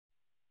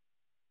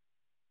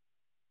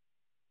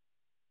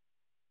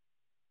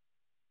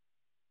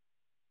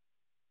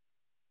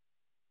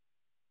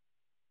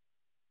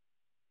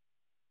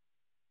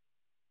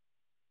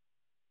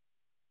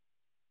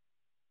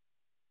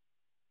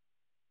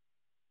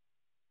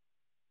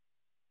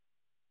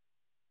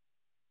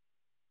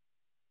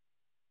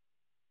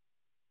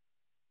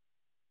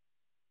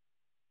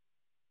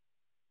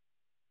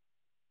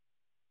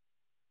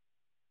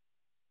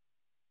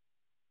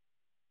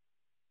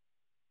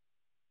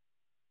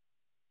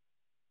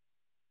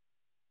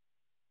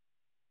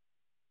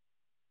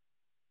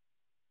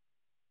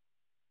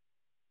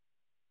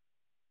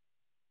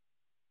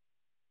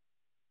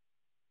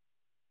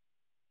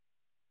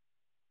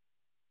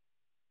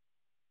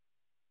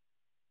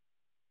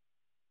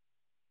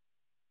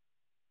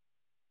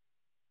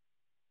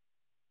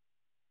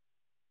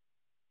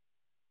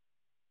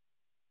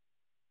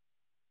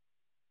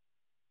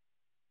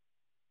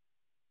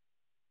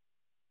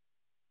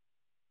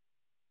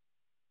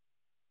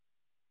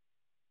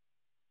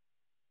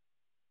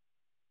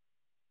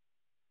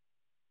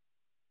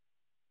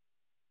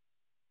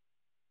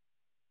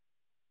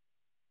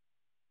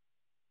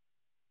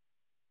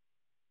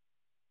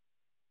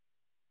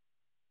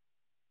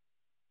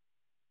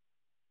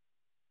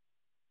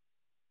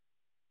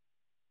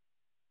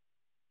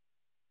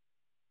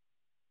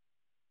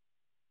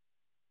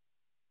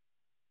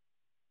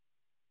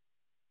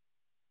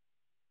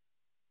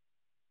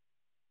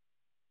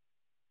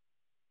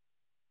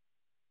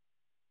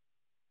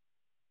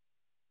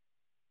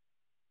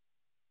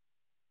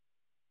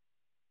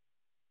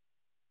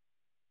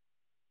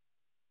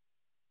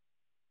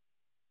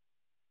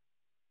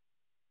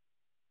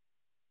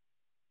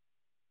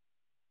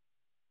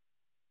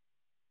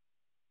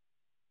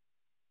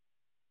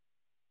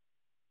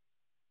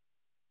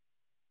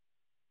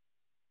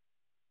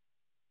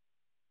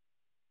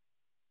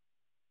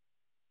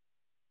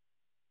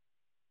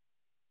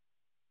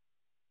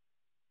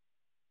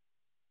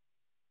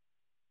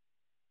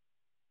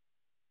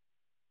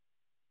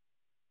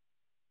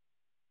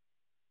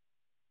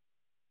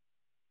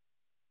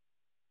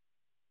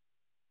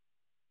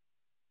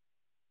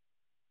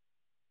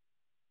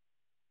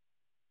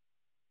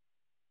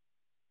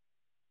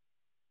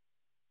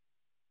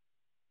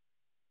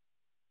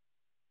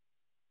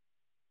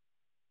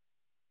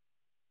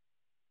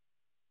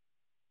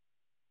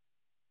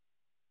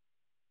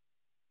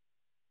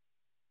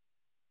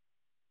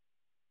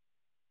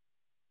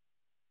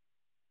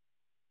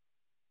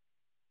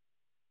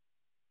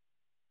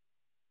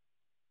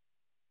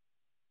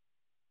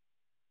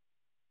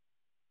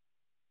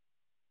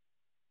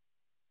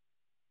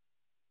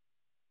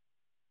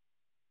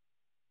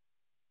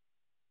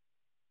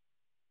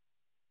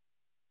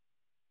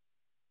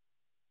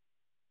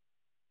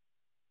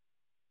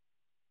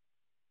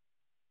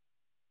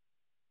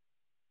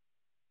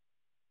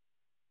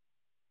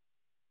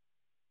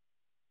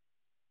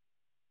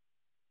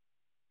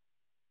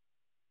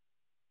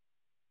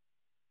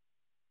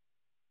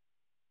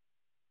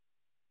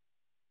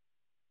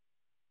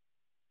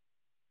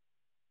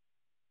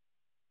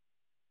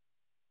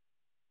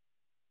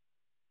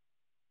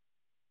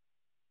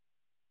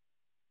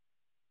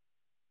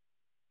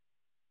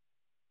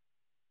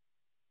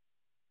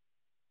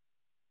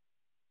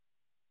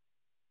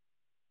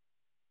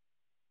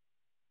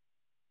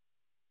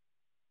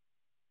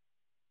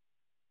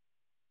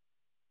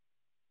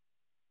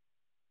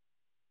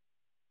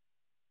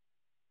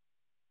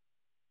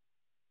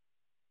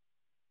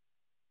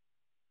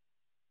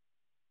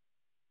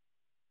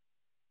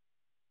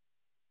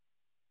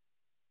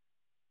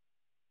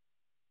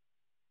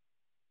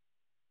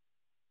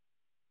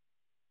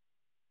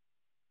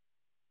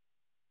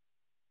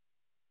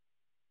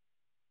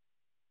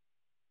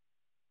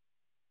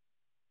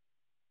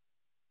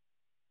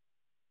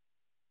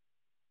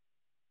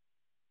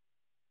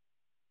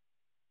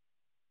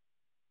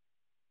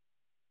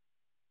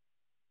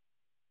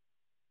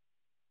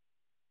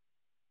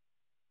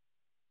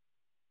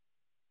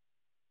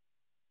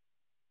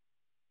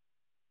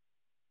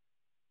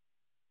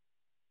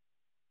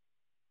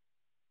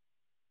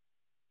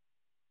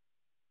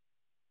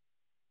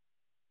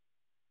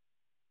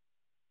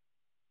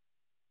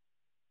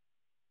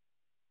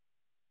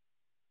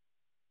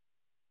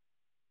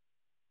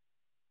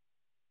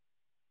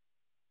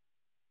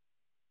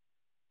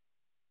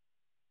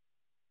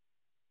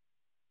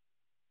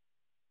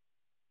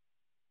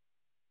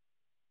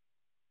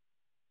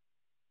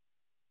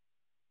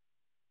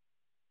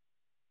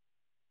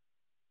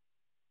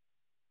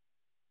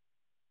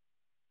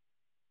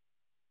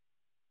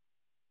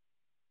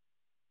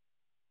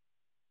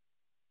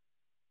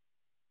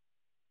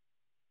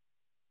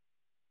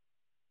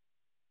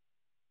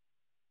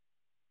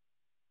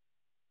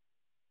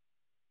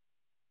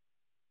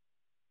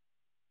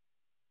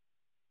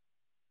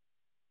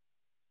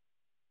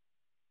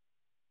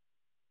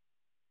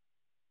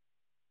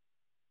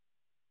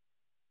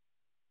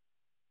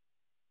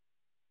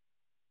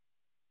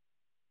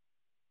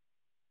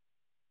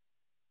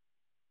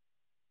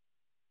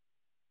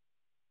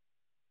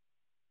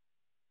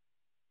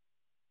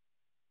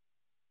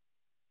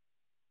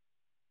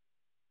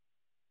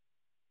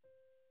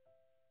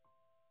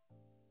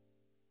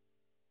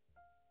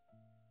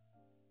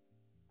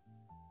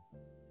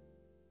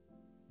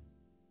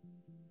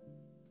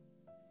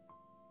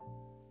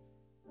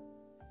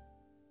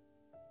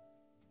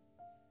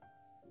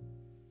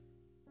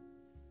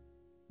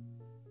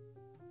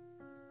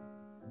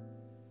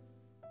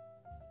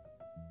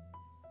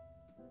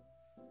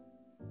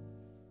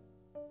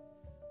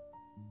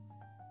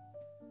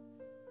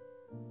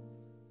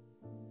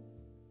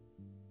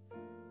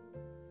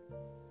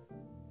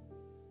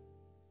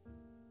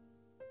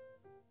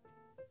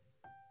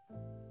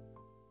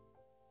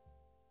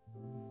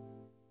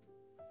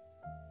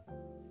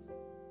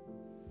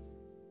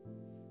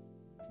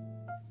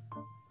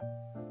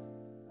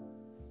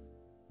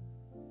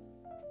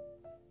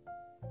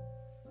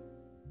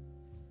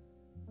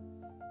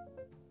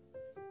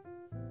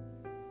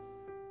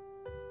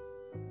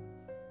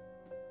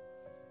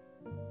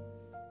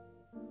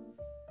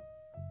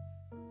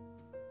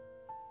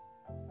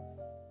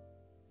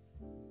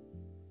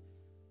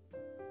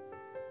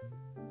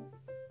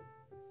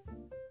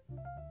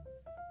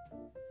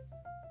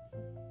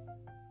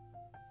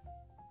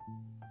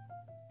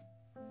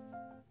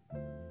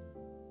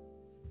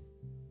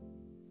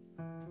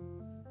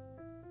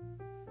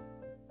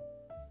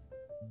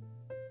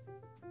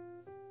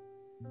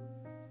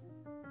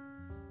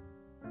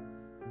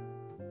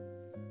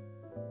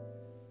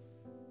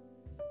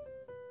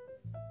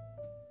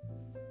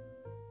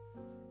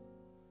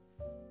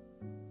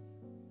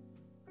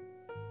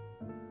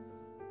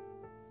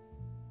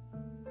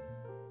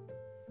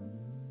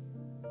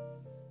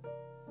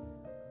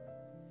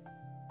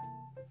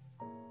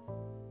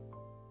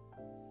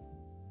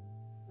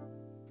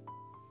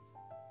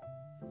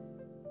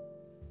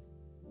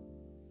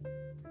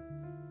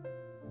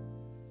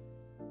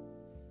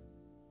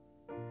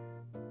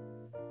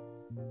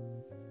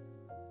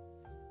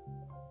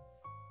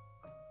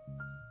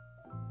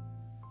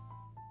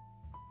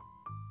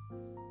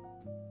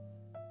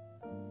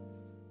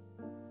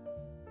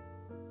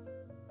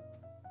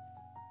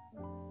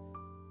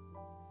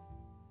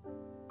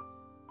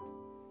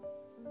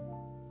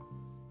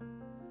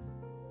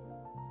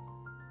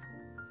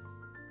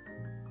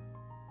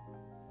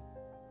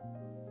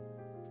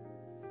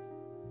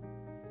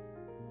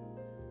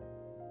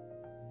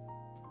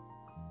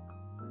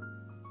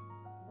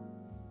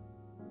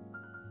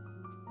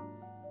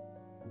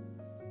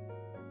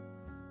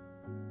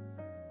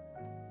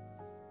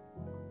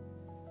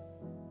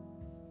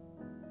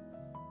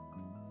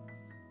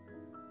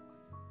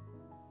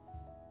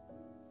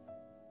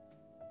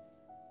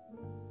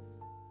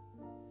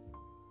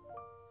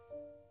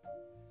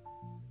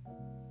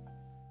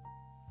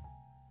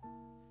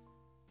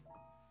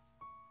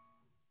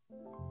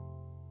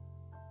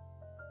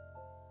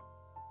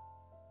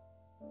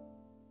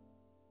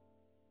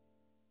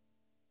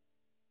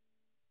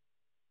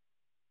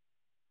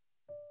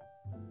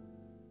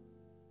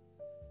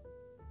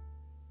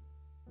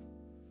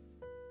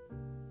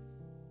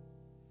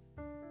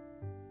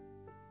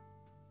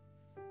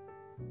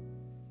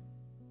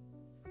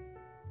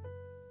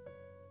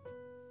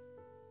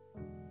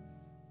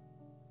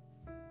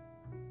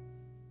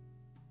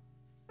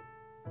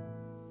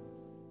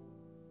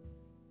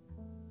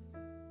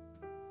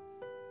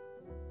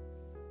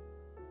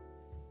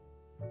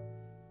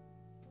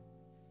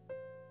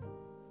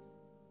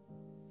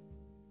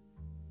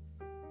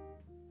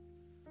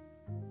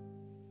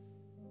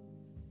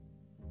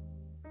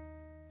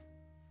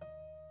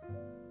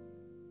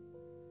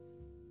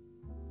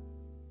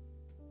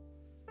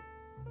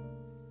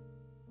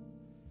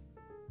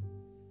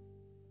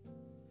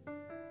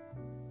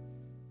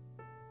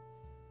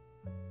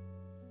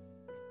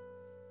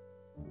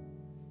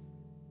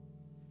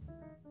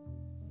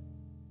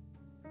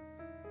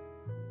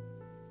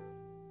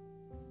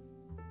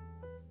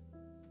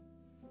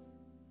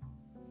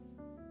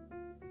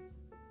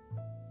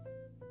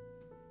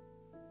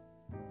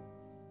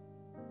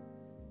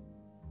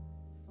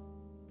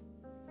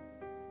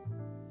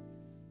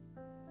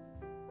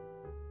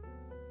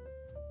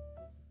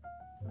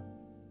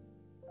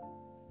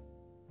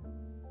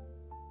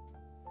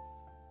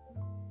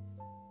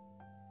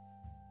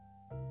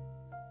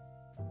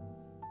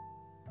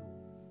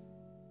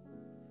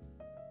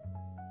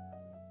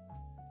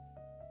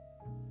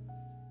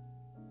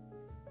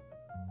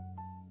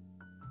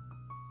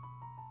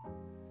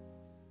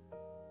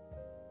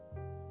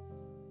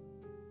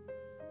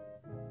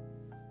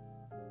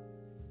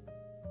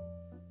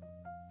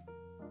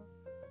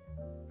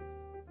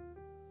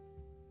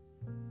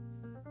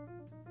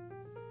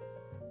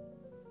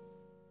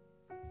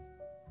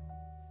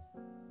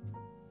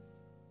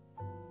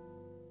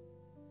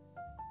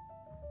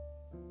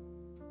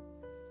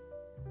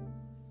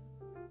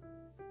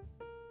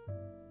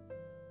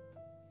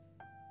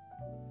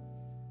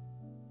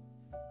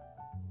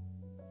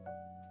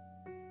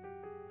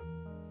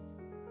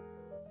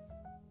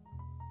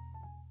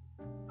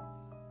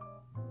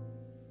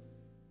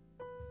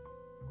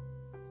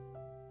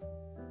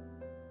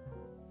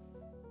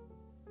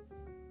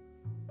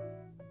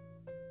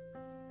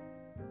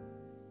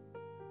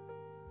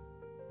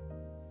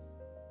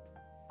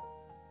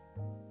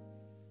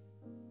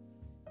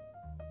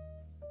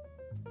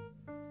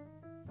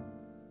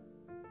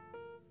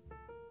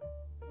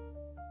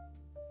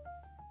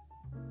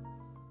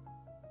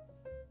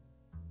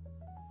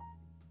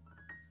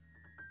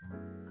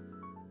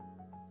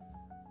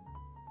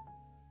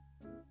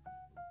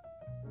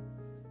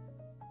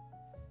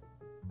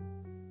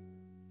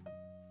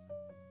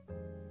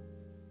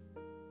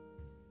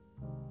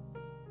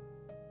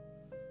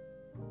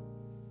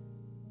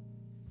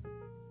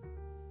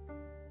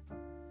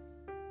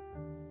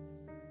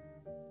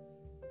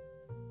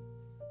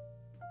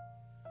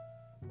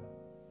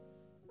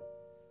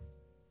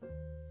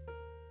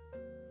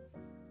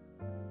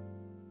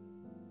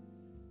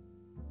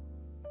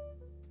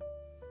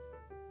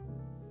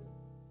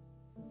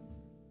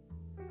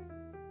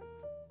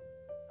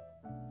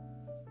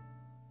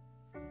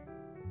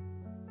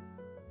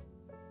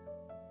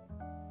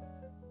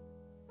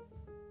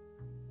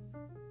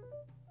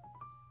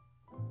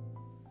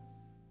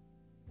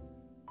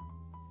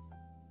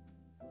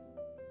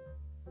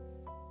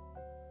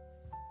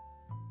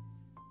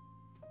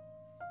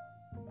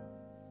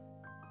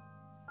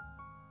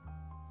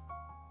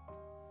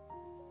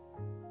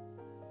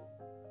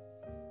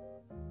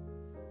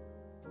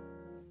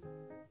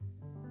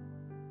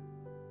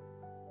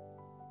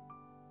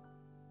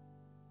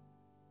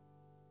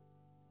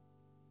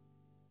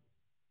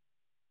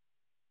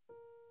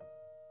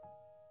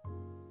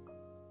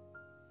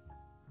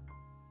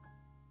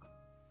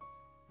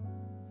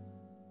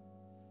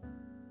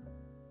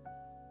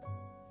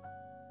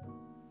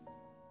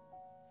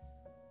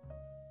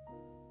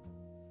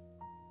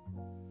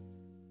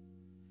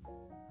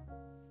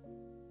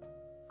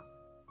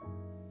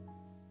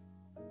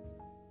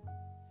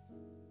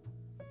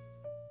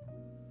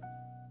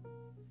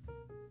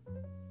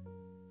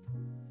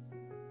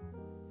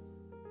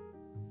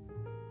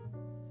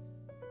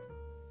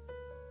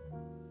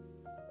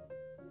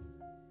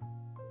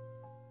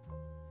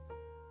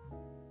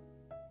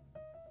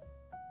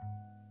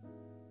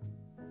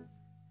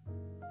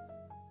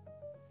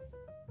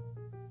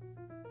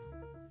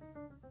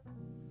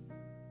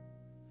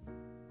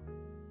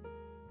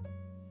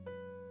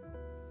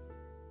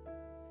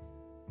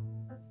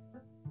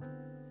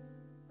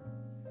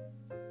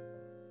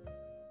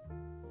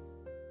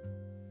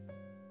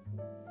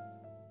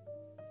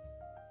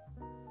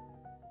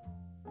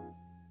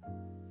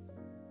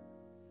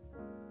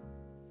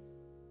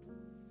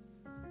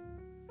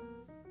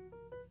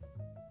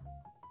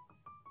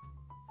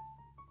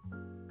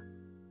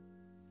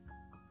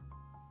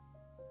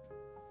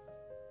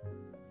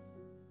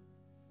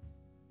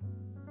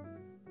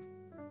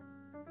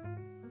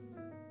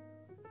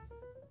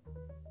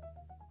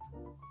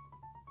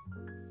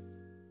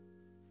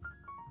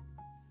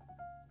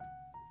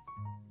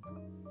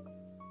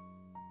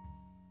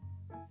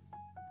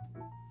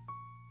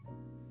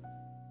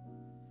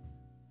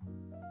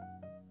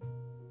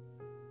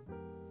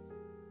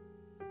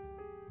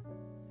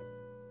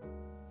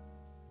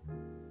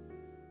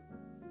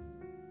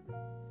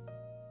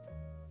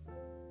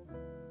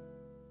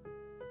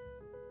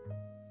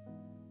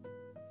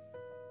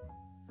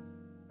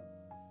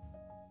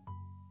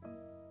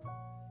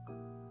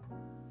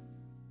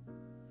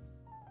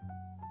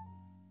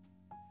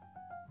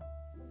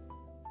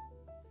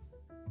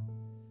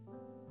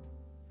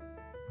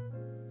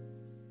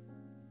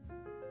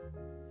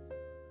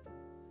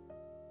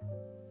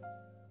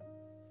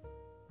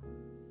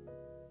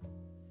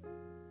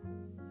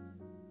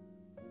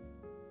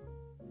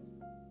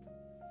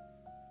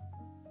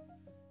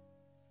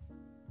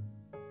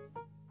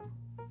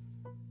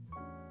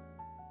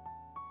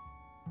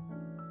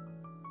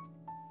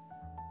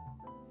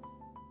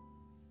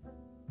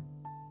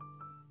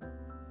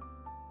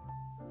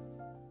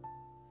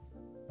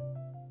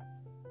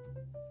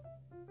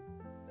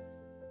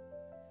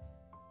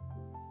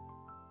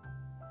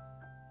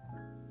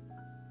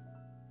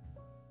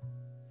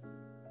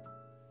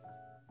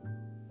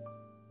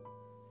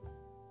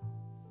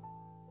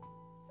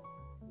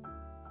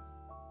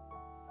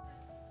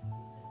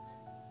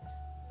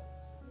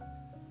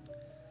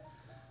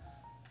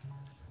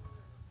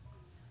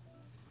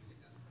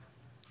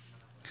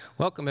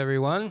Welcome,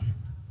 everyone.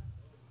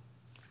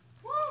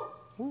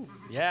 Woo.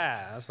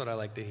 Yeah, that's what I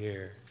like to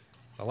hear.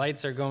 The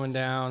lights are going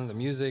down. The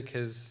music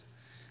is,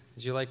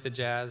 did you like the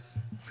jazz?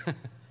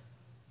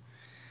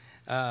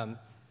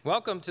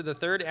 Welcome to the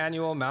third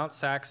annual Mount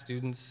SAC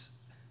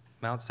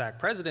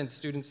President's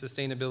Student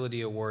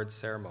Sustainability Awards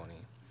ceremony.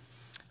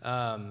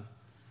 I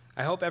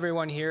hope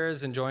everyone here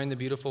is enjoying the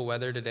beautiful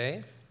weather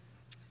today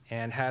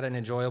and had an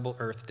enjoyable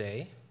Earth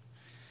Day.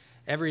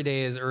 Every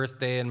day is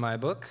Earth Day in my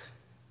book,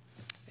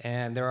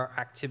 and there are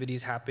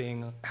activities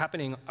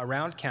happening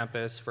around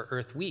campus for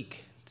Earth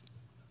Week.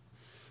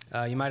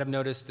 You might have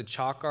noticed the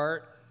chalk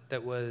art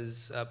that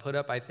was put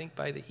up, I think,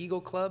 by the Eagle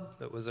Club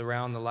that was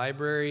around the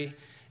library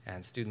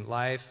and Student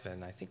Life,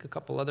 and I think a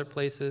couple other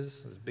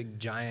places. This big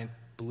giant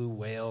blue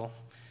whale.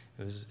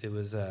 It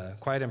was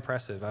quite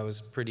impressive. I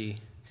was pretty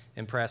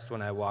impressed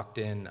when I walked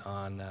in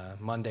on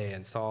Monday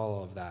and saw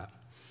all of that.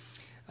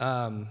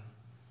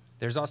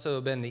 There's also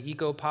been the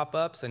eco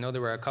pop-ups. I know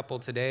there were a couple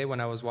today when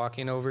I was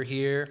walking over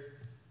here.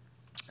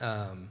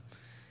 There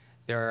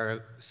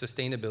are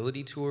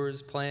sustainability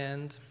tours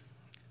planned.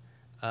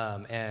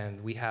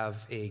 And we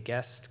have a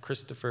guest,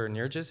 Christopher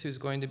Nurgis, who's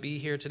going to be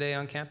here today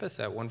on campus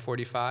at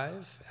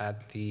 1:45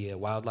 at the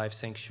Wildlife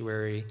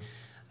Sanctuary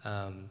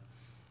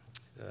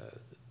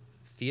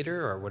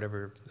theater or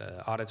whatever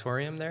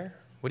auditorium there.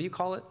 What do you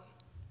call it?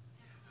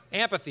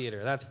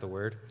 Amphitheater, that's the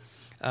word.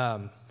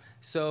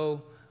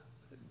 So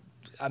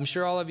I'm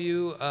sure all of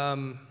you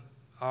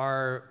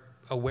are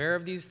aware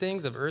of these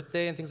things, of Earth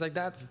Day and things like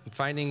that.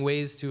 Finding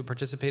ways to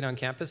participate on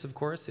campus, of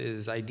course,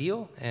 is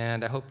ideal,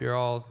 and I hope you're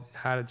all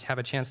have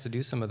a chance to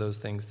do some of those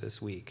things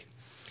this week.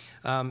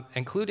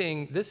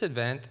 Including this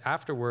event,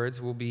 afterwards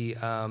will be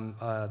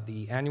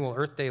the annual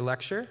Earth Day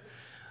lecture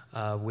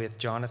with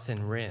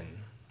Jonathan Rynn.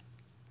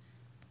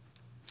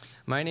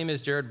 My name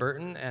is Jared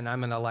Burton, and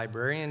I'm a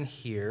librarian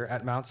here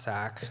at Mount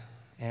SAC,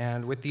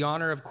 and with the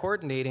honor of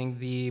coordinating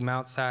the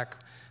Mount SAC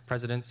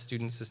President's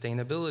Student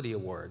Sustainability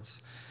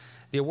Awards.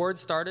 The award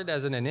started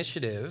as an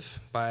initiative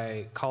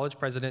by College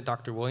President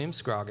Dr. William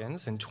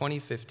Scroggins in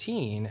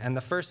 2015, and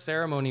the first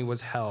ceremony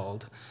was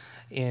held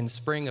in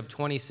spring of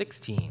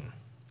 2016.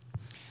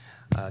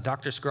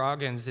 Dr.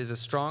 Scroggins is a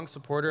strong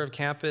supporter of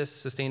campus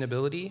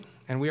sustainability,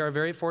 and we are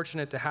very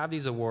fortunate to have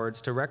these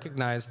awards to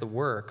recognize the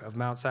work of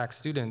Mount SAC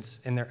students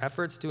in their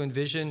efforts to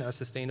envision a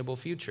sustainable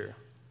future.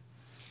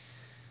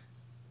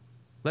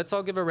 Let's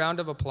all give a round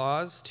of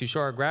applause to show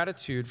our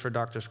gratitude for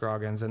Dr.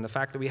 Scroggins and the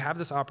fact that we have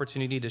this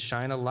opportunity to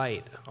shine a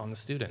light on the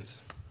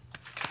students.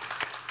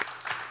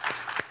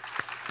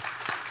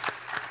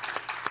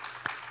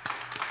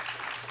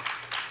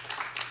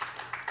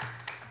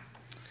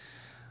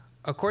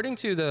 According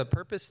to the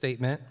purpose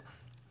statement,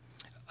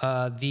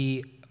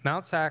 the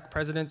Mount SAC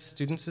President's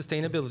Student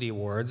Sustainability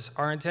Awards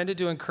are intended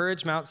to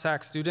encourage Mount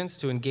SAC students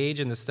to engage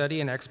in the study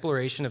and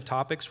exploration of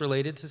topics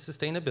related to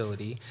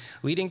sustainability,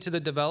 leading to the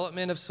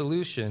development of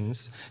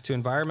solutions to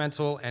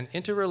environmental and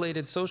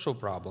interrelated social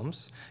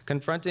problems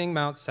confronting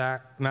Mount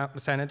San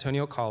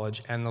Antonio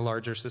College and the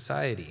larger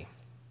society.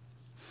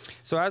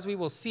 So as we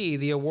will see,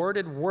 the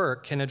awarded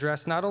work can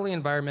address not only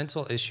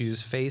environmental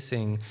issues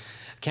facing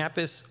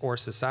campus or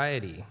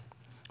society,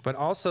 but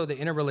also the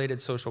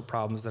interrelated social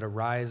problems that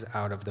arise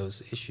out of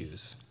those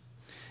issues.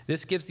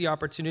 This gives the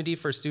opportunity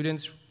for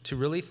students to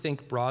really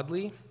think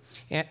broadly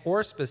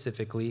or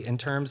specifically in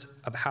terms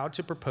of how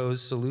to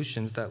propose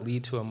solutions that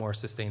lead to a more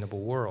sustainable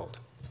world.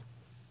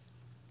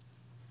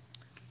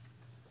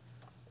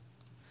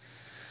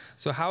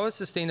 So how is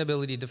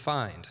sustainability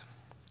defined?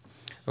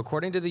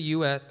 According to the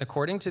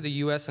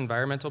U.S.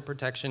 Environmental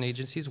Protection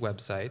Agency's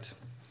website,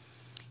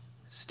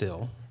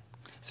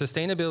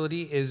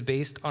 sustainability is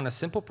based on a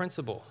simple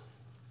principle.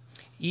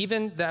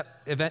 Even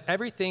that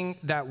everything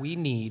that we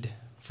need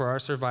for our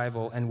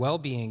survival and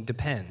well-being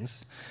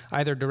depends,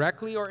 either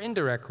directly or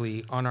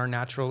indirectly, on our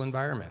natural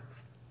environment.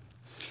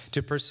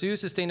 To pursue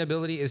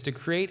sustainability is to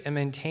create and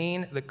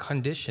maintain the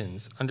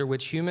conditions under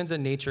which humans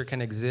and nature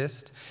can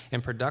exist in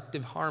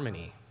productive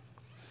harmony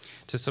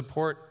to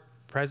support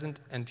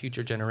present and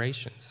future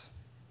generations.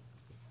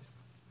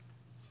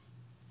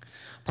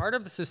 Part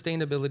of the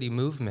sustainability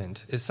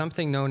movement is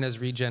something known as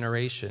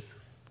regeneration.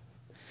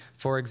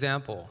 For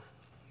example,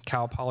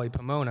 Cal Poly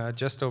Pomona,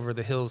 just over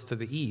the hills to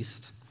the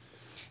east,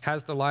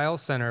 has the Lyle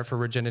Center for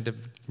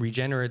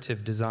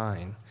Regenerative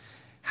Design,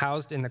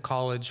 housed in the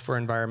College for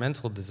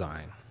Environmental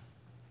Design,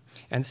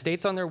 and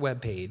states on their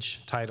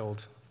webpage,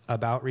 titled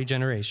About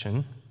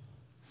Regeneration,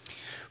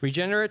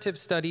 regenerative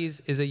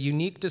studies is a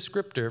unique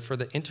descriptor for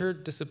the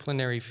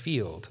interdisciplinary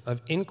field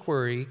of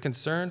inquiry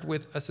concerned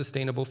with a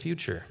sustainable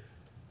future.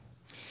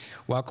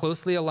 While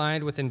closely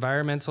aligned with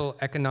environmental,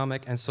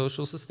 economic, and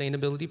social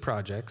sustainability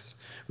projects,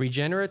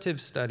 regenerative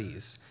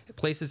studies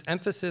places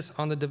emphasis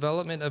on the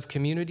development of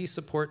community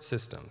support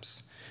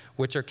systems,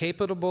 which are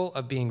capable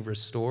of being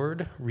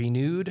restored,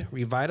 renewed,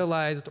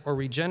 revitalized, or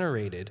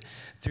regenerated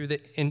through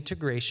the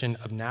integration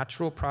of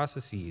natural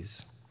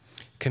processes,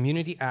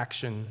 community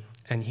action,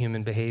 and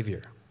human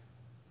behavior.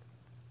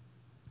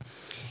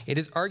 It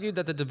is argued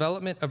that the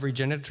development of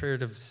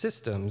regenerative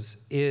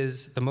systems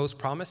is the most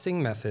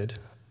promising method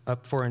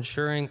for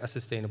ensuring a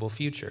sustainable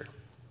future,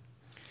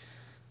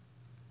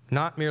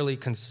 not merely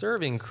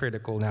conserving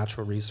critical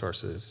natural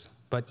resources,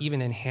 but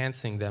even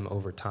enhancing them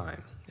over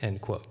time,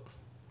 end quote.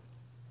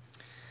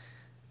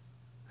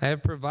 I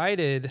have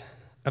provided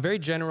a very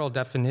general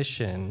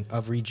definition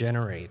of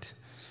regenerate,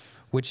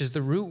 which is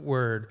the root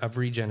word of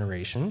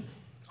regeneration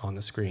on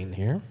the screen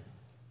here.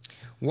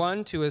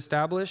 One, to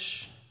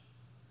reestablish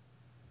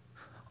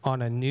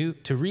on a new,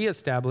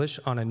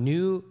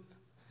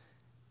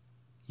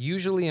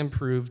 usually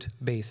improved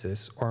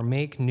basis, or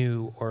make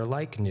new or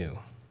like new.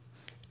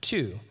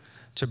 Two,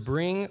 to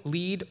bring,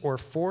 lead, or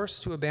force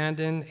to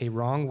abandon a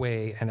wrong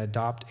way and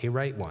adopt a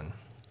right one.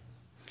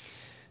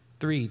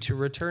 Three, to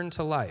return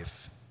to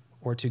life,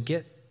 or to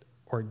get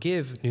or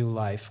give new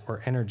life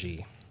or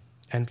energy.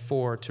 And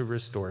four, to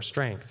restore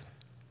strength.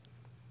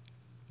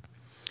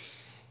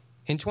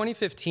 In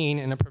 2015,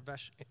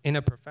 in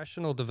a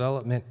professional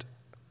development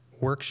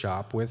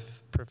workshop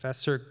with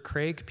Professor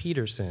Craig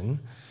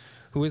Peterson,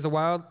 who is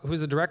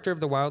the director of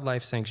the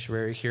Wildlife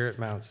Sanctuary here at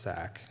Mount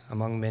Sac,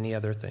 among many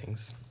other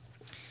things,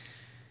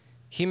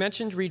 he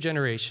mentioned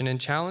regeneration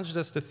and challenged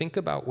us to think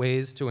about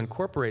ways to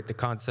incorporate the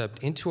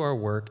concept into our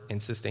work in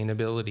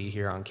sustainability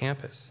here on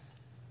campus.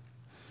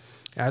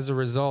 As a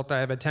result, I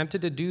have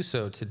attempted to do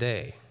so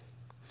today.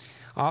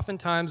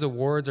 Oftentimes,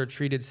 awards are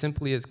treated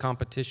simply as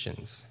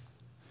competitions,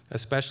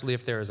 especially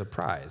if there is a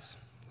prize,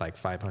 like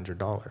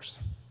 $500.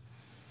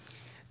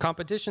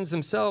 Competitions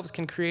themselves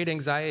can create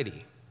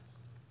anxiety.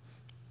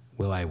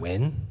 Will I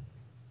win?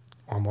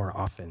 Or more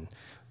often,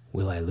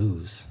 will I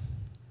lose?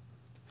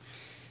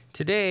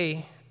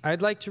 Today,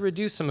 I'd like to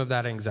reduce some of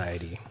that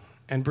anxiety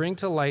and bring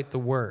to light the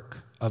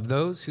work of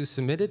those who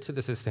submitted to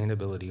the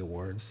Sustainability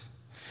Awards,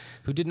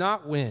 who did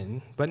not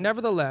win, but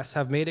nevertheless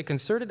have made a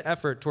concerted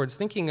effort towards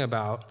thinking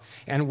about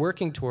and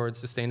working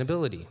towards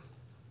sustainability.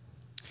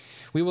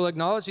 We will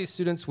acknowledge these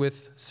students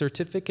with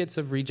certificates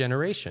of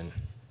regeneration,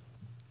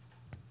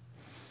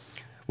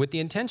 with the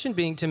intention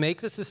being to make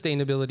the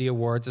Sustainability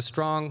Awards a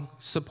strong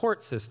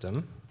support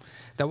system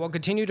that will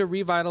continue to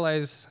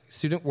revitalize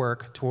student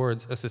work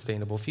towards a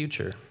sustainable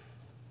future.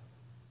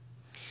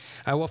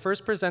 I will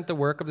first present the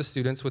work of the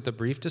students with a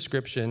brief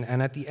description,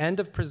 and at the end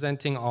of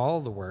presenting all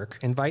the work,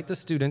 invite the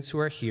students who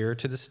are here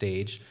to the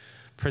stage,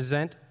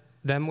 present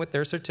them with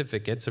their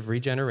certificates of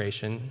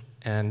regeneration,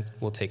 and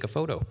we'll take a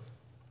photo.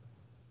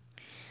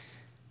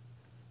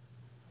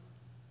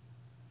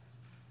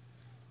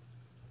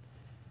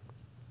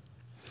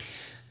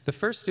 The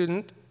first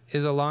student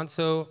is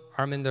Alonso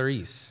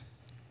Armendariz.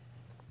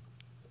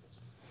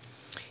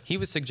 He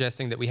was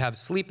suggesting that we have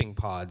sleeping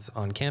pods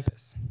on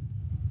campus.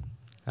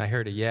 I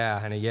heard a yeah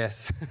and a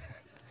yes.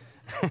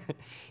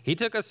 He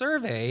took a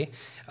survey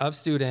of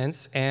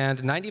students, and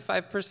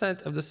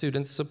 95% of the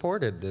students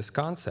supported this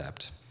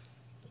concept.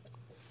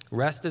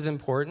 Rest is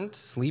important,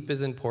 sleep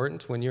is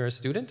important when you're a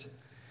student.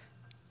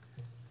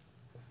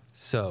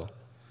 So,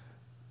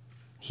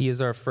 he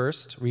is our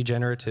first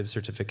regenerative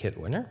certificate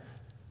winner.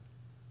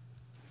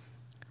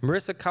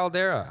 Marissa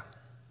Caldera,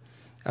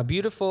 a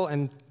beautiful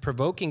and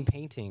provoking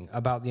painting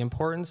about the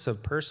importance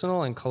of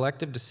personal and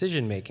collective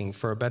decision-making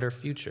for a better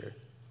future.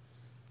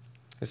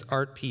 This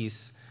art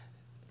piece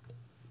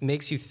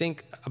makes you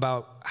think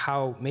about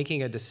how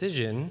making a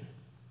decision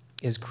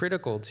is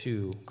critical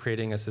to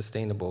creating a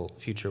sustainable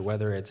future,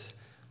 whether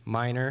it's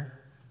minor,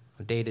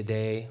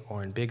 day-to-day,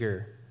 or in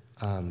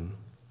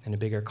a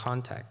bigger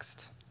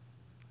context.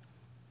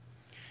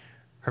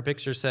 Her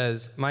picture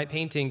says, "My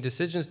painting,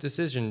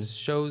 Decisions,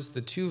 shows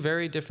the two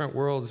very different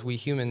worlds we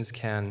humans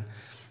can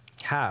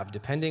have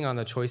depending on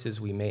the choices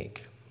we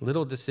make.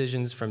 Little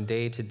decisions from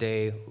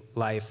day-to-day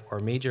life or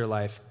major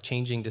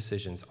life-changing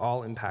decisions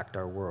all impact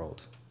our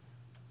world.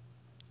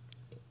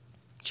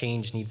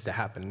 Change needs to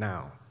happen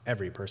now.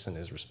 Every person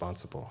is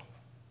responsible."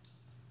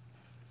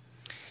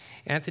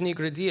 Anthony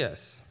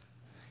Gradius,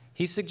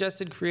 he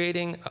suggested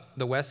creating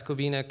the West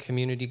Covina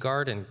Community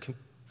Garden.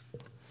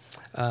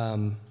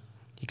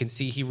 You can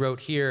see he wrote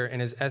here in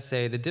his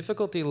essay, "The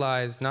difficulty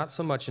lies not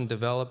so much in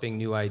developing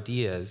new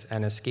ideas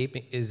and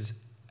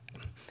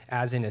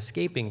as in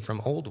escaping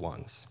from old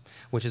ones,"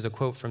 which is a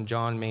quote from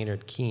John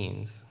Maynard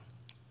Keynes.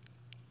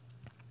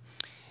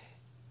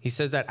 He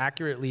says that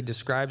accurately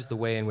describes the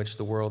way in which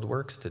the world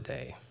works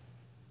today.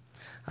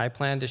 "I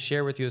plan to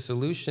share with you a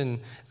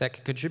solution that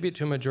can contribute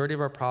to a majority of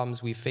our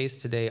problems we face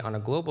today on a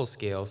global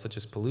scale, such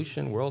as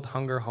pollution, world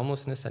hunger,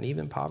 homelessness, and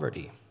even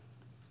poverty."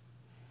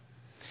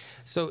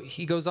 So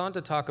he goes on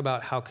to talk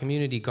about how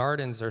community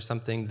gardens are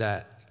something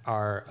that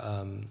are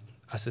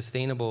a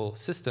sustainable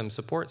system,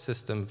 support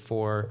system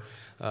for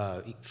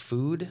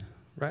food,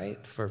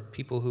 right? For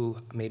people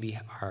who maybe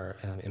are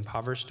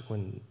impoverished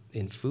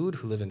in food,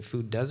 who live in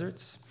food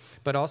deserts,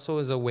 but also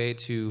as a way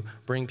to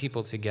bring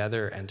people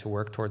together and to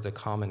work towards a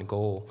common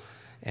goal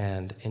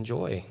and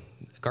enjoy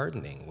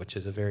gardening, which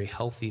is a very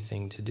healthy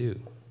thing to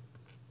do.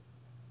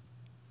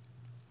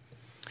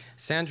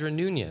 Sandra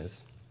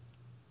Nunez.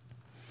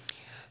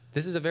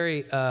 This is a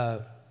very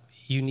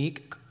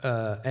unique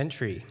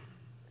entry,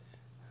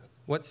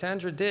 what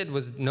Sandra did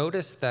was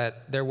notice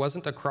that there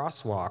wasn't a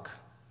crosswalk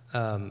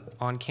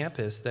on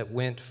campus that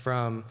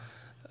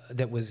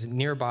was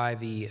nearby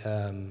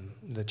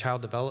the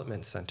Child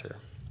Development Center.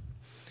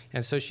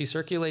 And so she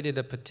circulated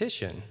a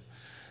petition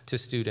to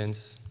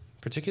students,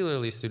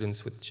 particularly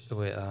students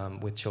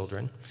with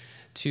children,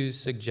 to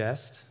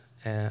suggest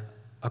a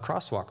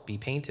crosswalk be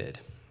painted.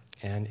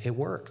 And it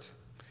worked.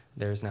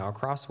 There's now a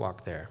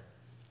crosswalk there.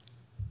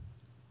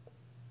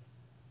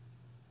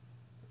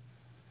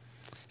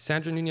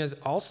 Sandra Nunez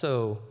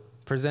also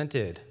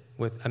presented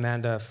with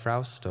Amanda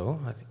Frausto,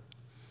 I think,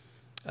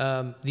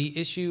 the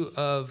issue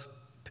of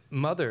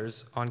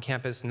mothers on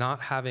campus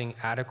not having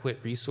adequate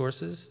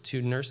resources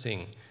to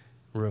nursing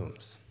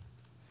rooms.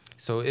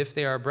 So if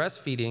they are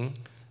breastfeeding,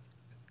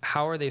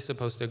 how are they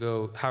supposed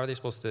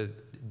to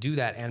do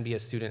that and be a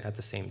student at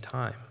the same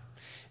time?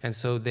 And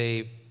so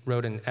they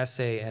wrote an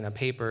essay and a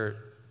paper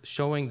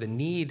showing the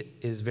need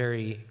is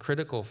very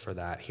critical for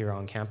that here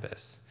on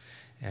campus.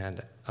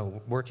 And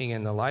working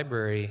in the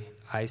library,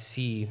 I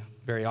see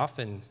very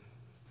often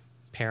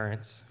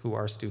parents who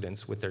are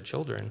students with their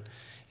children,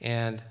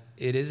 and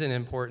it is an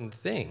important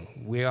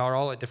thing. We are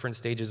all at different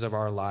stages of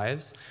our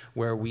lives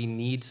where we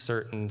need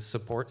certain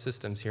support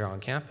systems here on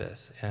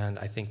campus, and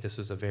I think this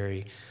was a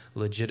very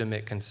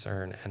legitimate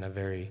concern and a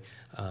very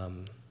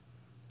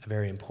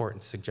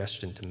important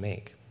suggestion to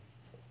make.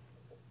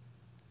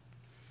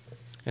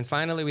 And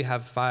finally, we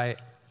have Phi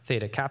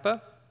Theta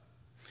Kappa.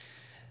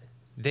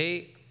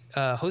 They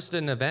hosted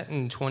an event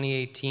in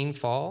 2018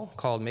 fall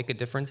called Make a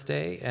Difference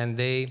Day, and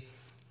they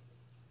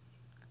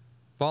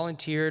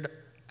volunteered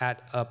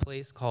at a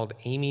place called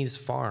Amy's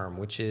Farm,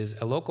 which is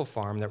a local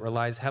farm that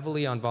relies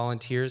heavily on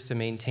volunteers to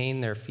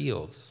maintain their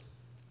fields.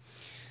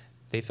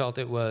 They felt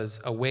it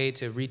was a way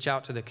to reach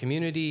out to the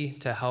community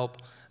to help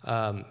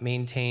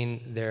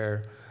maintain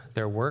their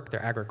work,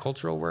 their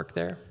agricultural work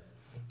there,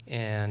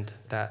 and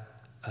that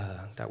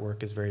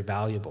work is very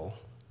valuable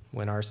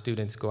when our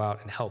students go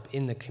out and help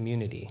in the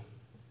community.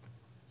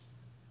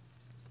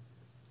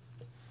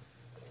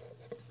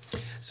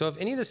 So if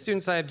any of the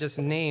students I have just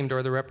named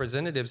or the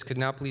representatives could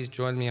now please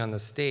join me on the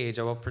stage,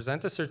 I will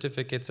present the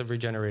certificates of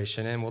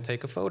regeneration and we'll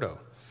take a photo.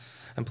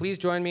 And please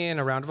join me in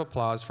a round of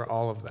applause for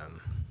all of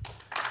them.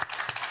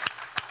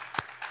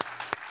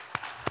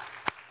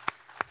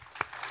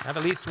 I have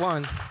at least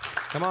one.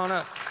 Come on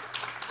up.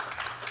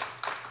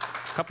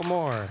 A couple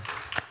more.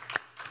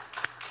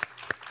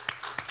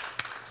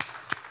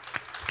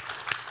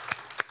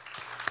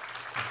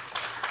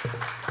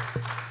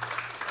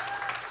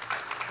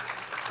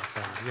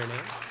 Your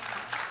name?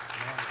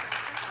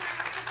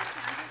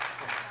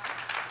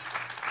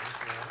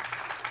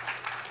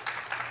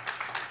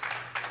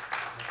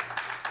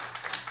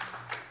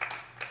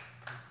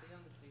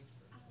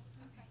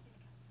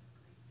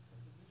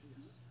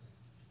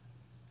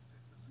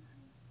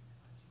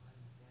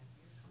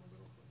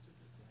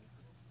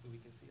 So we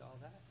can see all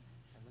that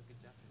and look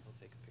at Jeff and we'll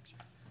take a picture.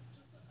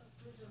 Just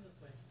switch in this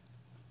way.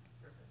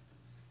 Perfect.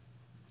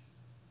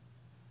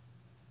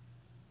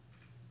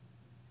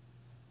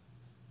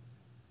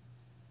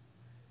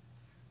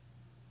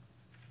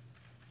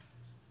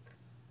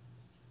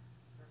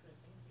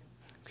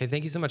 Okay,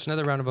 thank you so much.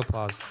 Another round of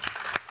applause.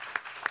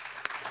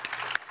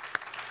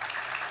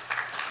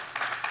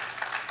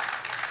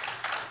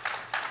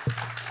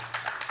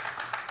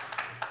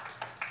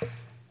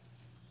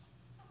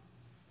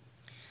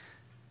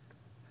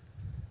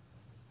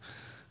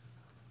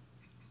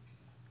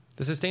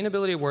 The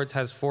Sustainability Awards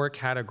has 4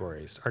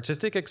 categories: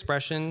 artistic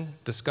expression,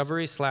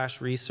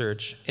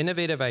 discovery/research,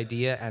 innovative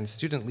idea, and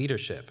student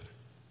leadership.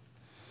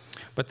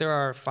 But there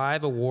are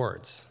 5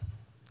 awards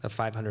of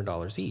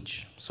 $500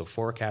 each. So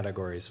 4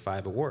 categories,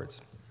 5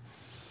 awards.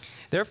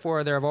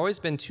 Therefore, there have always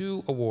been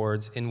 2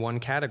 awards in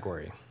one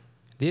category.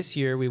 This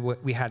year,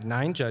 we had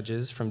 9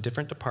 judges from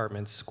different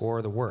departments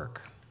score the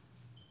work.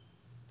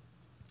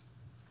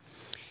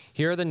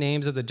 Here are the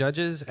names of the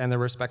judges and their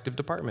respective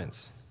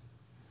departments.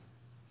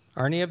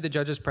 Are any of the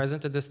judges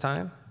present at this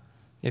time?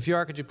 If you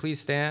are, could you please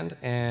stand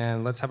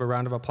and let's have a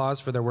round of applause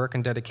for their work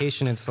and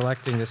dedication in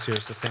selecting this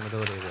year's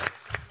Sustainability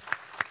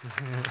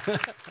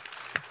Awards.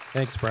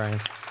 Thanks, Brian.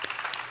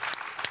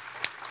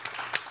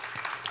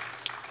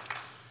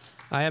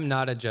 I am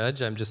not a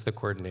judge, I'm just the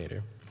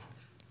coordinator.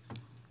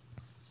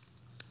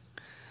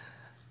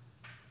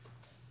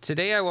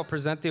 Today I will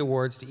present the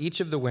awards to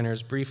each of the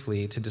winners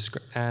briefly to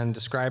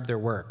describe their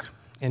work.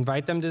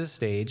 Invite them to the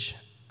stage.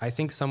 I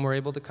think some were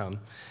able to come.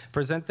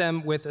 Present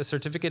them with a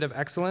certificate of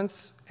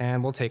excellence,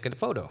 and we'll take a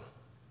photo.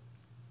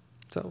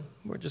 So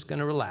we're just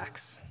gonna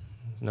relax.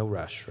 No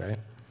rush, right?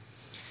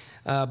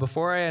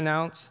 Before I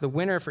announce the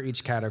winner for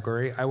each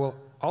category, I will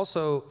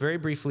also very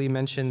briefly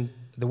mention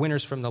the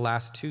winners from the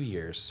last 2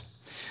 years.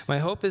 My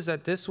hope is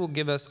that this will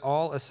give us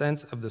all a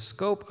sense of the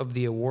scope of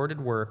the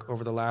awarded work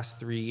over the last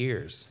 3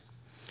 years.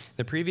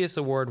 The previous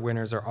award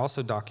winners are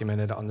also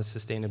documented on the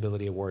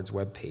Sustainability Awards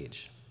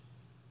webpage.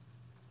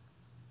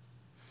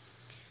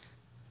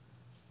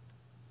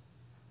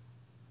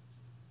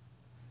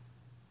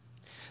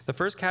 The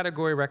first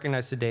category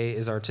recognized today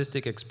is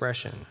artistic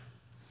expression.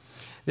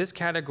 This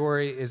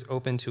category is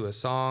open to a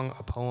song,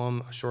 a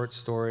poem, a short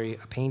story,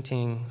 a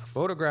painting, a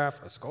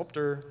photograph, a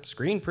sculpture,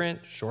 screen print,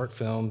 short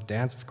film,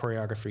 dance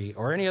choreography,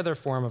 or any other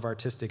form of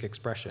artistic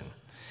expression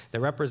that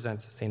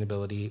represents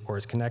sustainability or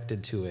is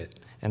connected to it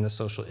and the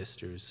social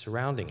issues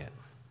surrounding it.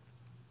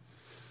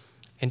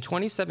 In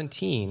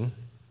 2017,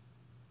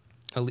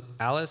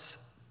 Alice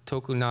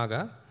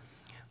Tokunaga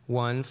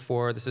won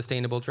for the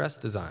sustainable dress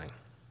design.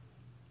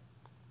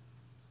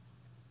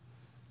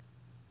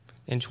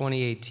 In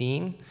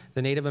 2018,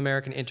 the Native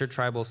American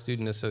Intertribal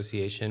Student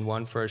Association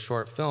won for a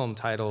short film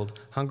titled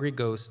Hungry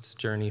Ghosts'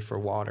 Journey for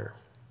Water.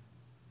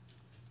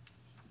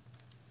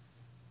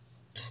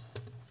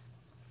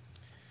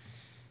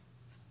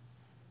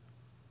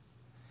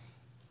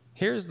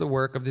 Here's the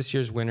work of this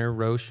year's winner,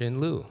 Rynn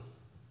Liu.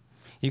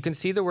 You can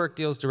see the work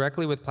deals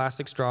directly with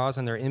plastic straws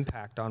and their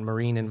impact on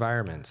marine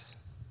environments.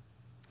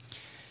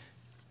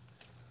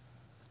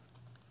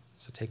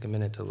 So take a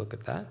minute to look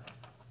at that.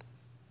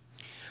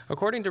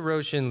 According to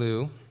Rynn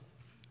Liu,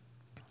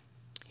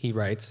 he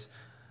writes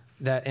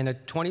that in a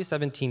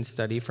 2017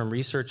 study from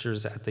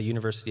researchers at the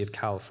University of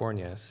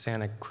California,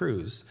 Santa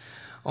Cruz,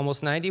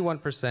 almost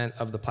 91%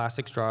 of the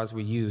plastic straws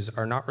we use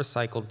are not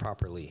recycled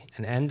properly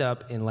and end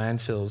up in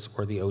landfills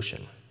or the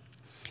ocean.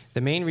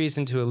 The main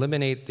reason to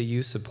eliminate the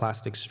use of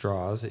plastic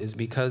straws is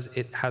because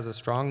it has a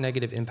strong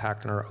negative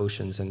impact on our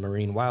oceans and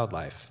marine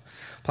wildlife.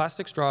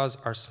 Plastic straws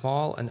are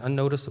small and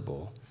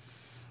unnoticeable,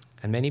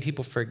 and many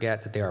people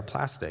forget that they are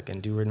plastic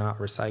and do not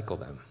recycle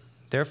them.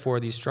 Therefore,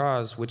 these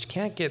straws, which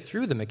can't get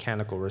through the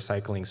mechanical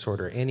recycling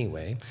sorter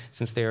anyway,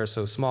 since they are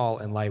so small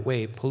and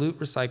lightweight, pollute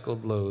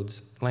recycled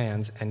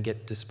lands and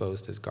get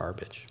disposed as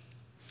garbage.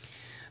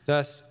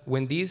 Thus,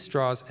 when these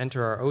straws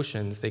enter our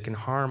oceans, they can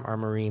harm our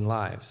marine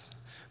lives.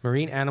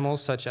 Marine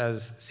animals such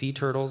as sea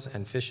turtles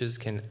and fishes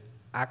can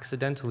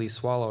accidentally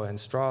swallow and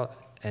straw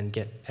and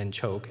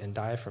choke and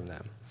die from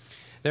them.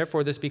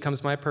 Therefore, this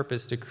becomes my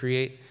purpose to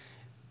create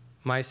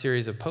my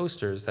series of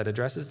posters that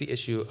addresses the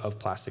issue of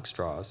plastic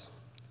straws.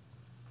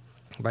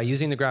 By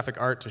using the graphic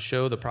art to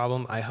show the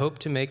problem, I hope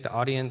to make the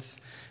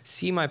audience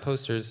see my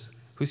posters,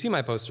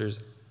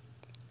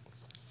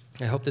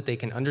 I hope that they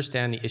can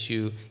understand the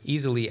issue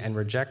easily and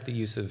reject the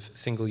use of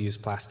single-use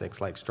plastics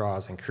like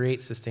straws and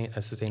create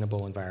a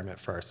sustainable environment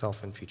for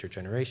ourselves and future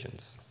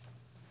generations.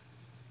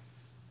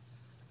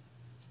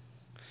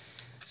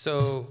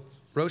 So,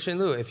 Rynn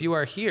Liu, if you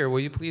are here, will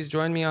you please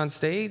join me on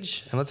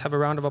stage? And let's have a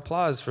round of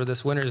applause for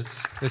this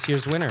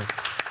year's winner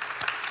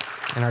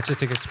in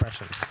artistic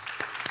expression.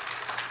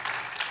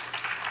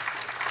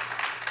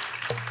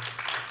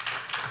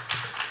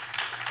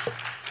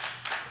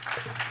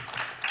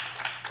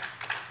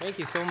 Thank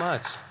you so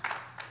much.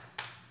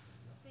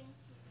 Thank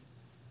you.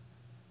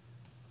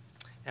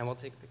 And we'll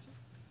take a picture.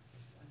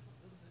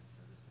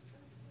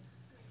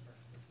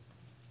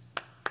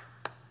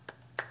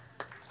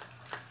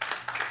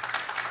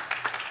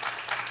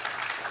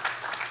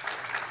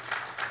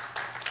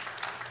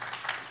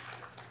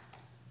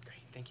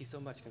 Great. Thank you so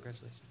much.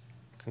 Congratulations.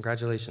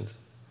 Congratulations.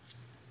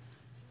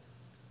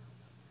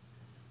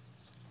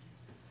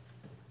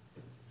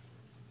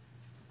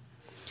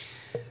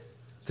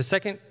 The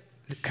second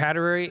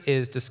category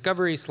is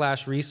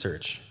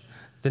discovery/research.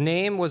 The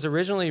name was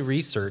originally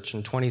research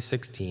in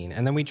 2016,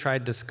 and then we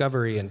tried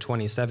discovery in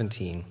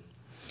 2017.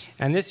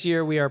 And this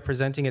year we are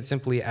presenting it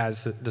simply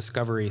as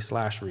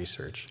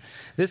discovery/research.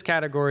 This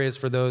category is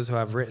for those who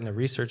have written a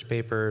research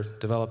paper,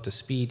 developed a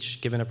speech,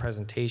 given a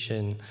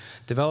presentation,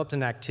 developed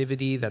an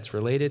activity that's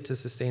related to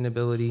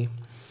sustainability,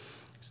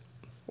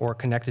 or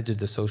connected to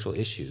the social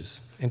issues.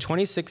 In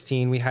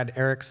 2016, we had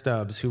Eric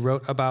Stubbs, who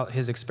wrote about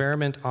his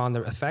experiment on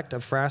the effect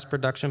of frass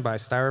production by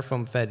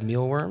styrofoam-fed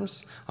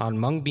mealworms on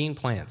mung bean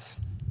plants.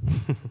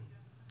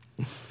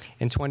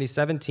 In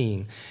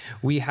 2017,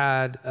 we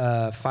had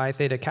Phi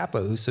Theta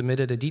Kappa, who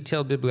submitted a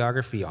detailed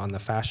bibliography on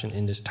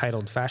the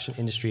titled Fashion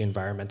Industry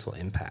Environmental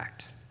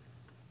Impact.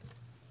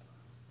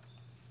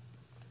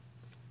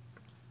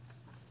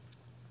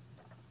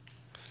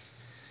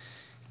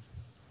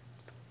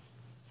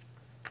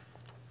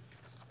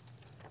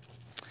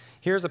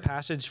 Here's a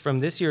passage from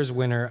this year's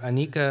winner,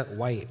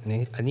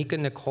 Anika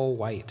Nicole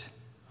White.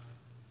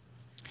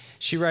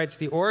 She writes,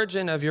 "The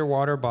origin of your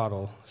water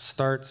bottle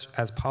starts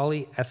as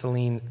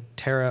polyethylene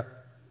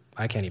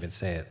I can't even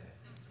say it,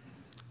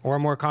 or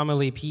more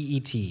commonly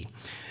PET,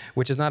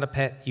 which is not a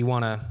pet you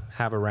want to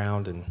have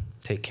around and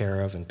take care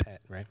of and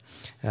pet, right?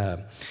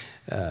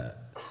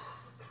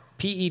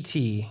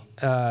 PET,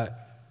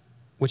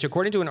 which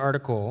according to an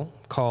article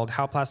called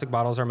How Plastic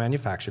Bottles Are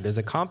Manufactured, is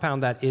a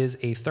compound that is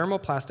a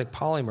thermoplastic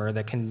polymer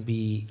that can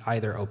be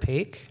either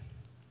opaque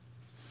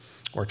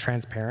or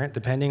transparent,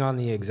 depending on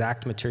the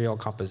exact material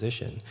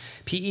composition.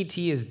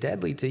 PET is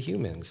deadly to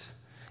humans.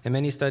 In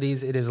many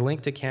studies, it is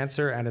linked to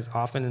cancer and is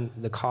often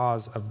the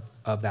cause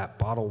of that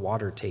bottled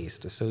water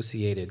taste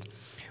associated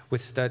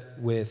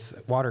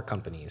with water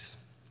companies.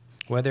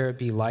 Whether it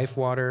be Life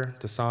Water,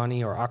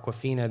 Dasani, or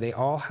Aquafina, they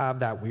all have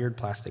that weird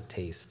plastic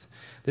taste.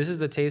 This is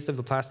the taste of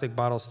the plastic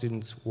bottle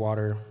students'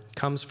 water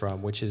comes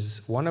from, which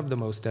is one of the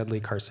most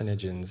deadly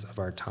carcinogens of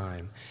our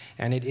time,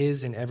 and it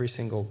is in every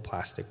single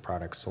plastic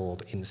product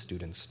sold in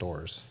student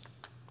stores.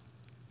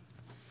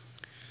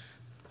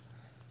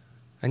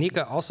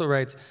 Anika also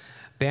writes,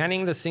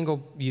 banning the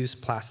single-use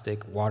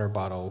plastic water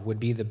bottle would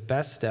be the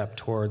best step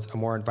towards a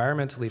more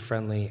environmentally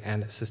friendly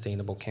and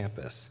sustainable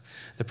campus.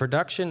 The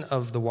production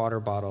of the water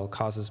bottle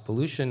causes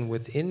pollution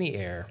within the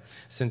air,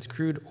 since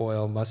crude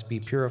oil must be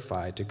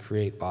purified to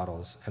create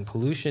bottles, and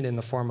pollution in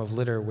the form of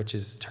litter, which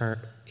is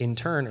in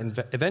turn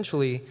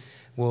eventually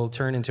will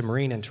turn into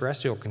marine and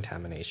terrestrial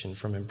contamination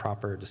from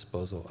improper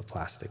disposal of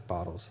plastic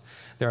bottles.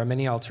 There are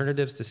many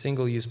alternatives to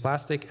single-use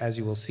plastic, as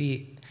you will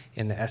see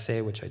in the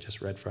essay, which I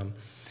just read from,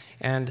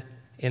 and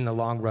in the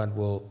long run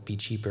will be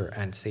cheaper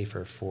and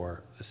safer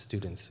for the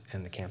students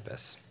and the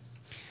campus.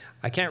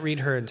 I can't read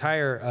her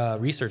entire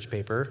research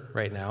paper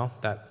right now,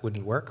 that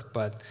wouldn't work,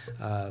 but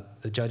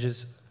the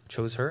judges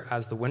chose her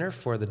as the winner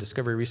for the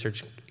Discovery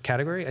Research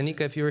category.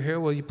 Anika, if you were here,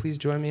 will you please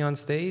join me on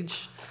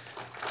stage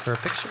for a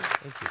picture?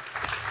 Thank you.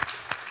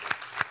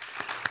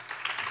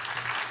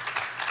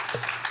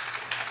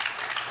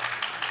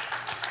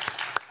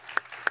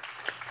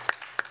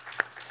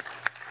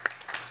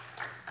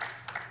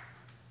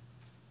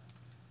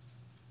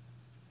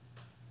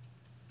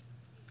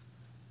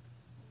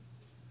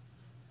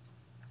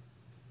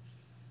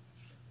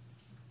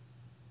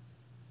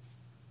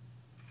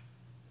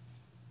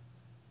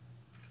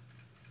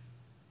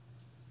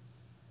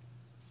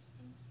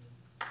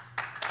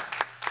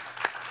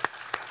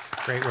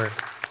 Great work.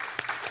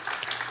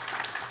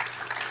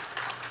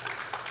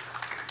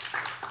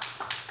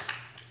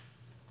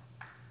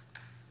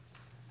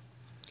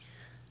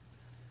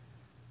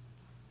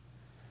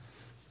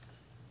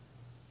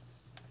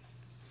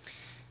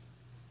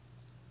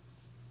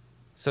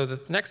 So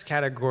the next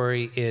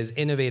category is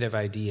innovative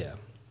idea.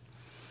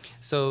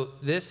 So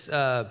this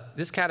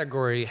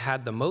category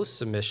had the most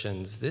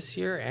submissions this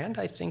year and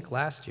I think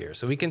last year.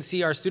 So we can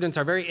see our students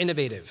are very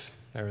innovative.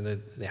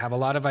 They have a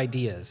lot of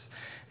ideas,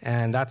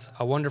 and that's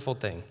a wonderful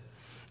thing.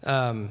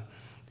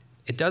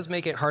 It does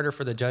make it harder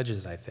for the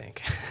judges, I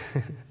think.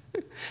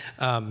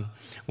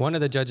 One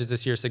of the judges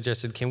this year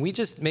suggested, can we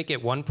just make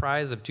it one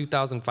prize of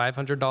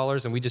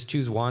 $2,500 and we just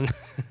choose one?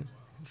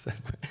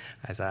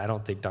 I said, I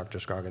don't think Dr.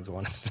 Scroggins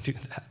wants us to do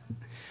that.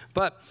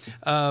 But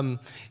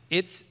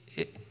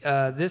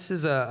this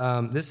is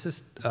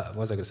what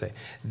was I going to say?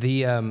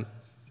 The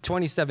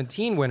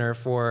 2017 winner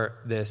for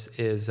this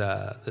is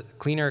the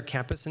Cleaner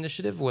Campus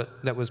Initiative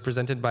that was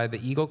presented by the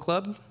Eagle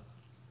Club.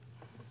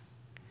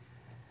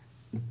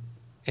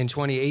 In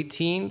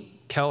 2018,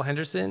 Kel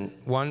Henderson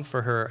won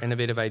for her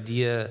innovative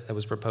idea that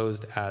was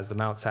proposed as the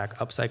Mount SAC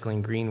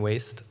Upcycling Green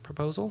Waste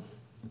proposal.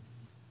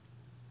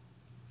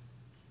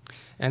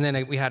 And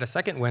then we had a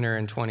second winner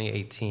in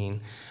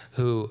 2018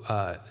 who,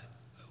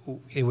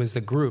 it was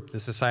the group, the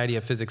Society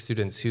of Physics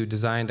Students, who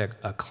designed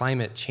a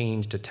climate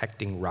change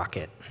detecting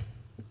rocket.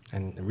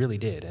 And it really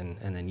did, and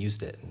then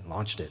used it and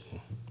launched it and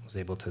was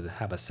able to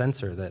have a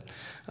sensor that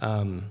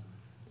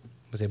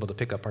was able to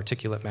pick up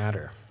particulate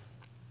matter.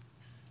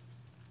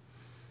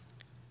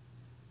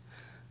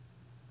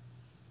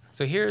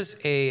 So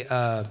here's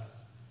a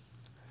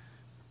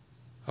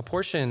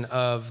portion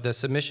of the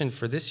submission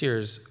for this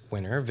year's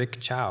winner,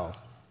 Vic Chow.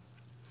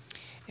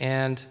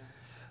 And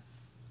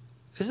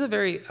this is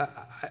a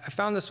I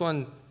found this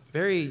one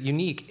very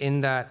unique in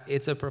that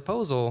it's a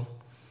proposal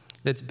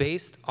that's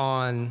based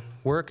on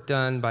work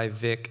done by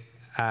Vic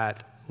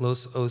at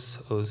Los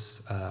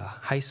Osos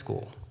High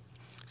School.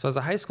 So as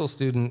a high school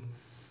student,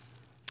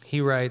 he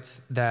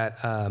writes that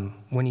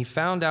when he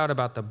found out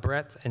about the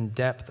breadth and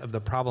depth of the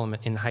problem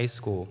in high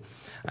school,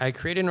 I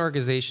created an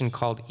organization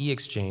called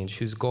E-Exchange,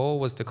 whose goal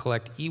was to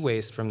collect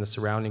e-waste from the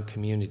surrounding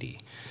community,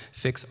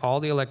 fix all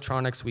the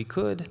electronics we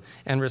could,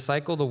 and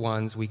recycle the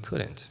ones we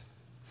couldn't,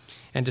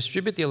 and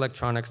distribute the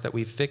electronics that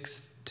we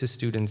fixed to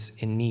students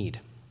in need.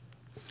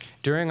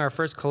 During our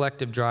first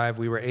collective drive,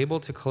 we were able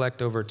to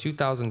collect over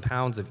 2,000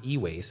 pounds of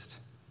e-waste,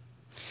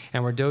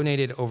 and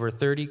donated over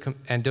 30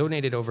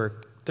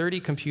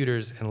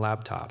 computers and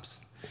laptops.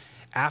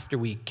 After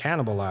we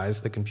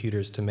cannibalized the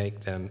computers to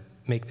make them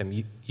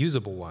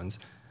usable ones,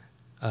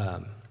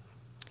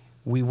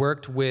 we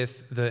worked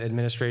with the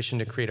administration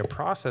to create a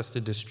process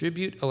to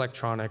distribute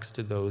electronics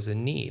to those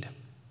in need.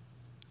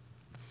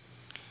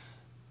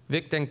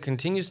 Vic then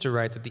continues to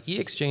write that the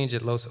E-Exchange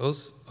at Los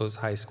Osos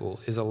High School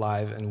is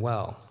alive and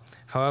well.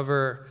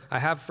 However, I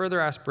have further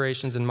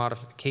aspirations and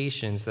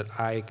modifications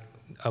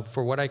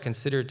for what I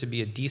consider to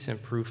be a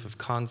decent proof of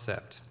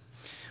concept.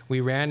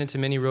 We ran into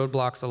many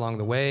roadblocks along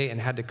the way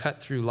and had to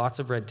cut through lots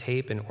of red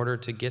tape in order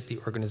to get the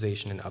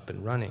organization up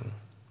and running.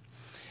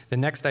 The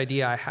next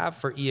idea I have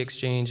for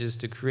E-Exchange is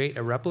to create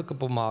a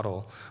replicable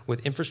model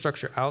with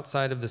infrastructure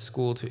outside of the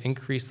school to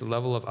increase the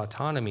level of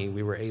autonomy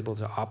we were able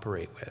to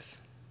operate with.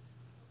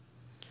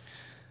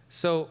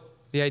 So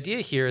the idea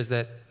here is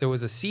that there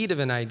was a seed of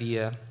an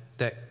idea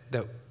that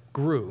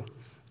grew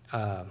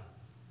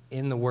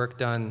in the work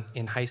done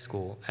in high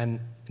school, and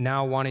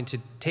now wanting to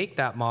take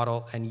that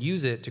model and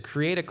use it to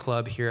create a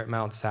club here at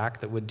Mount Sac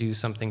that would do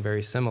something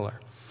very similar.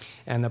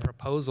 And the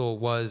proposal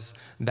was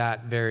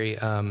that very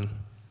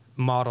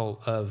model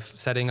of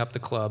setting up the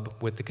club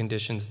with the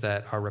conditions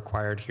that are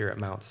required here at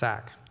Mount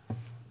Sac.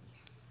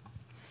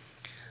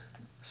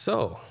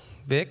 So,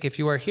 Vic, if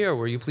you are here,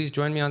 will you please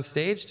join me on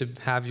stage to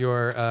have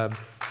your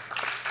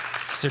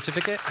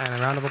certificate and a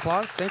round of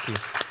applause? Thank you.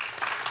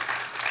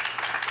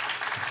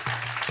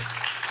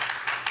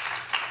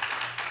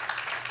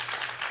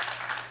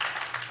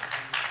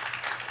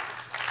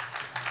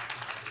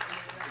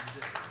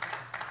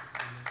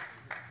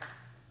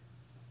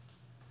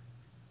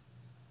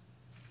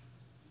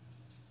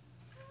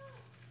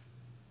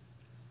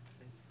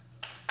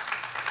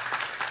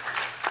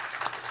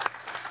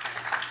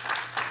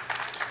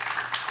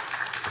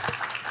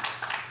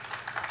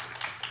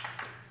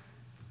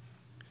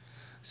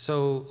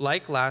 So,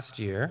 like last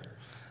year,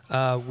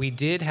 we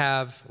did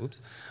have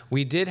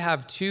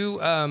two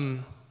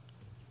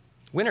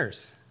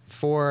winners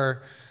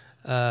for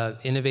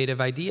innovative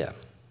idea.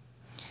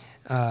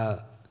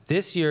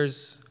 This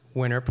year's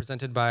winner,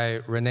 presented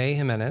by Rynn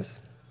Jimenez,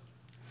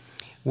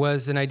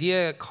 was an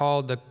idea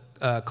called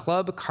the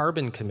Club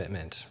Carbon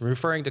Commitment,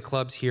 referring to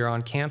clubs here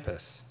on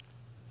campus.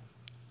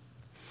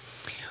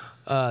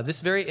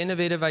 This very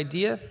innovative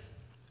idea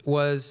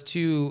was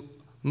to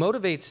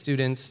motivate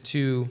students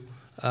to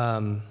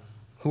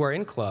who are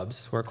in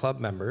clubs, who are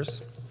club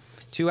members,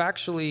 to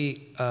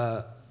actually,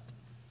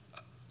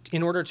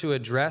 in order to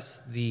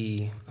address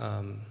the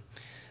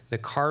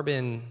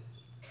carbon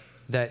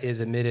that is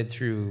emitted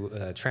through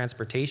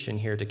transportation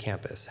here to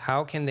campus,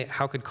 how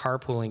could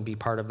carpooling be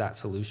part of that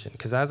solution?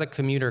 Because as a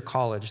commuter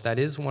college, that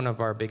is one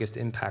of our biggest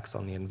impacts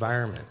on the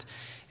environment,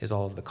 is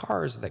all of the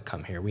cars that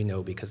come here. We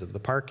know because of the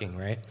parking,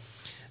 right?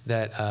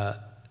 That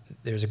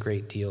there's a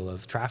great deal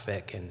of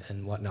traffic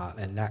and whatnot,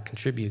 and that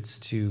contributes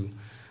to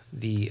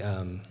the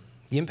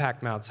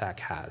impact Mount Sac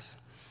has.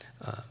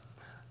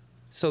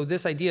 So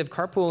this idea of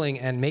carpooling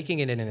and making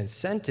it an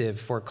incentive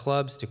for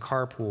clubs to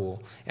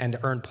carpool and to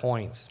earn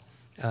points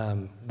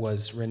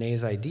was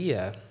Renee's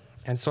idea.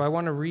 And so I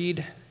want to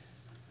read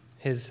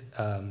his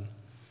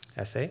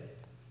essay.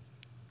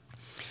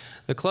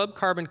 The Club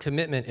Carbon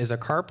Commitment is a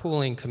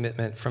carpooling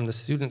commitment from the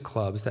student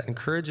clubs that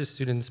encourages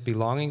students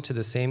belonging to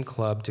the same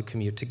club to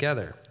commute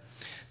together.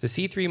 The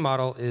C3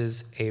 model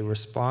is a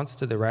response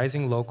to the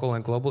rising local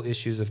and global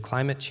issues of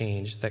climate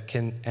change that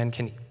can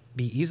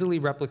be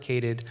easily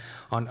replicated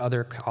on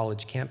other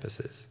college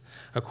campuses.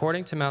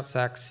 According to Mount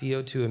Sac's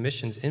CO2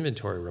 emissions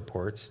inventory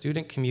report,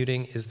 student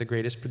commuting is the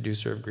greatest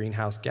producer of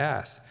greenhouse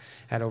gas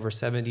at over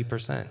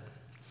 70%.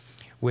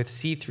 With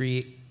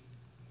C3,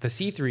 the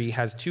C3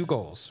 has two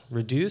goals: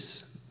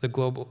 reduce the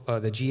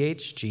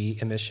GHG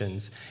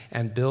emissions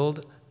and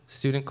build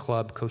student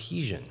club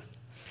cohesion.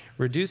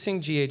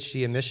 Reducing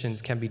GHG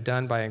emissions can be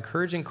done by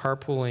encouraging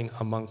carpooling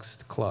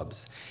amongst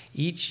clubs.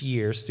 Each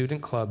year,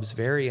 student clubs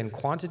vary in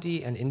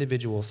quantity and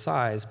individual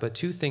size, but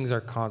two things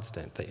are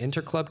constant: the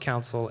interclub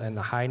council and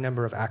the high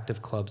number of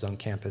active clubs on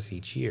campus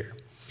each year.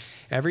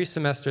 Every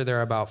semester, there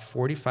are about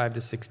 45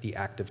 to 60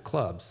 active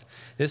clubs.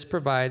 This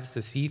provides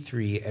the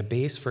C3 a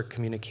base for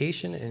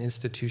communication and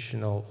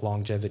institutional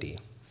longevity.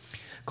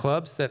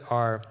 Clubs that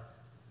are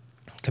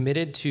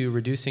committed to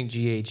reducing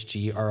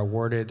GHG are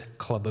awarded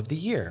Club of the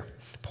Year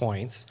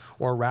points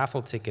or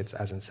raffle tickets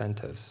as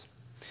incentives.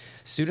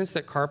 Students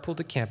that carpool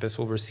to campus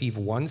will receive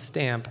one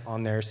stamp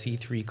on their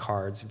C3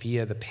 cards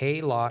via the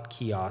Pay Lot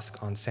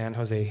kiosk on San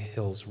Jose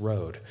Hills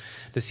Road.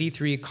 The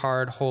C3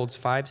 card holds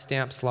 5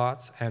 stamp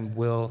slots and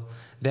will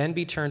then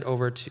be turned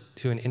over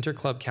to an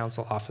interclub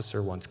council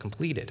officer once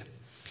completed.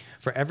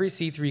 For every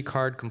C3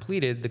 card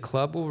completed, the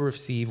club will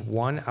receive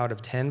 1 out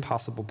of 10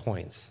 possible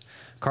points.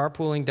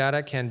 Carpooling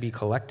data can be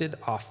collected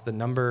off the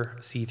number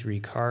of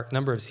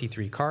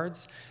C3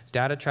 cards,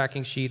 data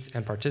tracking sheets,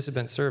 and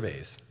participant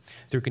surveys.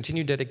 Through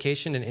continued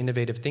dedication and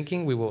innovative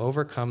thinking, we will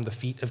overcome the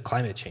feat of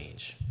climate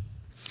change.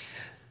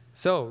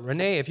 So,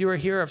 Renee, if you are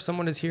here, if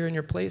someone is here in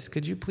your place,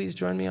 could you please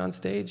join me on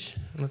stage?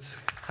 Let's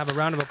have a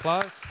round of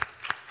applause.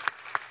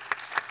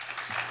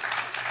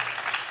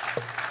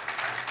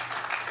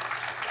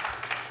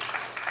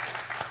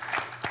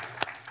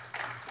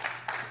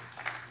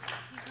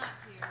 He's not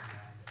here.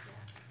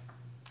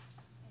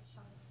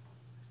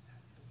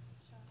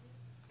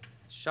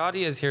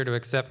 Shadi is here to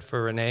accept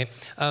for Renee.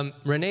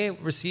 Renee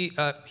received,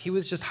 he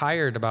was just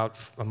hired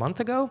about a month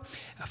ago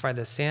by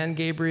the San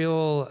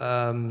Gabriel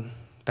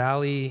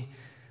Valley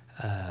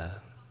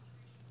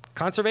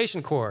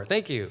Conservation Corps.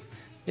 Thank you.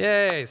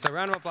 Yay, so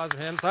round of applause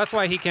for him. So that's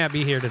why he can't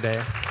be here today.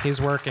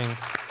 He's working.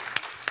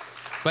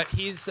 But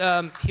he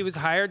was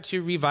hired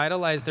to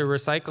revitalize their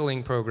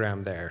recycling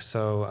program there.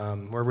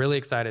 So we're really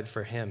excited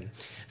for him.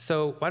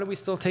 So why don't we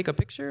still take a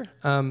picture,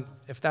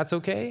 if that's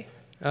okay?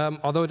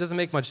 Although it doesn't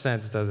make much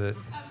sense, does it?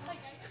 I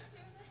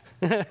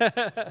can do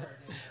that.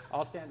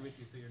 I'll stand with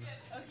you so you're not.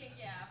 Okay,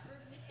 yeah.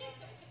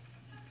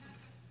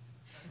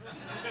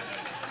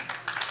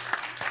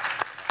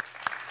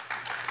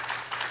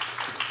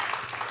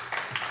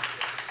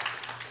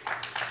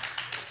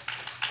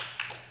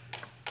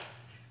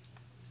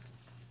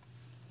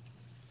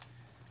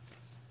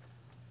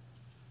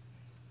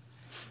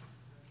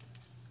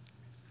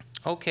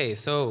 Okay,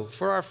 so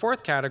for our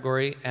fourth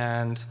category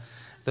and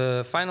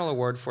the final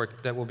award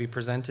that will be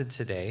presented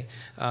today,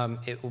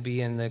 it will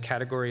be in the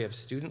category of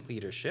student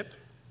leadership.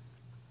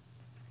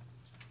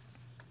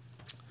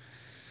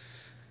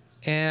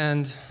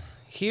 And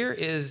here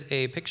is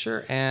a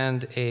picture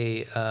and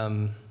a,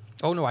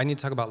 oh no, I need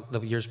to talk about the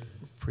years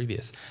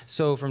previous.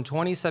 So from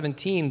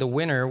 2017, the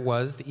winner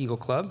was the Eagle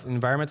Club, an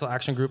environmental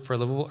action group for a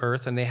livable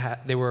earth, and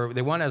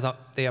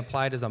they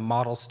applied as a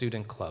model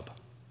student club.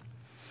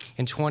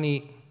 In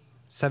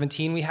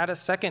 2017, we had a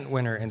second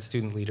winner in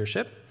student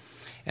leadership,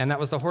 and that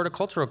was the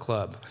Horticultural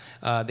Club.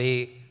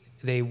 They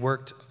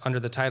worked under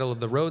the title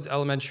of the Rhodes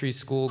Elementary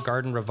School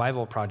Garden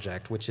Revival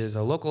Project, which is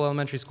a local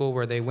elementary school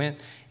where they went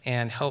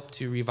and helped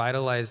to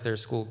revitalize their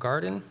school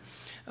garden.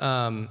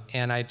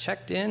 And I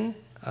checked in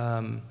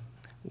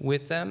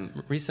with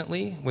them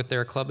recently with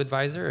their club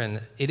advisor,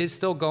 and it is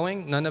still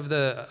going. None of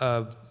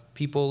the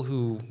people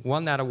who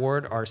won that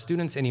award are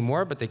students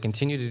anymore, but they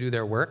continue to do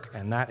their work,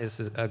 and that is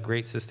a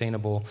great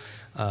sustainable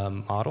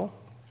model.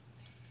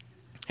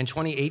 In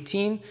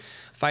 2018,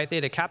 Phi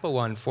Theta Kappa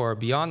won for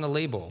Beyond the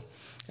Label,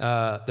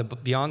 the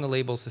Beyond the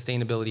Label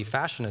Sustainability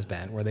Fashion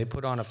event, where they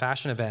put on a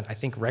fashion event, I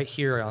think right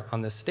here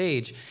on this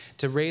stage,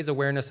 to raise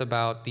awareness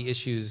about the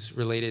issues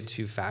related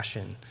to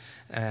fashion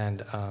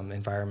and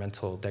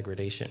environmental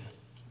degradation.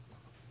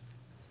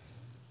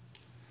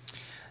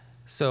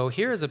 So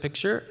here is a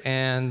picture,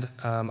 and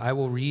I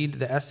will read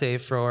the essay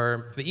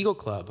for the Eagle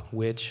Club,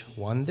 which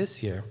won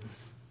this year.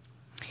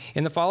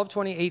 In the fall of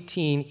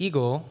 2018,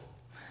 Eagle,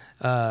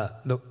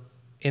 the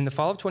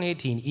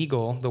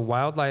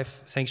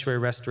Wildlife Sanctuary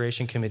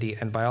Restoration Committee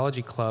and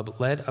Biology Club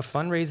led a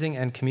fundraising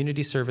and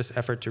community service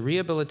effort to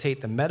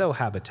rehabilitate the meadow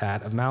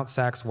habitat of Mount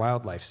Sax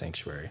Wildlife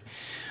Sanctuary.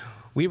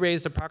 We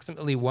raised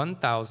approximately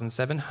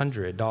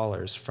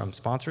 $1,700 from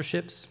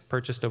sponsorships,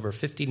 purchased over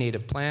 50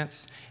 native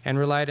plants, and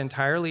relied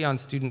entirely on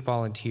student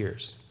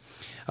volunteers.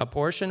 A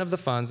portion of the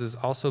funds is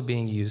also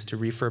being used to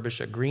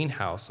refurbish a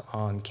greenhouse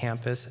on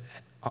campus,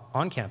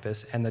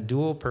 and the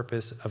dual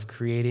purpose of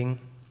creating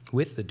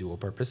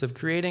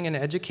an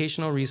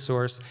educational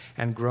resource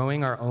and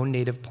growing our own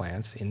native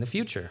plants in the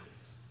future.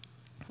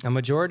 A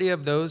majority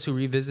of those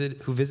who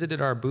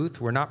visited our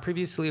booth were not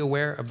previously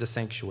aware of the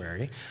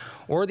sanctuary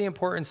or the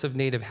importance of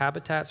native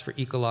habitats for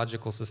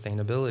ecological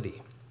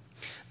sustainability.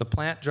 The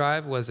plant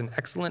drive was an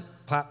excellent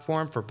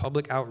platform for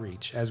public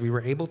outreach, as we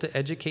were able to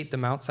educate the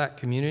Mount Sac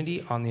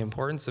community on the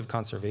importance of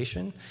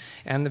conservation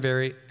and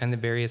the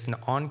various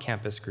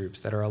on-campus groups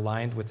that are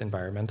aligned with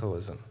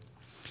environmentalism.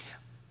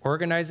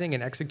 Organizing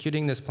and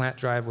executing this plant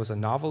drive was a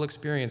novel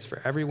experience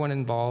for everyone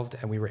involved,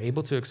 and we were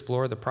able to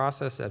explore the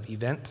process of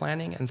event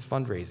planning and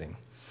fundraising.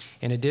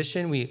 In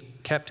addition, we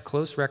kept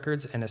close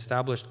records and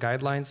established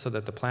guidelines so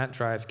that the plant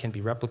drive can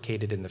be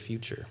replicated in the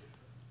future.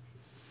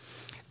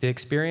 The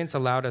experience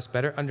allowed us to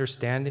better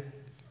understand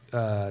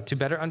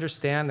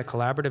the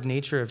collaborative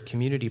nature of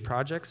community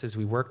projects as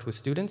we worked with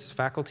students,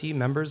 faculty,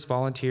 members,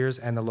 volunteers,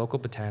 and the local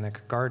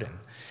botanic garden.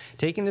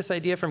 Taking this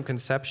idea from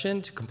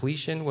conception to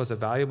completion was a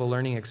valuable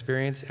learning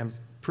experience and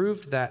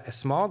proved that a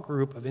small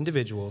group of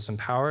individuals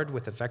empowered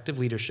with effective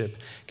leadership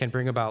can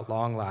bring about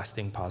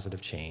long-lasting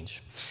positive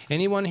change.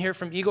 Anyone here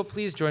from Eagle,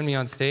 please join me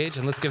on stage,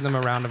 and let's give them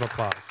a round of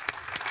applause.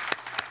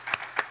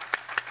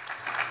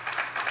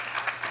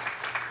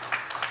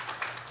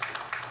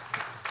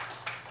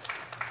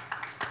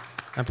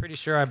 I'm pretty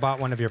sure I bought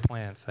one of your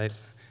plants. Yes,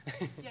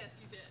 you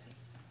did.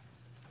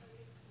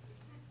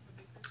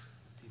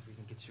 See if we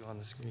can get you on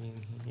the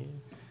screen here.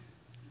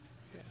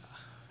 Yeah.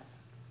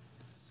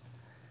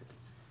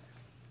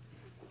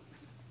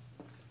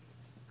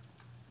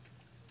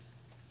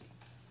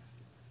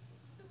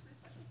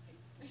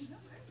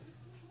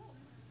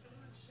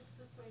 Shift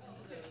this way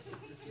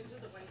into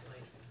the white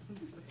light.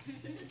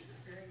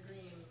 You're in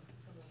green.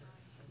 Come over.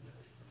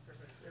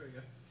 Perfect. There we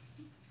go.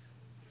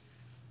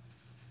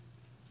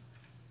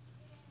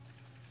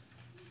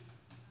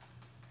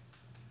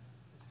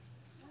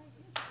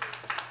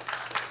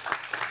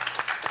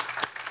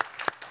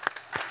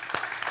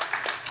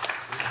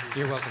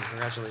 You're welcome.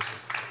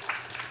 Congratulations.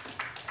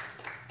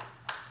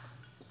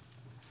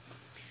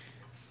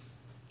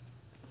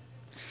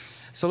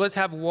 So let's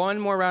have one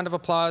more round of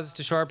applause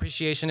to show our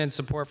appreciation and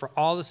support for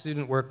all the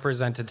student work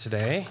presented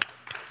today.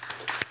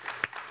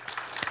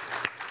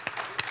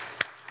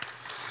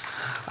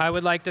 I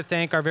would like to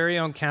thank our very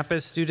own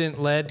campus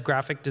student-led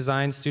graphic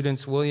design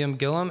students William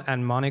Gillum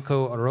and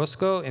Monaco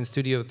Orozco in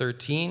Studio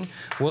 13.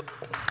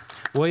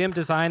 William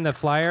designed the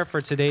flyer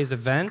for today's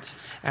event,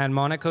 and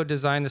Monaco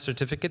designed the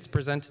certificates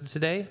presented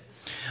today.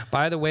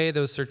 By the way,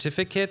 those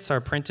certificates are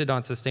printed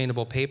on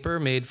sustainable paper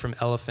made from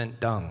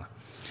elephant dung.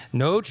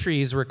 No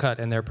trees were cut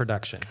in their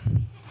production.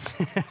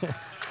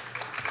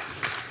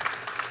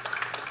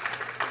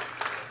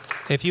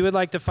 If you would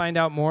like to find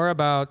out more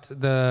about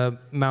the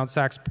Mount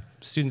Sax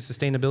Student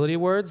Sustainability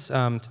Awards,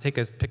 take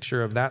a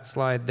picture of that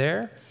slide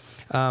there.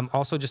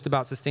 Also just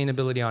about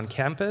sustainability on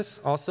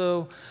campus.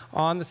 Also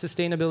on the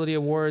Sustainability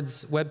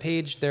Awards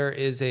webpage, there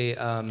is a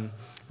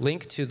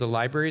link to the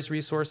library's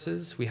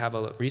resources. We have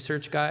a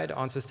research guide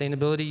on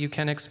sustainability you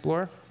can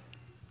explore.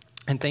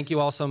 And thank you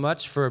all so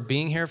much for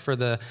being here for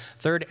the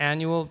 3rd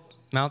annual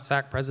Mount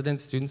SAC President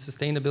Student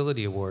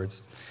Sustainability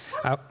Awards.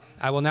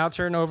 I will now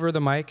turn over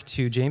the mic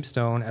to James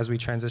Stone as we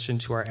transition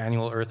to our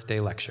annual Earth Day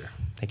lecture.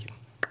 Thank you.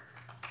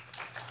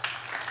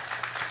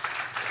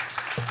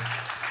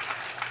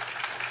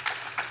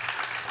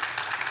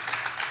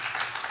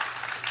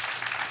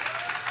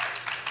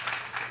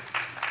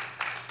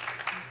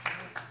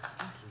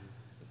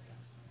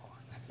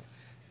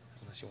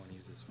 Unless you want to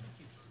use this one.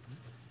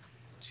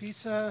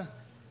 Chisa,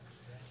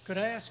 could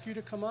I ask you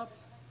to come up?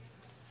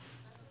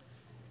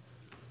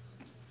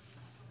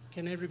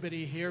 Can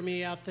everybody hear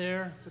me out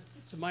there?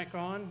 Is the mic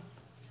on?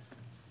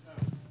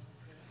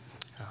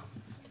 I'll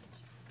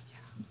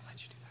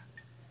let you do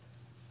that.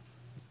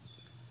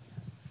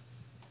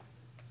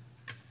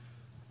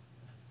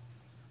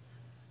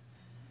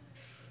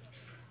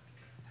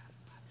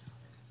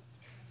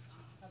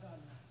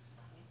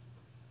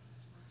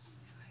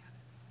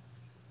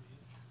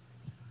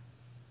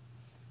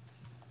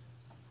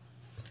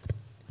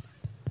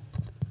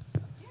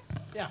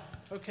 Yeah,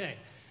 okay.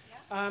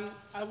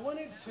 I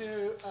wanted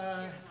to,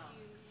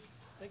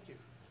 thank you.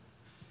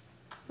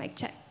 Mic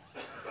check.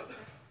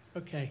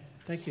 Okay,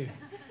 thank you.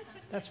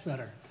 That's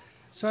better.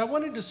 So I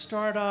wanted to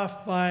start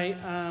off by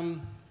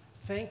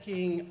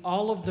thanking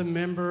all of the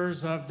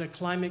members of the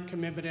Climate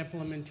Commitment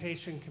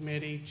Implementation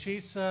Committee.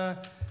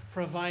 Chisa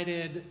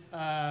provided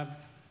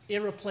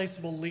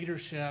irreplaceable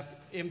leadership,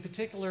 in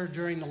particular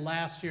during the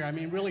last year, I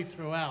mean really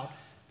throughout,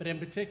 but in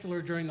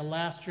particular during the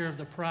last year of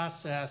the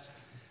process.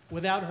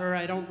 Without her,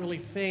 I don't really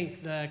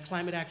think the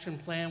Climate Action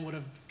Plan would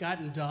have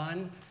gotten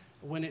done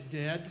when it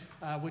did,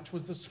 which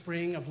was the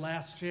spring of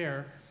last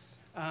year,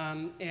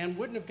 and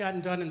wouldn't have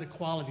gotten done in the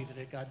quality that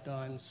it got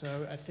done.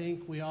 So I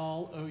think we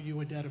all owe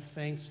you a debt of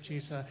thanks,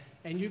 Chisa.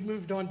 And you've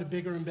moved on to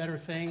bigger and better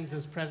things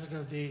as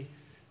president of the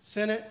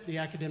Senate, the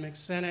Academic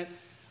Senate.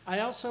 I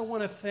also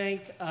want to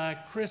thank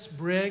Chris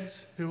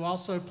Briggs, who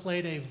also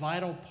played a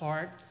vital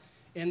part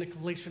in the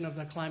completion of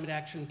the Climate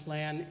Action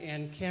Plan,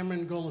 and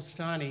Cameron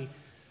Golestani,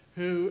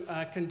 who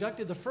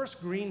conducted the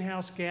first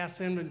greenhouse gas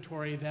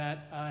inventory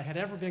that had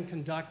ever been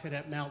conducted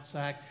at Mount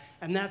SAC.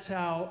 And that's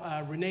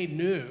how Rynn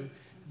knew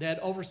that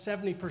over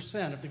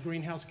 70% of the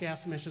greenhouse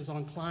gas emissions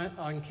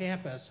on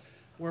campus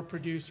were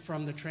produced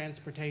from the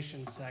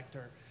transportation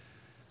sector.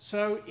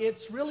 So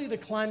it's really the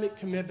Climate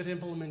Commitment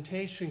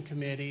Implementation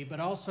Committee, but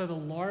also the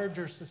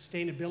larger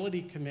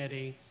Sustainability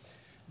Committee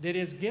that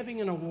is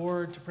giving an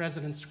award to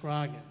President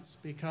Scroggins.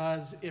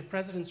 Because if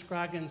President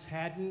Scroggins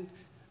hadn't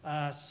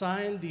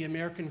signed the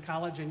American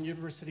College and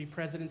University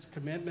President's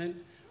commitment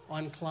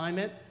on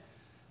climate,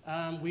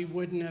 we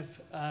wouldn't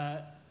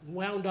have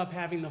wound up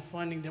having the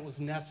funding that was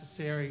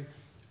necessary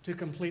to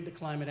complete the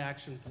Climate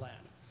Action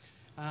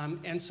Plan.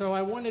 And so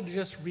I wanted to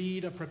just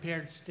read a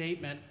prepared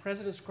statement.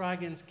 President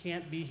Scroggins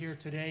can't be here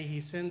today. He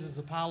sends his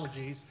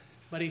apologies,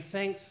 but he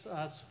thanks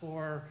us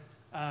for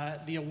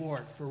the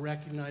award, for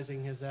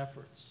recognizing his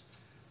efforts.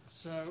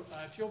 So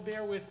if you'll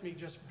bear with me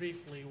just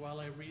briefly while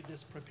I read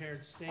this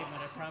prepared statement,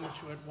 I promise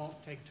you it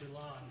won't take too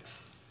long.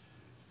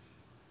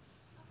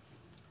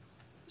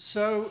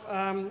 So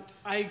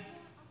I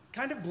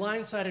kind of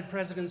blindsided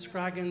President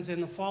Scroggins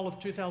in the fall of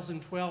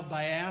 2012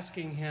 by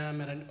asking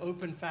him at an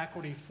open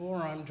faculty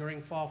forum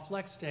during Fall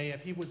Flex Day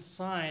if he would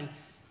sign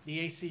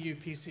the ACU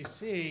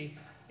PCC,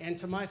 and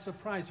to my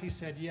surprise, he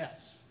said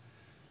yes.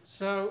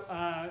 So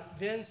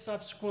then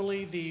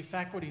subsequently, the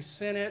Faculty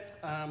Senate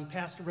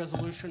passed a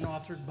resolution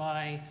authored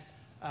by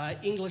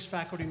English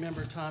faculty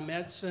member Tom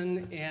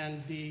Edson,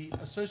 and the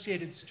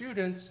Associated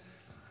Students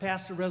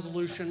passed a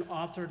resolution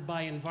authored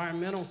by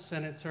Environmental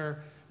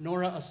Senator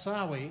Nora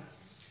Asawi,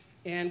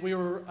 and we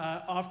were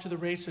off to the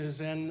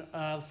races. In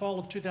the fall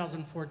of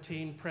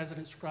 2014,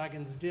 President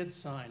Scroggins did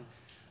sign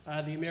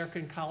the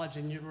American College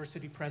and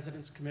University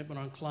President's Commitment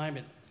on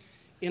Climate.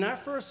 In our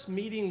first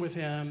meeting with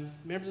him,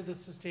 members of the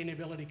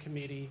Sustainability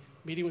Committee,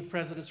 meeting with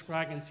President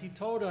Scroggins, he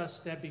told us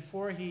that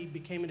before he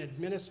became an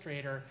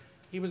administrator,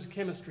 he was a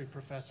chemistry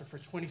professor for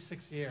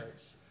 26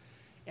 years.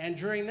 And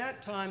during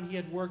that time, he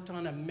had worked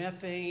on a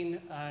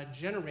methane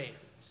generator.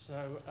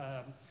 So,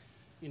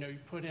 you know, you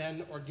put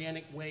in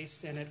organic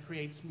waste and it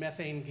creates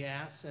methane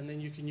gas, and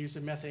then you can use the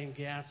methane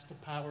gas to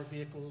power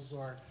vehicles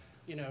or,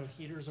 you know,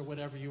 heaters or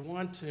whatever you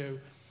want to.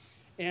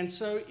 And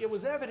so it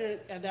was evident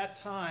at that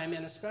time,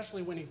 and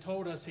especially when he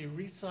told us he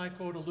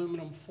recycled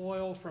aluminum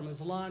foil from his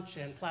lunch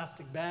and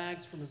plastic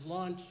bags from his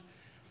lunch,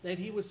 that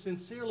he was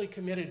sincerely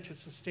committed to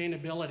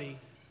sustainability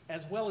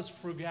as well as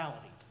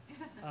frugality.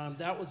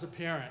 That was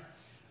apparent.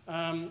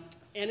 And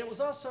it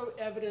was also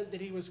evident that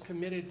he was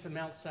committed to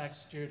Mount SAC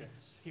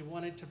students. He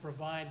wanted to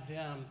provide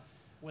them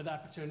with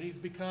opportunities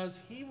because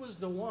he was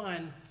the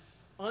one,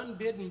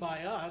 unbidden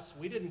by us,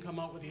 we didn't come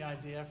up with the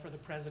idea for the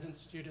President's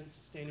Student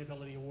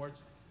Sustainability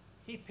Awards.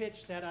 He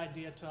pitched that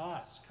idea to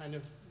us, kind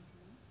of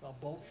a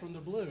bolt from the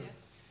blue.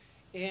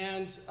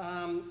 And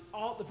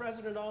the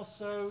president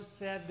also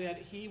said that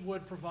he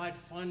would provide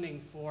funding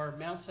for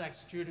Mount SAC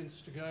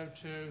students to go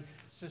to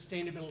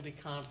sustainability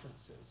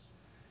conferences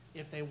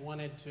if they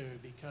wanted to,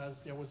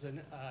 because there was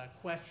a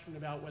question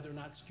about whether or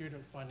not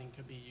student funding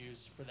could be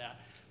used for that.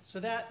 So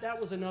that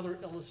was another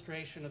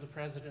illustration of the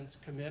president's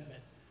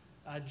commitment,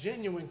 a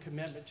genuine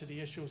commitment to the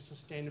issue of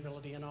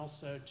sustainability and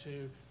also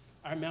to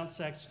our Mount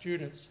SAC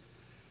students.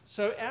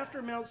 So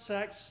after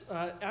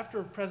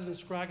after President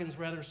Scroggins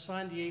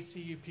signed the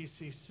ACU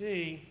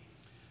PCC,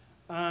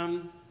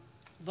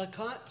 the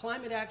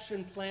Climate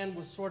Action Plan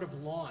was sort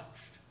of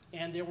launched,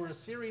 and there were a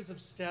series of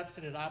steps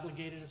that it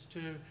obligated us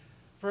to.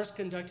 First,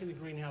 conducting the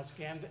greenhouse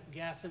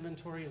gas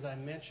inventory, as I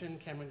mentioned,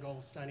 Cameron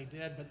Goldstein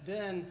did, but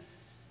then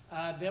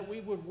that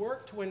we would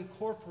work to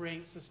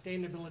incorporate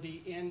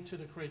sustainability into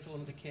the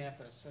curriculum of the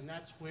campus, and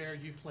that's where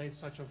you played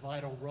such a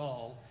vital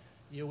role,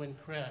 you and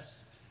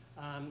Chris,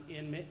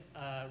 in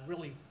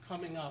really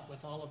coming up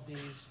with all of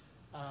these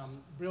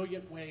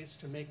brilliant ways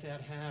to make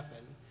that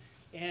happen.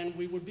 And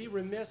we would be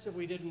remiss if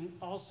we didn't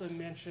also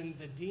mention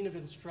the Dean of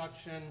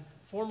Instruction,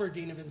 former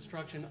Dean of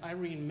Instruction,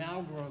 Rynn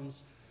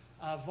Malmgrom's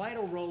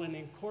vital role in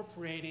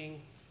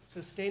incorporating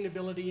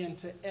sustainability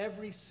into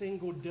every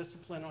single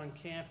discipline on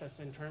campus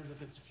in terms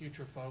of its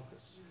future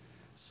focus.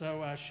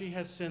 So she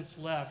has since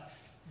left.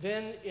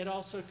 Then it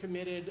also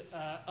committed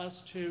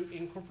us to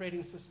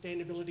incorporating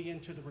sustainability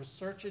into the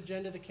research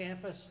agenda of the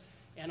campus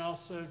and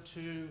also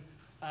to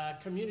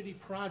community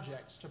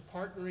projects, to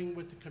partnering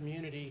with the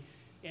community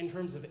in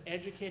terms of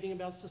educating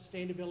about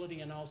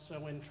sustainability and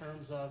also in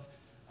terms of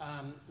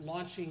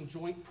launching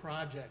joint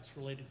projects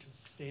related to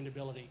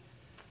sustainability.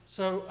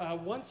 So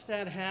once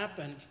that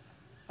happened,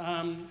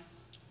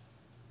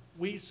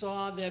 we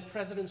saw that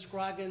President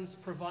Scroggins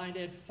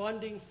provided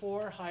funding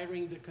for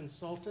hiring the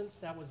consultants,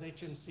 that was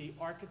HMC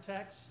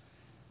architects,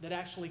 that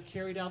actually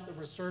carried out the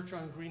research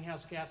on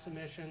greenhouse gas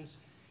emissions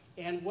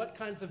and what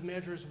kinds of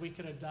measures we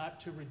could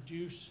adopt to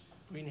reduce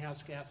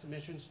greenhouse gas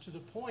emissions to the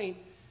point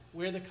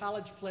where the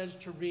college pledged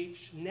to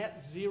reach net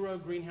zero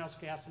greenhouse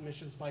gas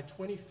emissions by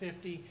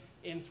 2050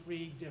 in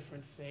 3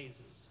 different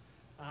phases.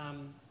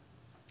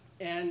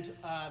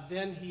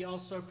 Then he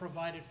also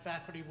provided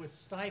faculty with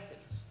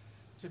stipends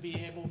to be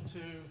able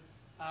to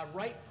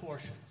write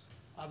portions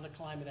of the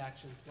Climate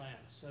Action Plan.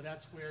 So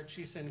that's where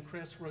Chisa and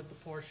Chris wrote the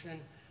portion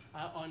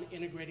on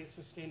integrating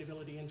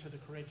sustainability into the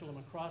curriculum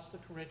across the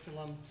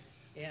curriculum,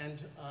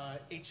 and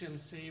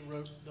HMC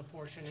wrote the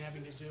portion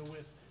having to do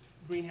with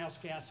greenhouse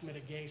gas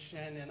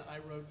mitigation, and I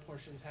wrote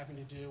portions having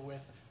to do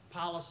with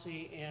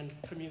policy and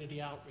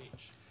community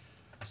outreach.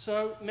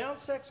 So Mount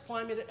SAC's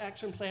Climate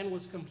Action Plan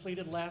was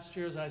completed last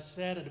year, as I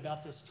said, at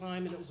about this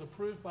time, and it was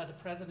approved by the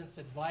President's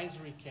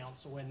Advisory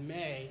Council in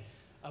May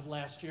of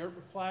last year. It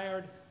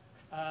required,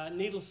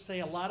 needless to say,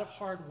 a lot of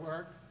hard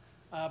work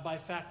by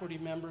faculty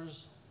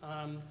members,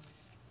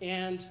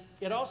 and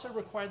it also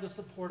required the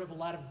support of a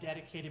lot of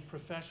dedicated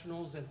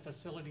professionals in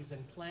facilities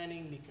and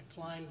planning, Mika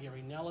Klein,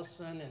 Gary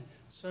Nellison, and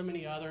so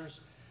many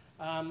others,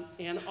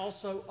 and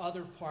also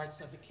other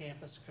parts of the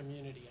campus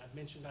community. I've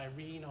mentioned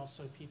Irene,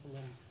 also people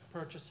in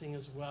purchasing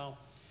as well.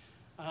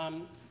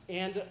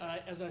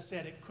 As I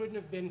said, it couldn't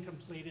have been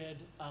completed,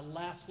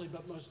 lastly,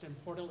 but most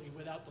importantly,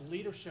 without the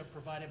leadership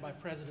provided by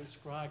President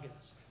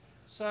Scroggins.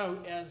 So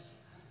as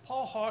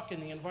Paul Hawken,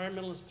 the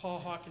environmentalist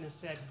Paul Hawken, has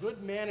said,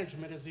 good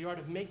management is the art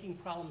of making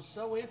problems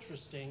so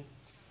interesting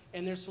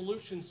and their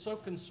solutions so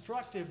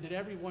constructive that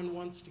everyone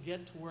wants to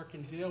get to work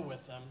and deal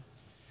with them.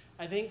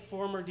 I think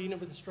former Dean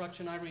of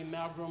Instruction Rynn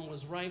Malmgrom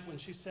was right when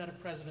she said of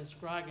President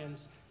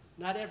Scroggins,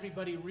 not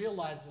everybody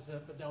realizes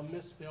it, but they'll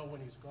miss Bill when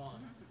he's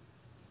gone.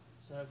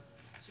 So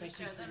thank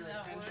you for your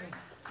attention.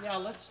 Yeah,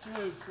 let's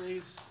do,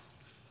 please.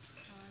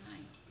 All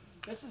right.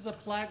 This is a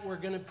plaque we're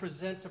going to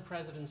present to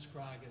President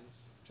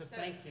Scroggins to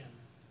thank him.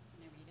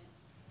 Can I read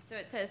it? So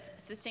it says,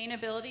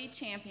 Sustainability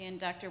Champion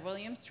Dr.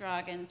 William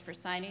Scroggins for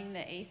signing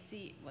the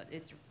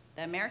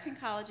the American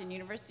College and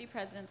University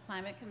President's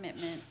Climate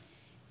Commitment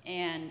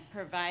and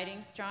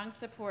providing strong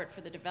support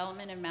for the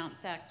development of Mount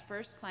SAC's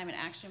first Climate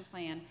Action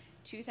Plan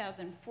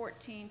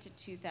 2014 to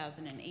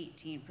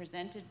 2018,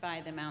 presented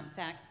by the Mount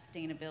SAC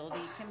Sustainability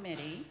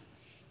Committee.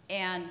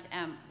 And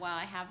while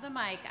I have the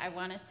mic, I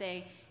want to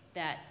say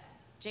that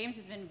James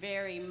has been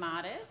very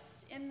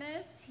modest in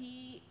this.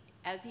 He,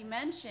 as he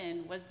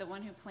mentioned, was the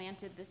one who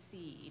planted the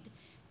seed.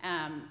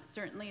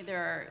 Certainly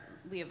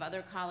we have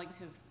other colleagues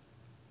who've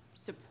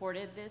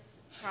supported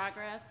this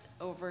progress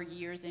over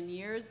years and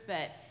years,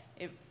 but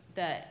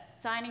the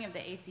signing of the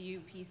ACU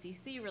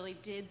PCC really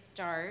did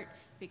start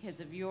because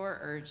of your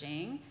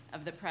urging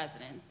of the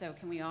president. So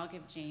can we all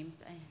give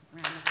James a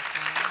round of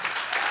applause?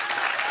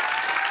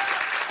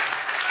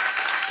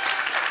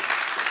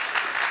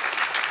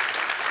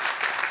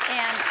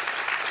 And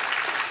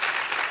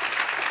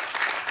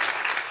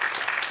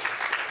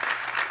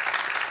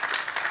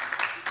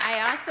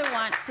I also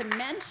want to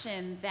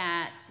mention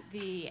that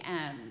the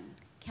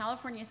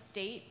California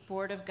State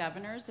Board of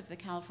Governors of the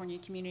California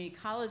Community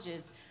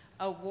Colleges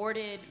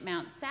awarded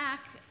Mount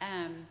SAC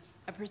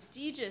a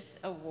prestigious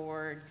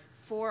award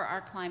for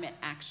our climate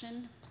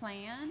action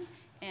plan.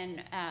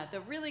 And the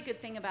really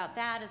good thing about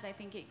that is I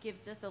think it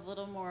gives us a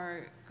little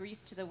more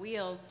grease to the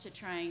wheels to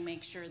try and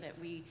make sure that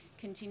we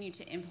continue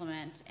to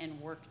implement and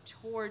work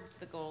towards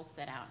the goals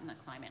set out in the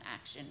climate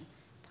action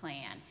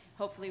plan,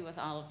 hopefully with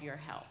all of your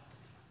help.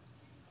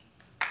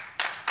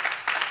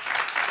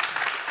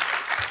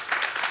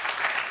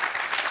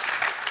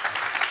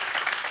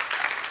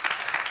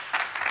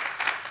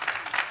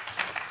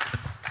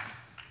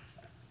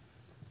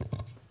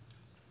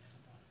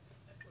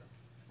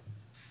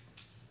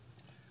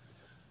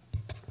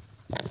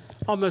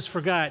 Almost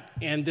forgot,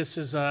 and this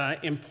is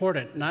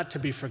important not to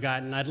be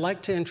forgotten. I'd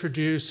like to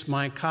introduce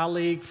my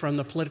colleague from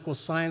the Political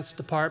Science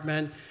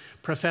Department,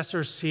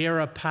 Professor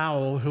Sierra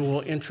Powell, who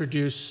will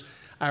introduce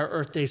our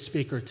Earth Day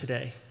speaker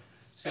today.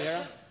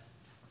 Sierra?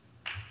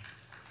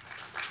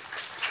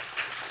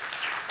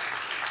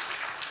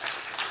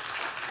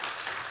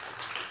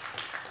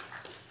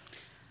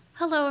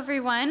 Hello,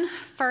 everyone.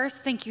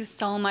 First, thank you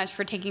so much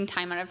for taking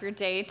time out of your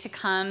day to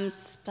come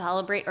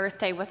celebrate Earth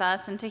Day with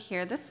us and to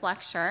hear this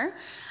lecture.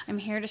 I'm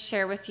here to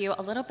share with you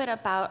a little bit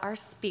about our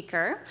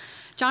speaker.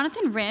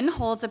 Jonathan Rynn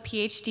holds a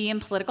PhD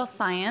in political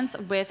science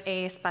with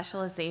a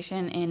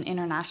specialization in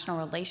international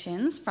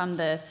relations from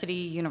the City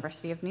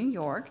University of New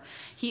York.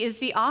 He is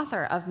the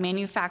author of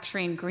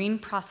Manufacturing Green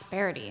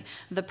Prosperity,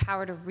 The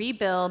Power to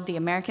Rebuild the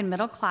American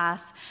Middle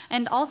Class,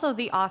 and also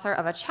the author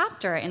of a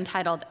chapter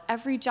entitled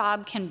Every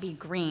Job Can Be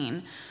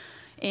Green,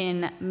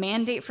 in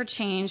Mandate for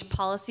Change,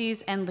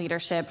 Policies and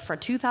Leadership for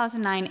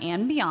 2009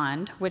 and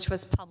Beyond, which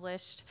was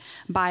published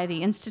by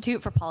the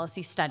Institute for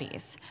Policy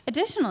Studies.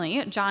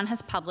 Additionally, John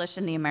has published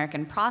in the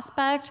American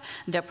Prospect,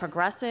 The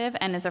Progressive,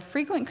 and is a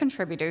frequent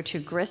contributor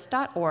to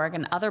grist.org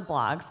and other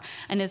blogs,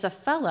 and is a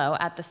fellow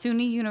at the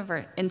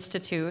SUNY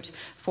Institute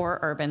for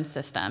Urban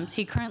Systems.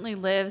 He currently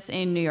lives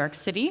in New York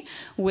City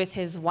with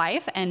his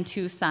wife and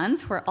 2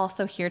 sons, who are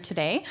also here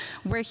today,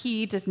 where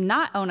he does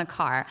not own a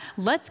car.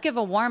 Let's give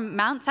a warm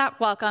Mount Sat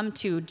welcome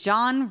to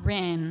John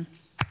Rynn.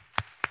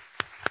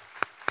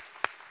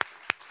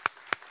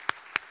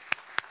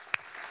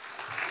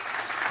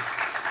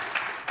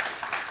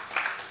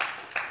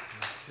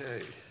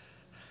 Okay,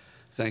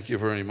 thank you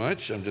very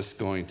much. I'm just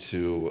going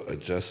to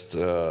adjust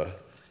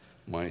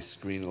my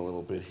screen a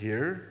little bit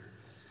here,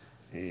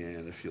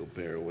 and if you'll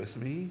bear with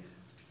me,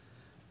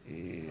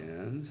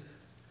 and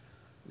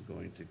I'm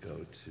going to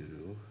go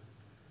to,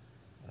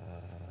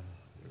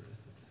 where is it?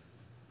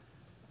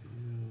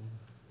 View,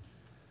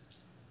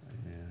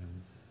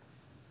 and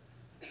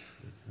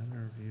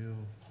presenter view.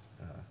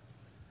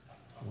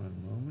 One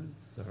moment,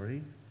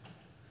 sorry.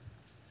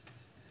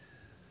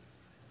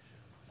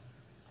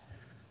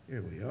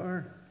 Here we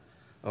are.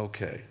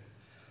 Okay,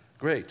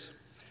 great.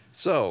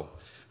 So,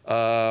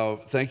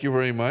 thank you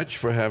very much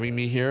for having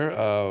me here.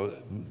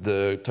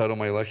 The title of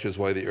my lecture is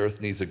Why the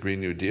Earth Needs a Green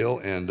New Deal,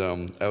 and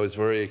I was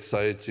very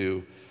excited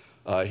to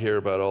hear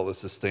about all the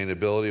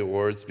sustainability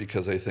awards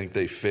because I think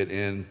they fit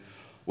in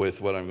with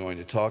what I'm going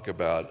to talk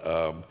about.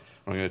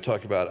 I'm going to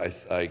talk about,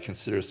 I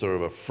consider sort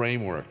of a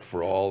framework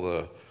for all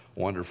the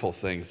wonderful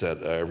things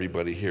that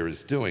everybody here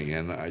is doing,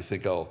 and I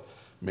think I'll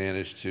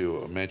manage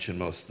to mention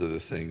most of the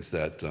things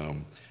that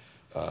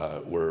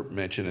were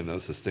mentioned in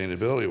those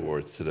sustainability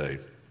awards today.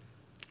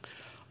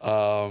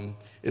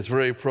 It's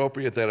very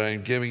appropriate that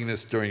I'm giving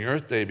this during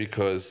Earth Day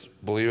because,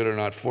 believe it or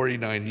not,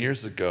 49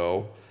 years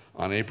ago,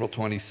 on April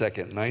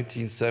 22nd,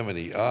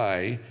 1970,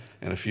 I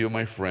and a few of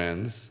my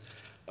friends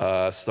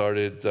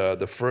started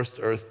the first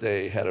Earth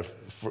Day,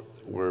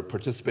 were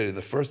participating in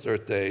the first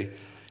Earth Day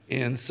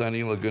in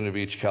sunny Laguna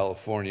Beach,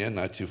 California,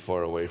 not too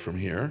far away from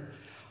here.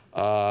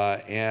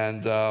 What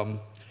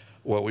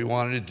we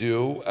wanted to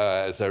do,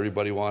 as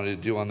everybody wanted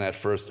to do on that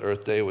first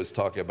Earth Day, was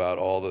talk about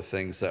all the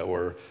things that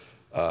were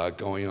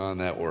going on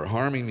that were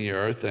harming the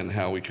Earth and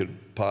how we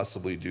could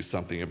possibly do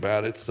something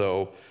about it.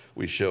 So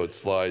we showed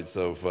slides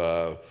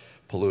of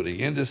polluting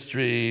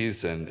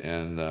industries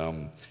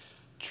and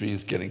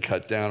trees getting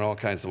cut down, all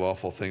kinds of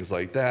awful things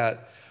like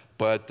that.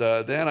 But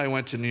then I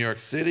went to New York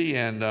City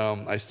and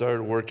I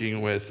started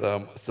working with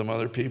some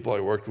other people. I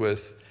worked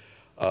with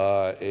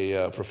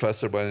a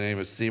professor by the name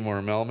of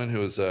Seymour Melman,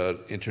 who is an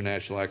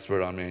international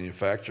expert on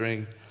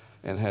manufacturing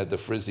and had the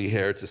frizzy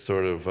hair to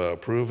sort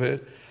of prove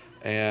it.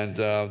 And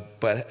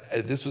but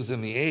this was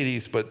in the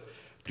 80s, but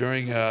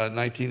during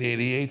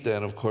 1988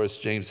 then, of course,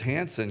 James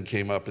Hansen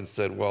came up and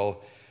said,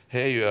 well,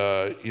 hey,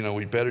 you know,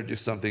 we better do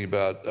something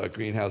about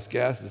greenhouse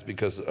gases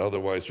because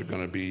otherwise we're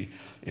going to be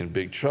in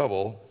big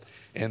trouble.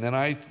 And then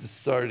I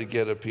started to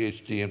get a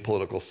PhD in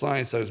political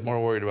science. I was more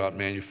worried about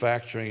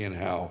manufacturing and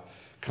how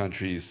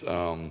countries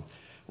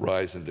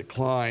rise and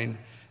decline.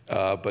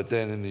 But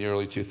then in the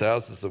early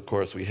 2000s, of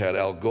course, we had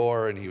Al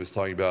Gore, and he was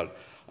talking about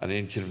an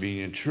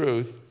inconvenient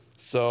truth.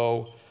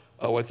 So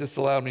what this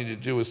allowed me to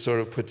do was sort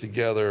of put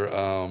together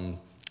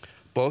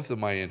both of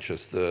my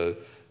interests, the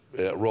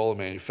role of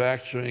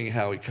manufacturing,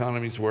 how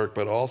economies work,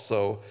 but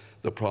also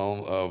the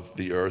problem of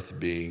the Earth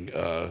being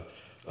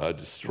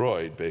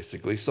destroyed,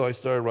 basically. So I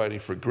started writing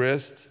for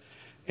Grist,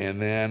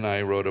 And then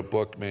I wrote a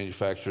book,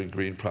 Manufacturing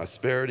Green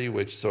Prosperity,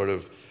 which sort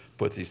of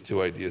put these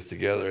two ideas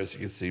together. As you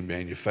can see,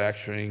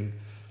 manufacturing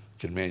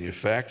can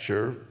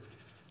manufacture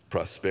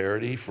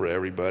prosperity for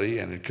everybody,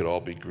 and it could all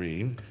be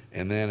green.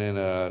 And then in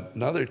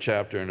another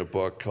chapter in a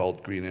book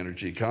called Green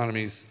Energy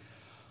Economies,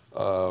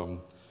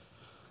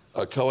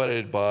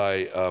 co-edited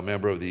by a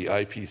member of the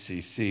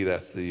IPCC,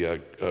 that's the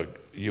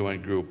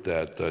UN group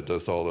that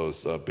does all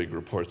those big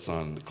reports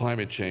on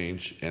climate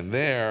change. And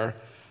there,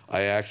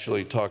 I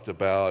actually talked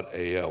about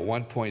a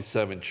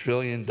 $1.7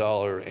 trillion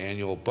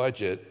annual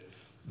budget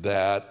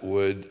that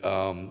would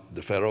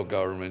the federal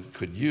government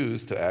could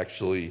use to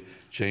actually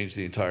change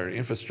the entire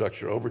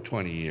infrastructure over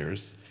 20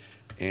 years.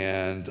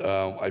 And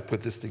I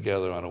put this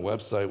together on a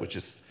website, which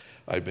is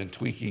I've been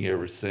tweaking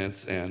ever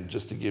since. And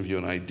just to give you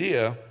an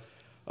idea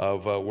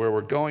of where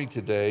we're going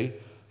today,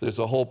 there's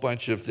a whole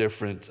bunch of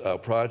different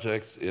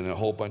projects in a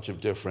whole bunch of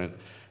different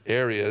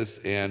areas.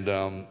 And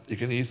you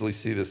can easily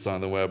see this on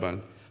the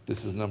web.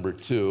 This is number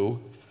 2.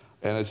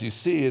 And as you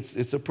see,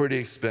 it's a pretty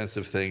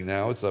expensive thing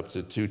now. It's up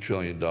to $2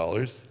 trillion.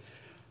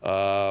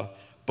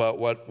 But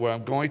what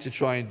I'm going to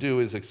try and do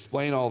is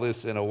explain all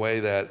this in a way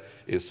that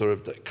is sort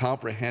of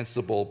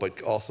comprehensible,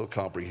 but also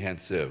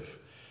comprehensive.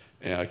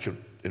 And I could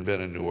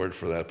invent a new word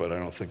for that, but I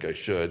don't think I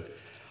should.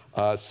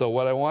 So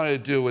what I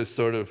wanted to do is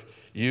sort of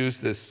use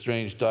this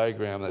strange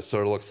diagram that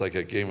sort of looks like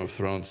a Game of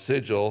Thrones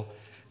sigil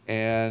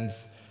and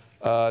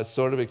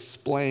sort of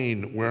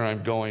explain where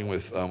I'm going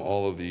with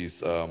all of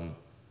these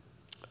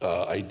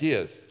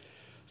ideas.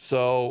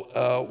 So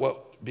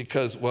what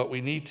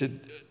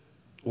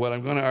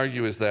I'm going to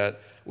argue is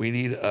that we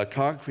need a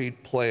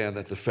concrete plan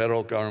that the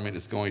federal government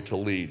is going to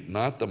lead,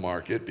 not the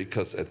market,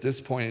 because at this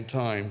point in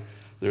time,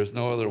 there's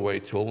no other way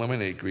to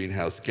eliminate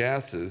greenhouse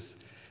gases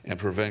and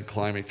prevent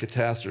climate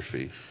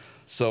catastrophe.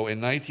 So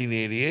in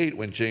 1988,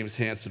 when James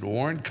Hansen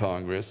warned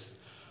Congress,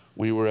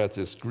 we were at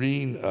this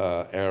green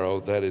arrow,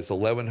 that is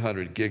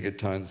 1,100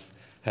 gigatons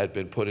had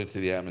been put into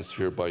the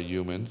atmosphere by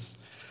humans.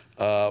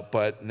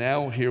 But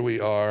now here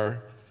we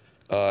are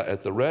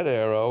at the red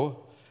arrow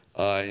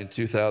in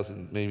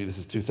 2000, maybe this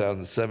is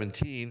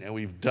 2017, and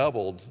we've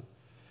doubled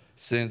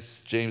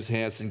since James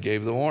Hansen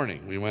gave the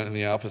warning. We went in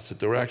the opposite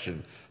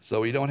direction.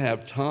 So we don't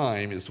have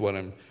time, is what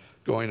I'm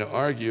going to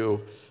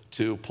argue,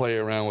 to play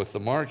around with the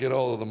market,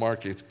 although the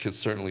market could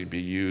certainly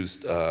be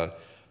used to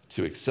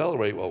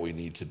accelerate what we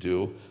need to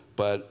do.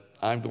 But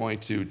I'm going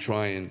to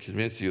try and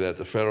convince you that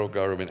the federal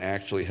government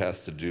actually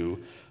has to do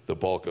the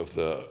bulk of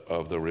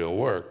the real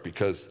work,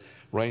 because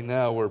right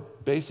now we're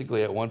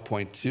basically at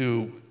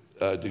 1.2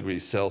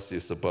 degrees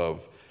Celsius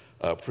above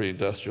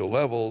pre-industrial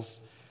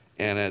levels,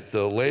 and at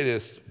the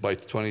latest by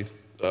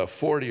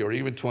 2040 or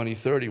even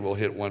 2030 we'll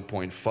hit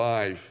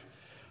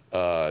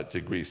 1.5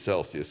 degrees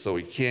Celsius. So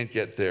we can't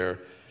get there,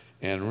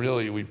 and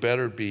really we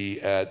better be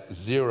at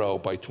 0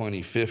 by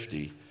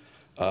 2050.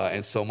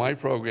 And so my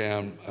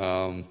program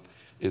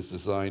is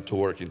designed to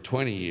work in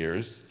 20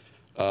 years.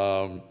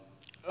 What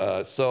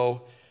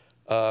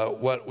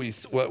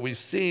we've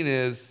seen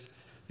is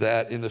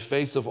that in the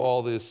face of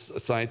all this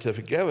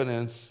scientific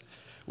evidence,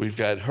 we've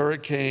got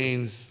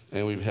hurricanes,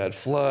 and we've had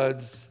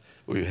floods,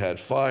 we've had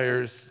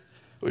fires,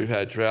 we've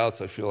had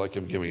droughts. I feel like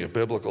I'm giving a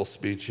biblical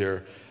speech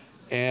here.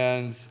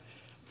 And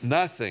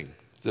nothing.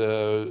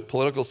 The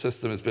political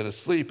system has been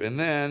asleep. And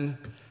then,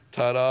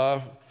 ta-da,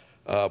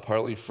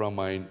 partly from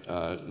my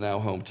now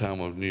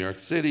hometown of New York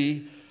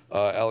City,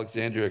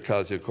 Alexandria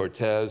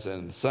Ocasio-Cortez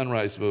and the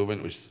Sunrise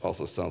Movement, which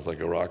also sounds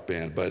like a rock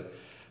band, but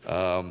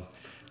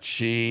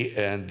she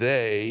and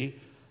they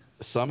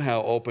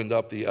somehow opened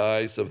up the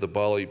eyes of the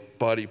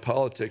body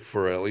politic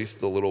for at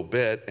least a little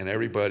bit, and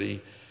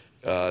everybody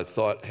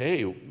thought,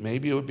 hey,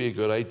 maybe it would be a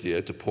good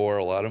idea to pour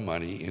a lot of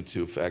money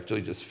into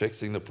actually just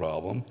fixing the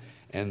problem,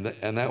 and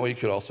that way you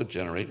could also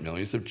generate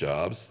millions of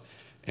jobs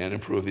and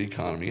improve the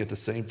economy at the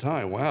same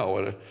time. Wow,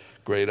 what a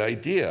great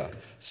idea.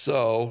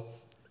 So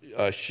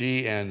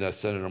she and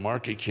Senator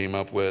Markey came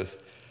up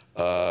with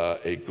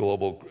a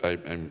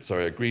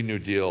Green New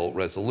Deal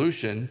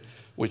resolution,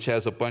 which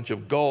has a bunch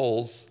of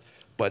goals,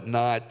 but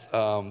not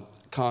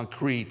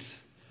concrete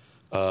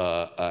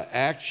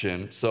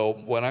action. So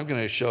what I'm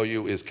going to show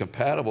you is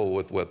compatible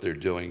with what they're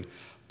doing,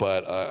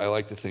 but I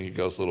like to think it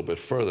goes a little bit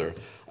further.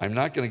 I'm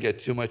not going to get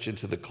too much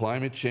into the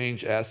climate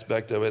change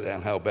aspect of it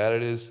and how bad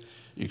it is.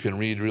 You can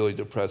read really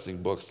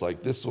depressing books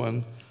like this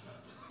one,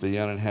 The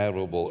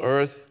Uninhabitable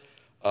Earth,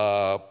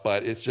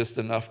 but it's just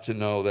enough to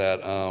know that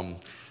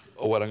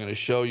what I'm going to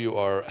show you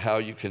are how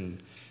you can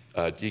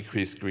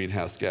decrease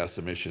greenhouse gas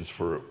emissions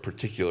for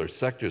particular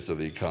sectors of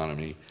the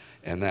economy,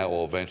 and that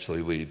will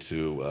eventually lead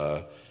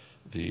to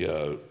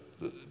the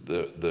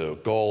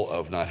goal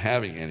of not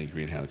having any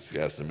greenhouse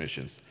gas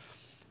emissions.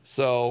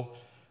 So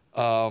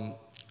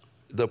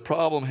the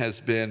problem has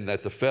been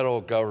that the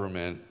federal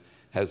government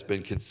has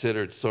been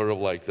considered sort of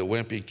like the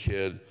wimpy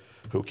kid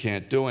who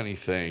can't do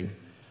anything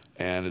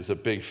and is a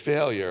big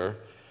failure.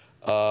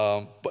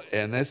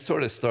 And this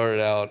sort of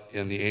started out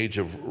in the age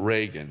of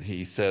Reagan.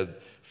 He said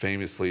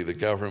famously, the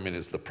government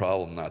is the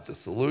problem, not the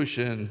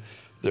solution.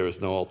 There is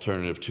no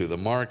alternative to the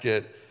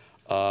market.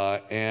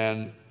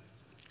 And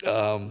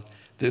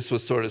this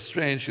was sort of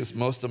strange because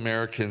most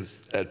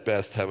Americans at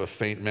best have a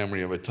faint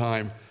memory of a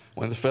time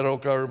when the federal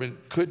government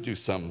could do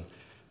some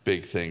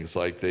big things,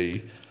 like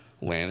they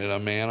landed a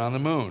man on the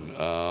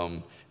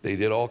moon. They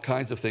did all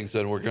kinds of things,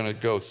 and we're going to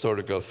go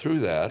through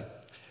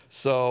that.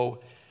 So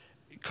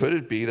could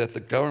it be that the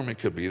government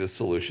could be the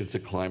solution to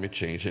climate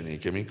change and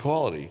income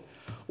inequality?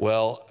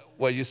 Well,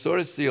 what you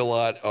sort of see a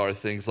lot are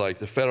things like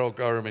the federal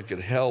government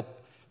could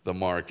help the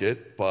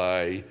market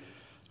by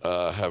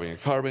having a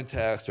carbon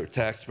tax or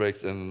tax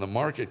breaks, and the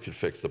market could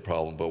fix the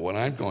problem. But what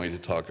I'm going to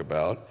talk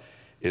about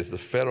is the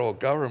federal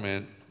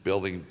government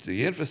building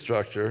the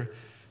infrastructure,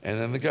 and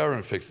then the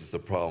government fixes the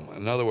problem.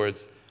 In other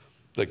words,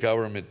 the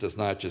government does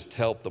not just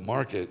help the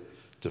market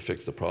to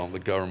fix the problem, the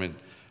government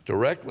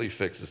directly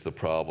fixes the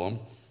problem.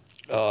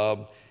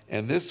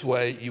 And this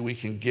way, we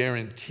can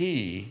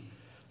guarantee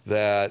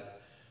that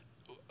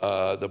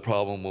the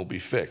problem will be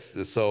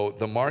fixed. So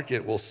the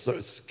market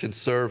can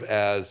serve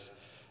as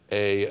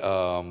a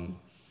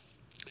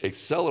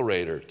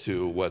accelerator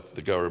to what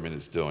the government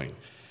is doing.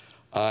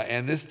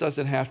 And this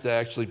doesn't have to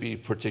actually be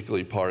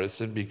particularly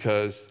partisan,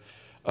 because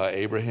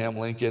Abraham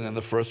Lincoln and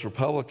the first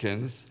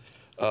Republicans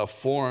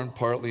formed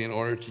partly in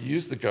order to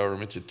use the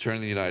government to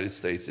turn the United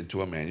States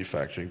into a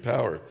manufacturing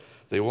power.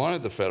 They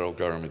wanted the federal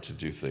government to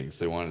do things.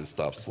 They wanted to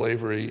stop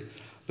slavery.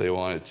 They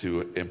wanted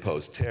to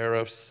impose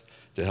tariffs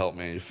to help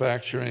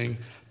manufacturing.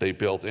 They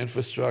built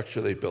infrastructure.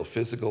 They built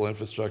physical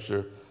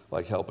infrastructure,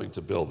 like helping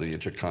to build the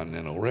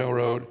Intercontinental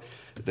Railroad.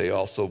 They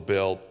also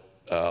built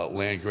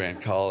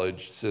land-grant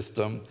college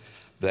system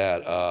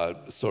that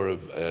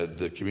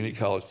the community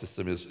college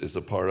system is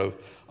a part of.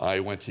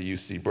 I went to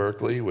UC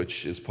Berkeley,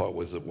 which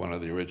was one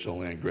of the original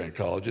land-grant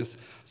colleges.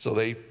 So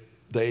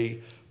they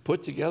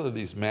put together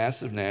these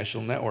massive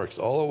national networks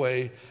all the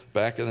way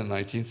back in the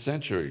 19th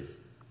century.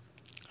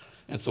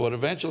 And so what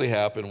eventually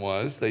happened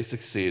was they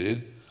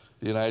succeeded.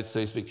 The United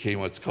States became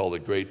what's called a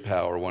great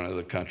power, one of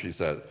the countries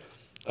that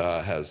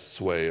has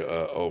sway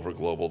over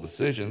global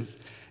decisions.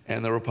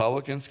 And the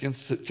Republicans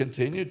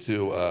continued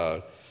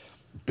to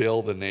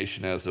build the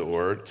nation, as it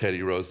were.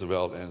 Teddy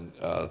Roosevelt and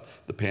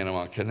the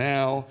Panama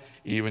Canal,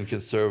 even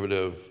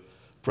conservative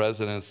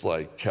presidents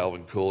like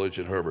Calvin Coolidge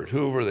and Herbert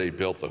Hoover. They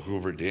built the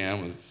Hoover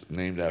Dam. It's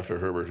named after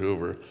Herbert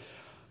Hoover.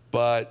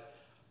 But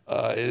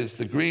it is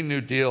the Green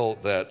New Deal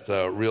that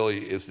really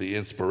is the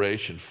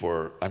inspiration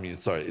for,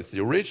 it's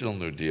the original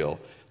New Deal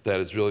that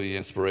is really the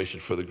inspiration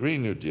for the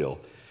Green New Deal.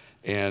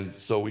 And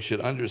so we should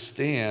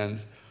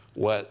understand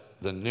what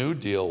the New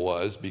Deal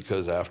was,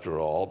 because after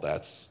all,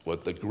 that's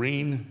what the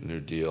Green New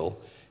Deal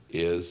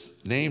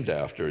is named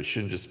after. It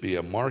shouldn't just be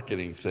a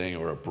marketing thing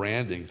or a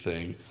branding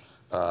thing.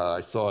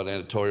 I saw an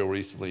editorial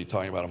recently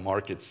talking about a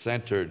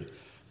market-centered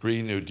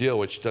Green New Deal,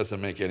 which doesn't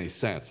make any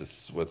sense.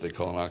 It's what they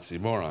call an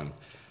oxymoron.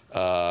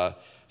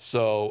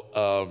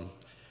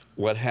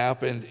 What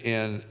happened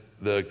in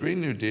the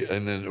Green New Deal,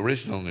 in the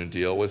original New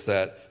Deal, was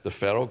that the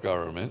federal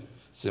government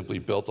simply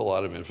built a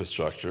lot of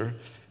infrastructure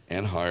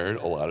and hired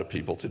a lot of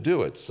people to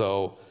do it.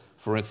 So,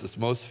 for instance,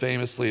 most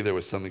famously, there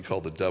was something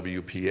called the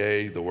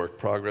WPA, the Work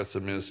Progress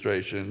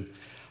Administration.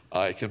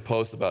 It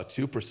composed about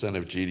 2%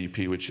 of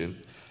GDP, which in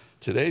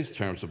today's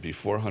terms would be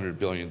 $400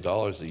 billion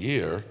a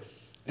year,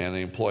 and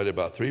they employed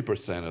about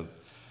 3%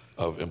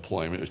 of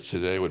employment, which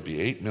today would be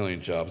 8 million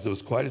jobs. It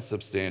was quite a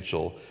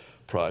substantial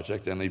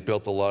project, and they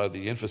built a lot of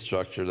the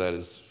infrastructure that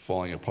is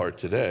falling apart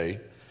today.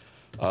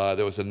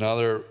 There was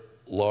another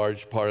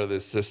large part of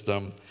this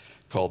system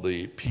called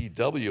the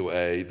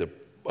PWA, the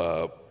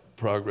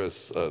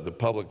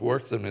Public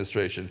Works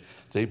Administration.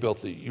 They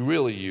built the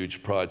really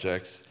huge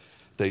projects.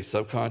 They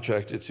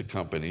subcontracted to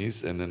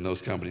companies, and then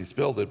those companies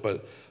built it,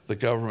 but the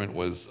government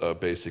was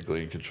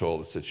basically in control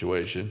of the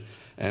situation.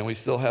 And we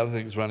still have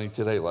things running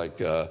today, like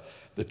the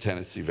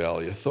Tennessee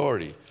Valley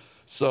Authority.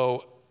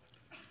 So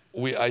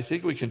I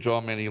think we can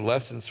draw many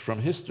lessons from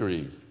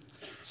history.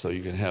 So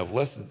you can have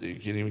lessons, you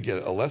can even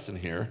get a lesson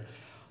here.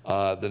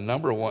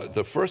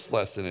 The first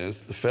lesson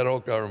is the federal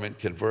government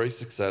can very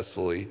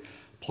successfully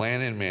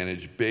plan and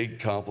manage big,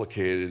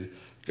 complicated,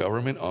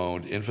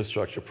 government-owned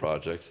infrastructure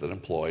projects that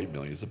employ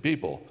millions of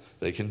people.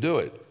 They can do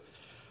it.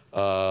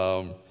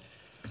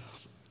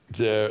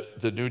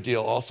 The New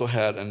Deal also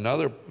had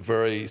another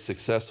very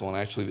successful, and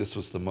actually this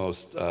was the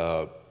most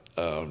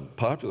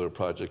popular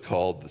project,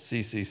 called the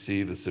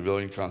CCC, the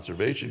Civilian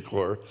Conservation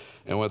Corps.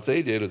 And what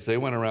they did is they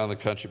went around the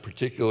country,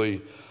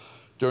 particularly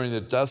during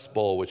the Dust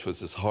Bowl, which was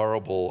this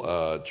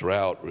horrible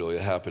drought really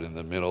that happened in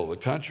the middle of the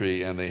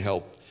country, and they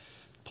helped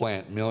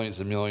plant millions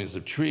and millions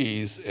of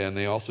trees, and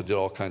they also did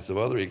all kinds of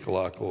other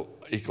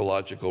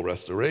ecological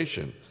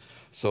restoration.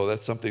 So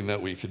that's something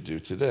that we could do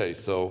today.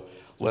 So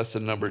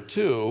lesson number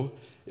 2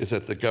 is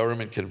that the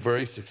government can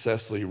very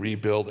successfully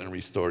rebuild and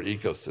restore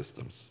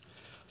ecosystems.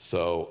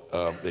 So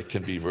it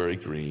can be very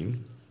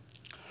green.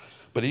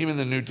 But even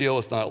the New Deal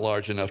is not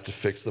large enough to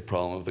fix the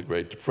problem of the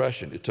Great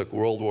Depression. It took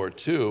World War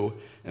II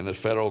and the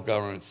federal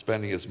government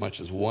spending as much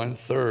as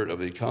 1/3 of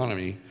the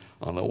economy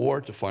on the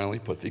war to finally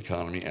put the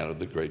economy out of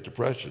the Great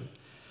Depression.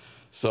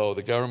 So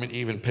the government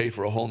even paid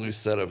for a whole new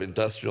set of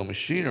industrial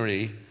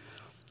machinery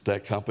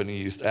that company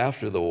used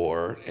after the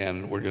war,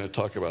 and we're going to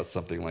talk about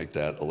something like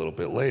that a little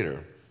bit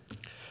later.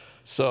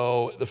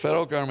 So the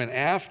federal government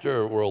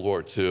after World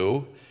War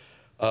II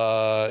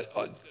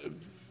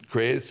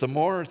created some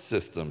more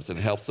systems and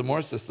helped some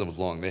more systems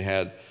along. They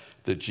had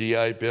the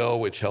GI Bill,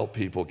 which helped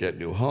people get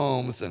new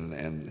homes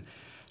and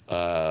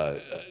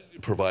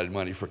provided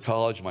money for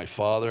college. My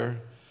father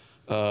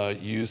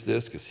used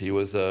this because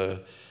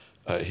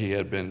he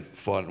had been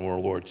fought in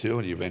World War II,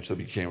 and he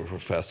eventually became a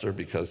professor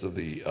because of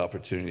the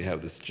opportunity to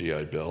have this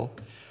GI Bill.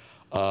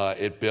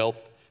 It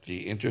built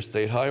the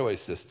interstate highway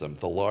system,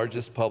 the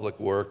largest public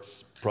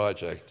works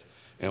project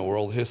in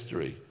world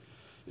history.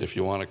 If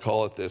you want to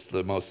call it this,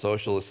 the most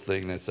socialist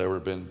thing that's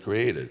ever been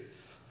created,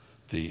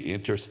 the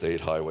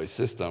interstate highway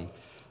system.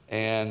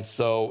 And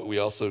so we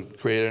also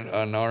created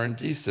an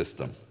R&D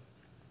system.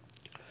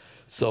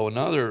 So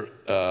another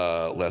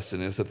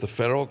lesson is that the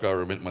federal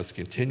government must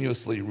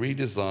continuously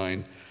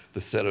redesign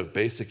the set of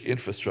basic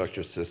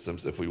infrastructure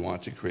systems if we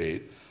want to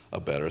create a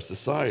better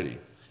society.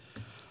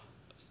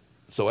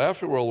 So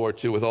after World War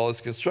II, with all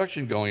this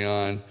construction going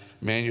on,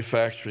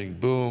 manufacturing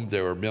boomed.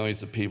 There were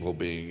millions of people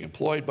being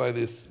employed by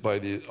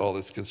all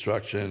this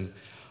construction,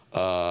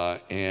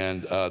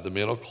 and the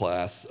middle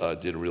class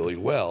did really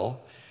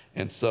well.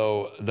 And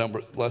so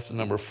lesson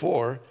number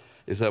 4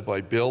 is that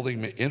by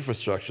building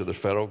infrastructure, the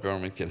federal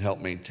government can help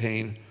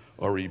maintain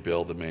or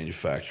rebuild the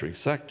manufacturing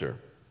sector.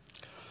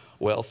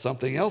 Well,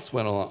 something else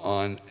went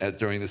on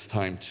during this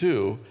time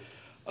too.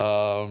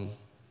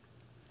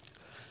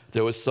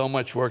 There was so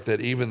much work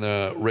that even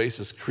the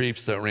racist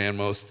creeps that ran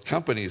most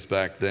companies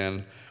back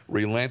then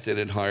relented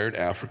and hired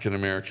African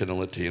American and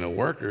Latino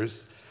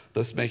workers,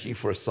 thus making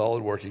for a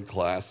solid working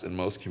class in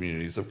most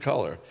communities of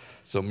color.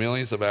 So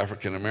millions of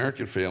African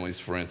American families,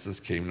 for instance,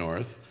 came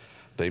north.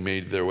 They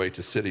made their way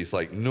to cities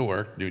like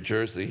Newark, New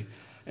Jersey,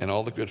 and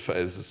all the good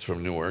is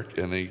from Newark,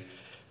 and they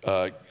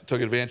took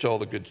advantage of all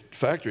the good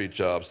factory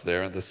jobs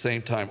there. At the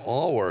same time,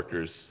 all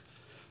workers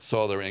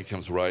saw their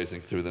incomes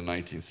rising through the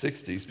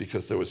 1960s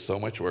because there was so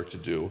much work to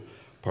do,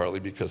 partly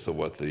because of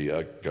what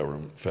the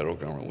federal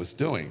government was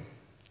doing.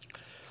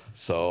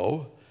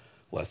 So,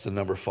 lesson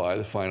number 5,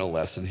 the final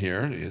lesson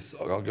here, it's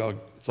all going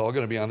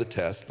to be on the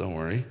test, don't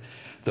worry.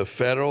 The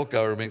federal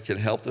government can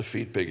help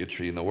defeat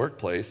bigotry in the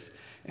workplace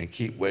and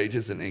keep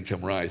wages and income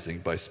rising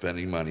by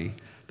spending money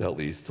that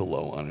leads to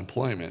low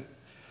unemployment.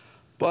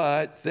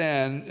 But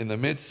then, in the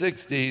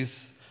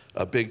mid-60s,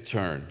 a big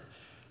turn.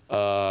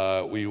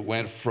 We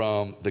went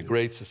from the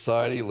Great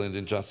Society,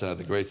 Lyndon Johnson had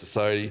the Great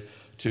Society,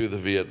 to the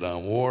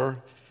Vietnam War,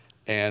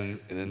 and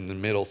in the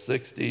middle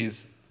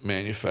 60s,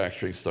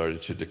 manufacturing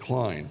started to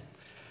decline.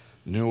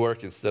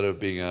 Newark, instead of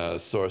being a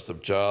source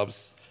of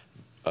jobs,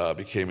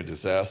 became a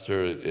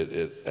disaster.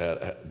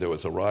 There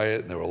was a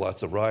riot, and there were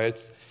lots of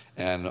riots,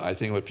 and I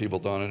think what people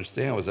don't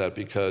understand was that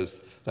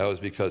was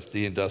because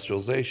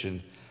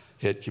deindustrialization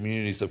hit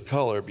communities of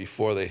color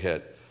before they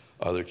hit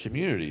other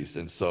communities,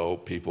 and so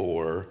people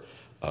were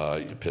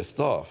pissed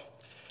off.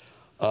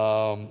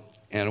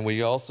 And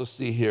we also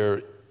see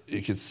here,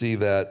 you can see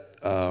that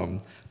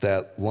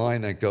that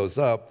line that goes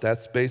up,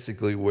 that's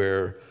basically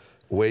where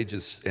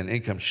wages and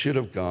income should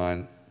have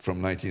gone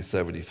from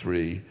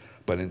 1973,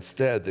 but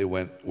instead they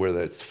went where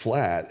that's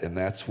flat, and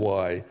that's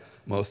why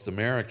most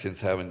Americans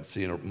haven't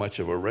seen much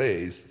of a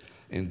raise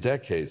in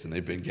decades, and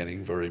they've been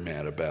getting very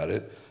mad about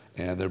it.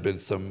 And there have been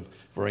some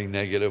very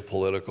negative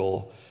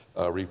political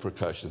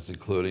repercussions,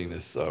 including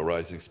this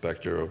rising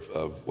specter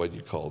of what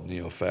you call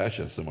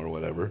neo-fascism or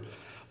whatever.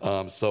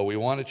 So we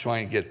want to try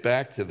and get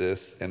back to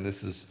this, and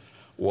this is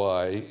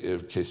why, in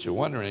case you're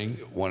wondering,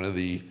 one of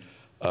the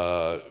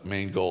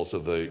main goals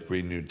of the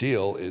Green New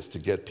Deal is to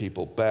get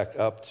people back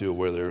up to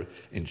where they're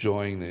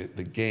enjoying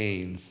the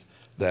gains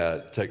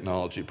that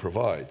technology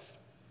provides.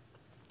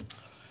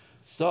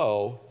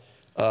 So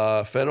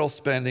federal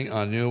spending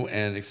on new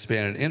and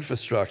expanded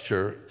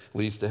infrastructure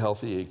leads to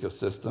healthy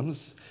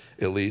ecosystems.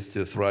 It leads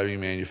to thriving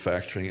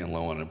manufacturing and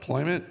low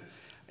unemployment,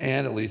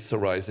 and it leads to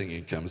rising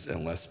incomes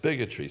and less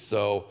bigotry.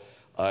 So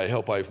I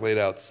hope I've laid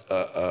out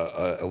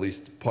at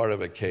least part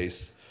of a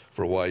case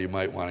for why you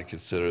might want to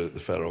consider the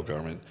federal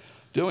government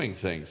doing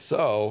things.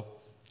 So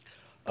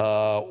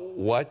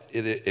what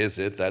is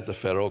it that the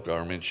federal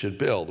government should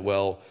build?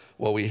 Well,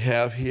 what we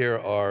have here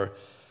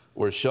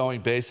we're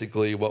showing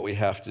basically what we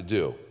have to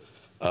do.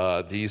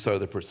 These are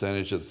the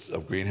percentages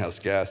of greenhouse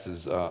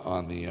gases.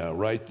 On the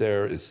right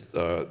there is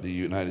the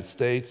United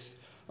States.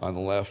 On the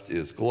left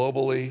is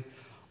globally.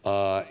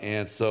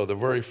 And so the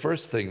very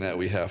first thing that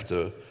we have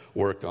to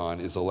work on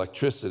is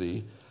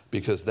electricity,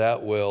 because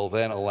that will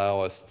then allow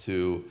us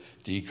to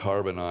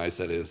decarbonize,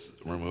 that is,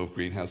 remove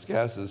greenhouse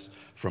gases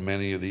from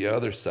many of the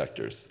other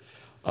sectors.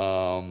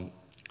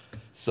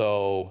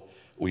 So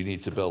we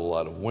need to build a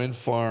lot of wind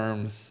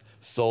farms,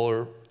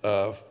 solar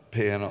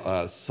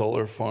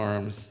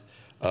farms.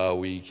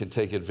 We can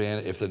take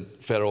advantage, if the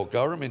federal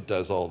government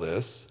does all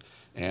this,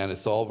 and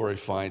it's all very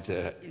fine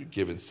to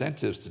give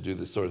incentives to do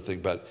this sort of thing,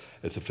 but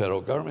if the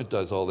federal government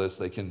does all this,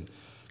 they can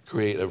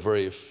create a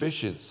very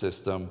efficient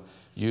system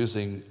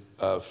using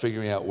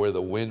figuring out where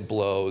the wind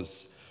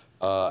blows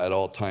at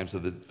all times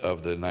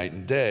of the night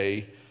and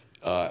day,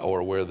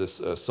 or where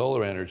this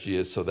solar energy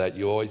is, so that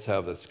you always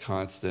have this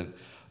constant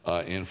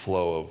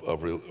inflow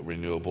of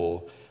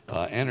renewable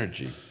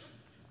energy.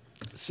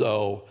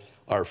 So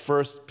our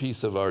first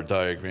piece of our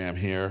diagram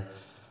here,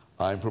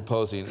 I'm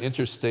proposing an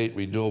interstate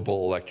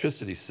renewable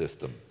electricity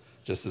system.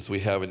 Just as we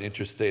have an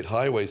interstate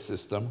highway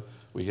system,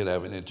 we could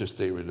have an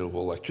interstate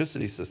renewable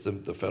electricity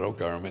system the federal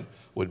government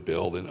would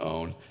build and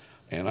own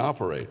and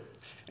operate.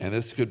 And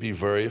this could be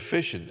very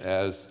efficient,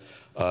 as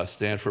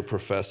Stanford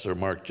professor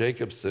Mark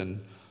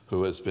Jacobson,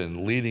 who has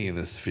been leading in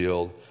this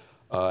field,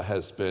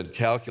 has been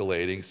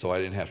calculating, so I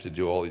didn't have to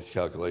do all these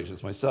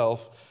calculations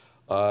myself.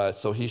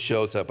 So he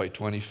shows that by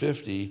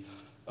 2050,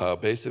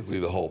 basically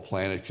the whole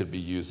planet could be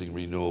using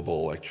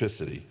renewable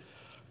electricity.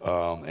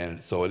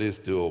 And so it is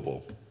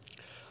doable.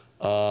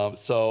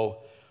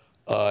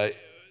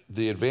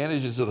 The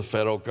advantages of the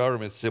federal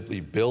government simply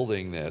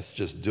building this,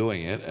 just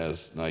doing it,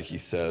 as Nike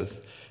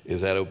says,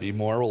 is that it would be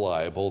more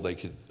reliable. They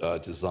could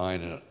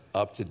design an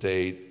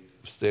up-to-date,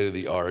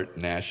 state-of-the-art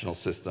national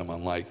system,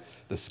 unlike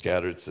the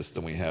scattered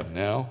system we have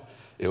now.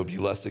 It would be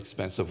less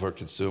expensive for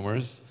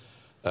consumers.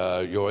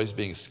 You're always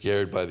being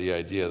scared by the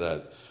idea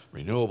that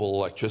renewable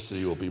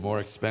electricity will be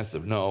more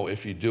expensive. No,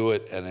 if you do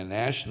it in a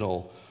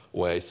national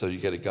way, so you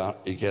get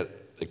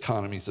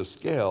economies of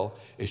scale,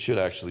 it should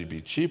actually be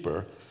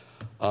cheaper.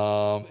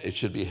 It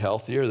should be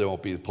healthier. There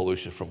won't be the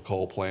pollution from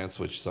coal plants,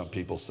 which some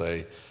people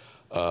say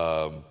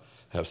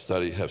have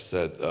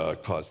said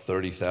cause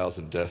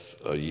 30,000 deaths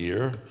a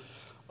year.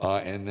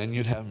 And then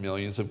you'd have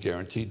millions of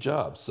guaranteed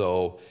jobs.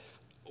 So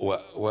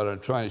what I'm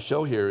trying to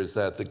show here is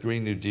that the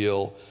Green New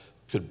Deal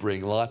could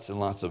bring lots and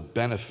lots of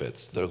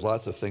benefits. There's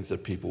lots of things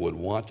that people would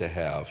want to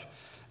have.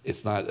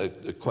 It's not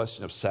a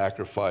question of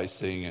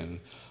sacrificing and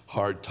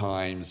hard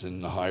times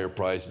and higher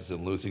prices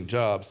and losing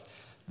jobs.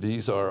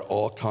 These are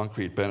all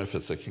concrete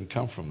benefits that can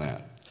come from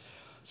that.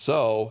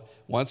 So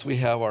once we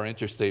have our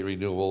interstate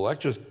renewable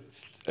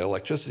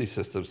electricity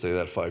system, say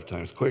that 5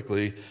 times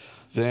quickly,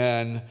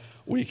 then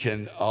we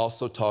can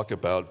also talk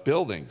about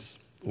buildings,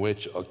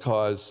 which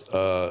cause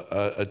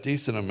a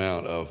decent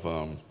amount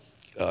of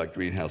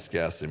greenhouse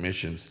gas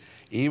emissions.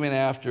 Even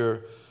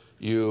after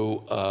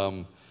you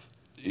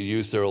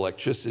use their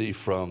electricity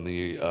from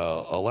the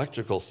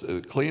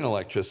clean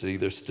electricity,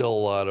 there's still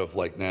a lot of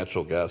like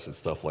natural gas and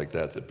stuff like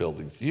that that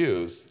buildings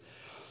use.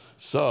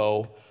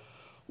 So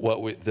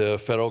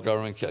the federal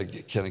government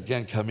can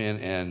again come in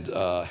and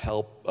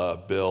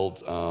help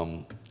build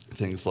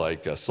things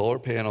like solar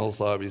panels,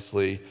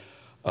 obviously,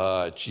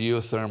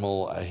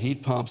 geothermal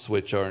heat pumps,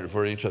 which are a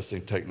very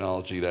interesting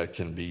technology that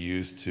can be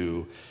used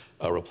to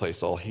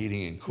replace all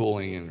heating and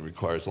cooling, and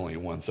requires only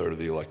 1/3 of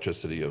the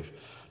electricity of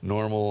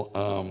normal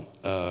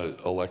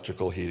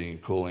electrical heating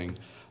and cooling.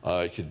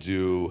 It could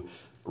do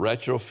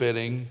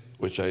retrofitting,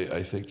 which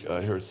I think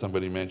I heard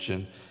somebody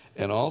mention.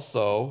 And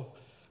also,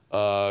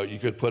 you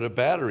could put a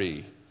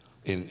battery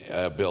in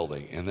a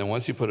building. And then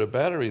once you put a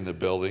battery in the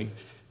building,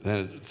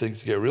 then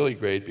things get really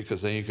great,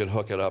 because then you can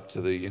hook it up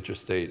to the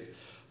interstate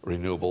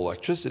renewable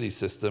electricity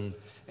system,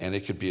 and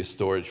it could be a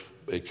storage,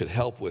 it could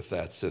help with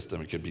that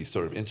system. It could be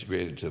sort of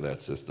integrated to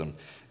that system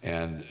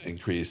and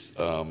increase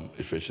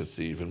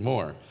efficiency even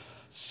more.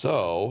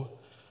 So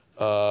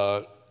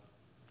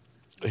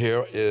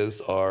here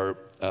is our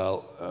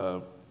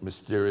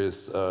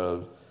mysterious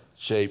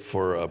shape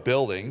for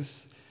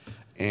buildings.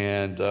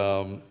 And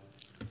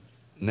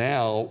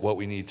now what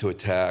we need to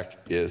attack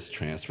is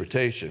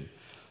transportation.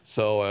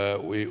 So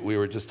we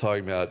were just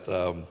talking about,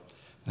 I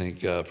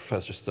think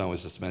Professor Stone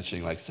was just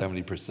mentioning like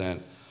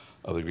 70%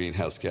 of the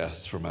greenhouse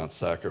gases from Mount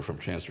SAC are from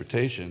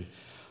transportation.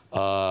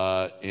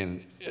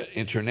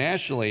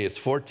 Internationally, it's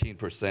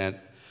 14%.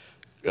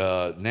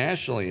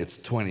 Nationally, it's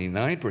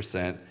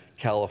 29%.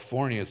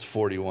 California, it's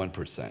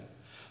 41%.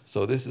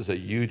 So this is a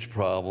huge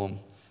problem.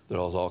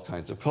 There's all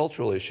kinds of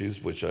cultural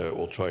issues, which I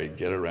will try and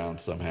get around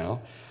somehow.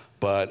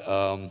 But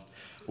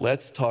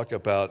let's talk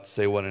about,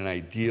 say, what an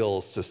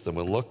ideal system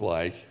would look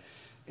like.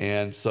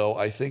 And so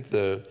I think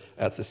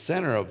at the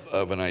center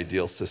of an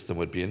ideal system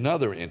would be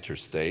another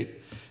interstate.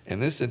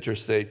 And this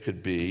interstate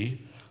could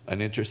be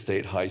an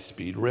interstate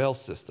high-speed rail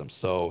system.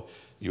 So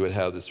you would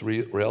have this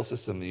rail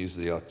system that uses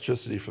the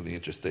electricity from the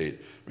interstate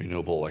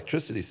renewable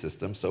electricity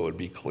system, so it would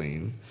be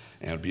clean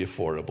and it would be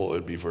affordable, it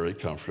would be very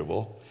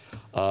comfortable.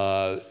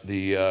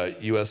 The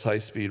U.S.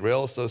 High-Speed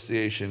Rail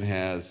Association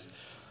has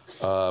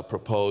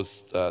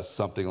proposed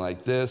something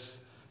like this.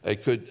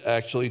 It could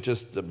actually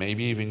just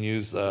maybe even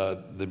use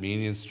the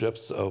median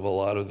strips of a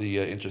lot of the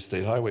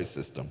interstate highway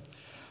system.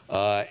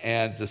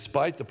 And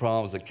despite the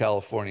problems that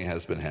California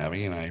has been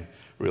having, and I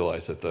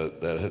realize that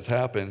that has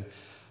happened,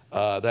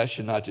 that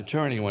should not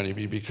deter anyone,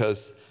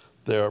 because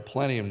there are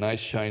plenty of nice,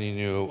 shiny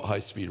new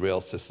high-speed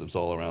rail systems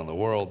all around the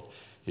world.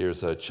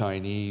 Here's a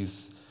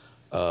Chinese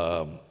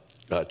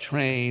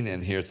train,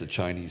 and here's the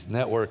Chinese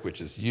network,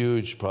 which is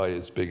huge, probably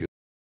as big as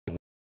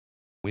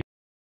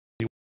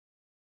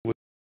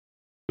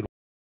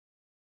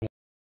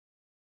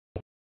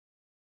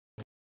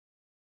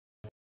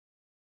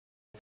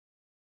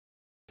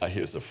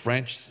Here's the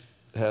French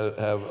have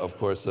of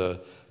course,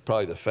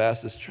 probably the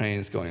fastest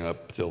trains going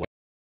up to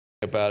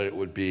about it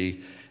would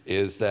be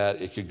is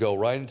that it could go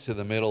right into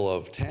the middle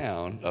of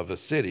town, of a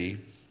city,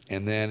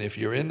 and then if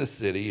you're in the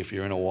city, if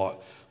you're in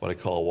what I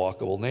call a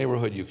walkable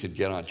neighborhood, you could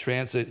get on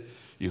transit,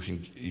 you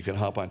can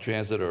hop on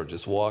transit or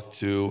just walk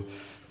to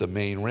the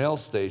main rail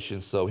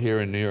station. So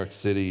here in New York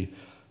City,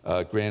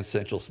 Grand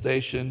Central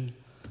Station,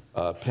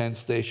 Penn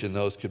Station,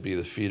 those could be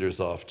the feeders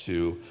off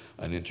to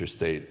an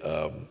interstate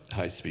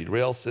high-speed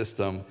rail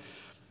system.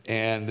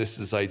 And this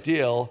is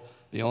ideal.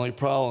 The only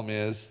problem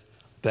is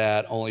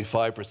that only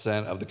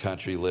 5% of the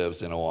country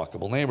lives in a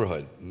walkable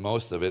neighborhood,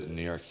 most of it in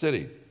New York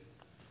City.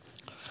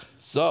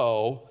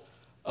 So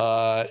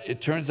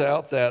it turns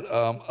out that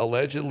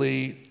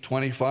allegedly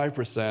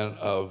 25%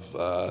 of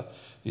the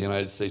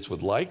United States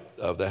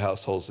of the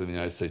households in the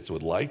United States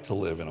would like to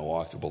live in a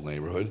walkable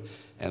neighborhood.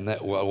 And that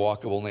a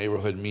walkable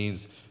neighborhood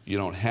means you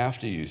don't have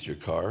to use your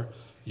car.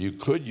 You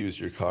could use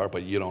your car,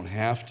 but you don't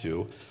have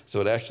to.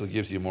 So it actually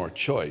gives you more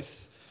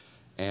choice.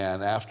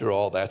 And after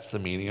all, that's the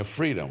meaning of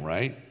freedom,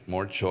 right?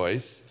 More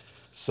choice.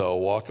 So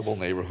a walkable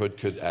neighborhood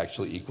could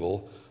actually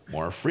equal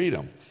more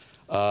freedom.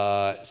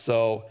 But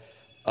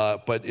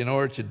in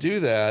order to do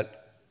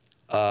that,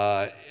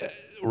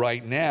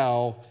 right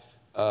now,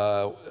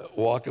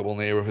 walkable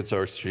neighborhoods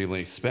are extremely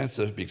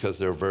expensive because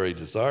they're very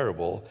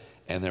desirable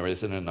and there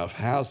isn't enough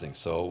housing.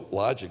 So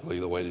logically,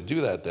 the way to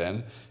do that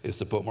then is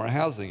to put more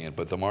housing in,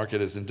 but the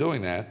market isn't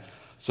doing that.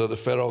 So the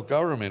federal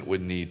government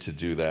would need to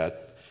do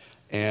that.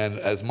 And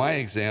as my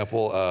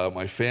example,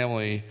 my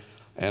family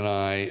and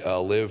I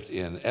lived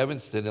in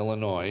Evanston,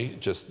 Illinois,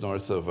 just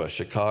north of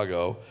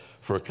Chicago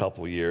for a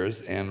couple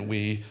years, and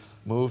we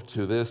moved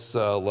to this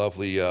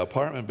lovely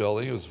apartment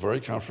building. It was very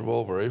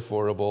comfortable, very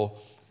affordable,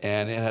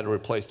 and it had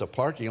replaced a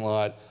parking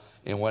lot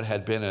in what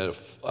had been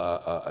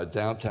a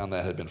downtown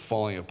that had been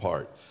falling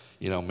apart.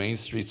 You know, main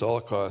streets all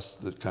across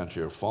the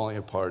country are falling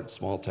apart,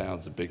 small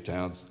towns and big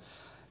towns.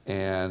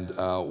 And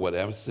what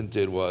Evanston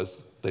did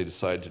was they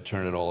decided to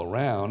turn it all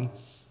around,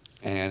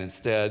 and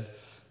instead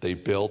they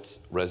built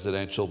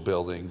residential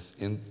buildings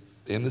in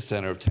the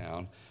center of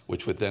town,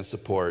 which would then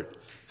support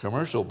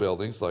commercial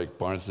buildings like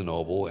Barnes &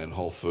 Noble and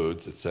Whole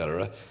Foods, et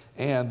cetera.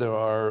 And there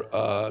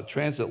are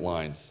transit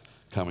lines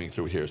coming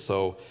through here.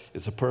 So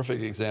it's a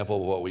perfect example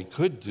of what we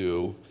could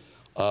do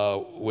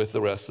with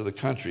the rest of the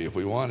country if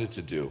we wanted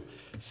to do.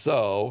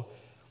 So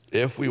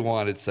if we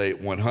wanted, say,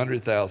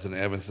 100,000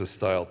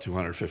 Evanston-style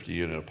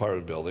 250-unit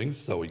apartment buildings,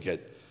 so we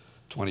get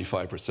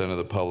 25% of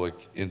the public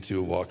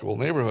into walkable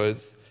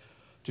neighborhoods,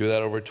 do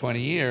that over 20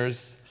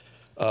 years,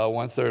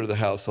 1/3 of the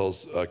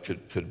households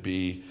could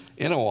be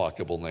in a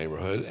walkable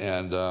neighborhood.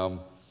 And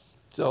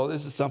so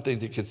this is something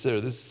to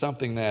consider. This is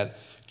something that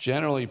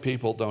generally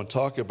people don't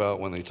talk about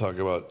when they talk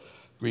about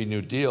Green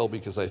New Deal,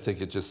 because I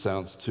think it just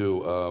sounds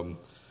too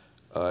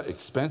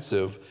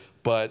expensive.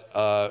 But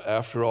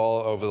after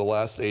all, over the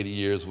last 80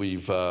 years,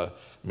 we've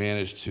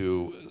managed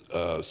to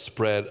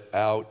spread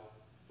out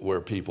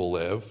where people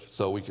live.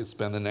 So we could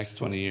spend the next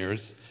 20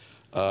 years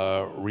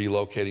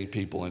relocating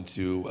people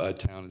into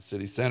town and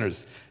city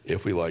centers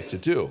if we like to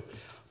do.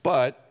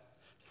 But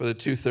for the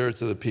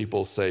 2/3 of the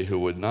people, say, who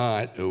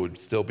would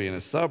still be in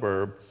a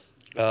suburb,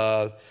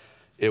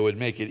 it would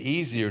make it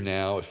easier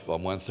now, if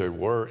 1/3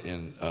 were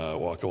in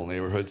walkable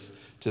neighborhoods,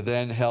 to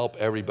then help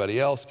everybody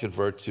else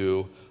convert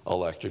to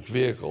electric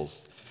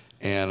vehicles.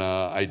 And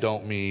I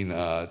don't mean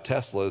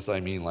Teslas, I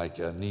mean like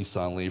a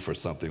Nissan Leaf or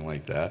something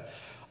like that.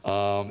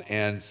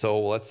 And so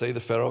let's say the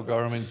federal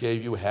government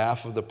gave you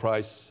half of the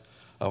price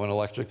of an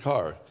electric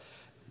car.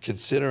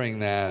 Considering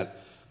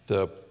that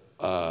the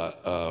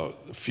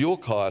fuel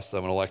cost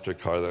of an electric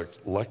car, the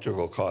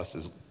electrical cost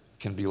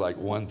can be like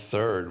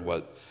 1/3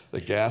 what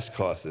the gas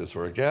cost is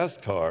for a gas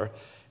car.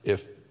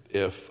 If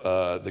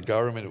the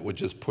government would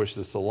just push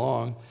this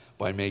along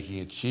by making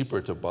it cheaper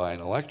to buy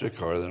an electric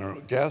car than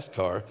a gas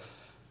car,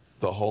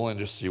 the whole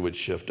industry would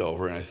shift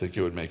over, and I think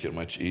it would make it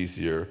much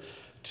easier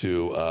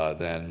to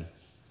then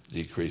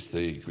decrease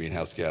the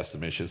greenhouse gas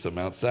emissions of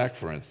Mount Sac,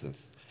 for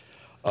instance.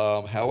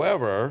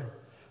 However,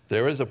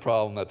 there is a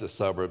problem that the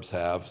suburbs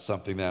have,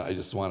 something that I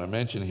just want to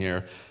mention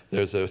here.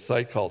 There's a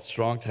site called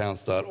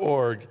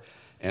strongtowns.org,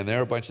 and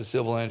they're a bunch of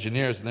civil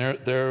engineers, and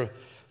their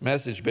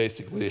message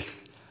basically,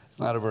 it's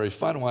not a very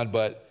fun one,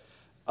 but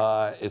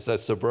it's that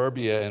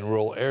suburbia and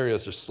rural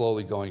areas are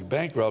slowly going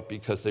bankrupt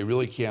because they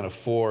really can't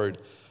afford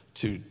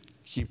to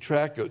keep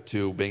track of,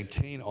 to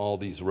maintain all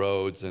these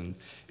roads and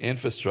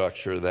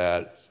infrastructure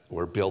that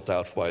were built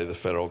out by the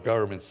federal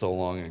government so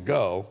long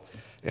ago.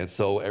 And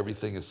so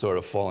everything is sort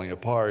of falling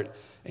apart,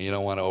 and you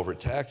don't want to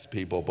overtax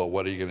people, but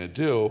what are you going to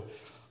do?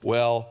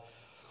 Well,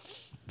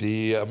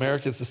 the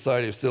American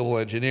Society of Civil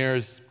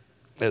Engineers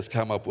has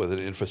come up with an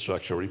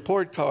infrastructure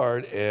report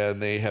card,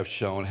 and they have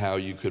shown how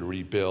you could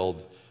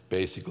rebuild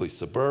basically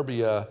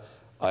suburbia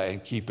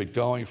and keep it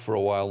going for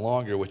a while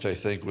longer, which I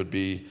think would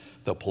be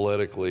the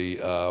politically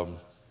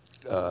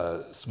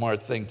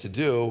smart thing to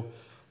do.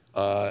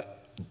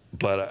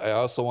 But I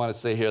also want to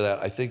say here that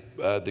I think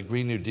the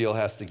Green New Deal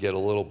has to get a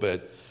little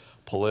bit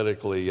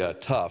politically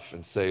tough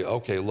and say,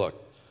 okay,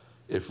 look,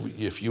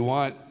 if you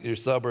want your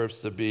suburbs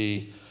to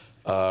be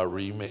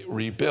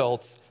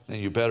rebuilt, then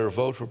you better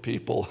vote for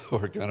people who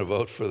are going to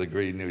vote for the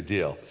Green New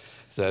Deal.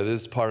 So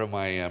this is part of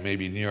my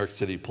maybe New York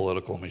City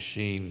political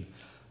machine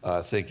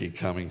thinking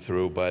coming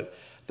through, but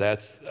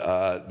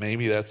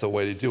maybe that's a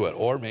way to do it.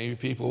 Or maybe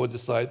people would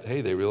decide,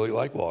 hey, they really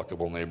like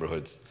walkable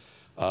neighborhoods.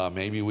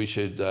 Maybe we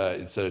should,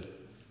 instead of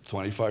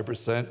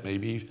 25%,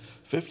 maybe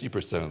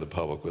 50% of the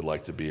public would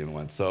like to be in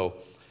one. So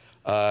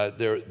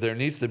there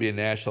needs to be a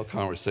national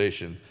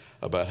conversation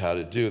about how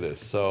to do this.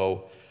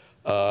 So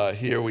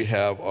here we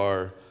have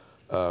our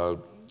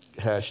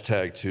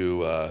hashtag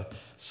to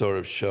sort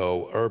of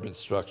show urban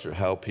structure,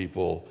 how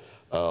people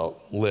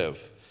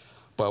live.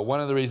 But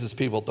one of the reasons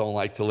people don't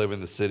like to live in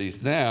the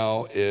cities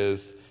now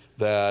is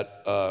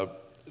that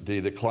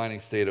the declining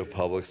state of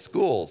public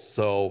schools.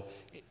 So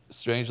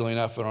strangely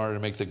enough, in order to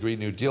make the Green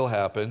New Deal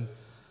happen,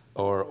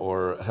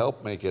 or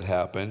help make it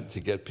happen, to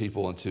get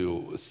people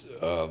into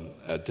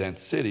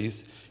dense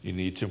cities, you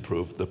need to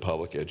improve the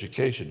public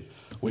education,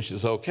 which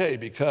is okay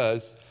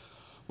because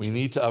we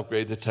need to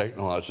upgrade the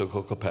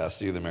technological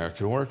capacity of the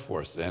American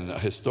workforce. And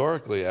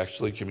historically,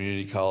 actually,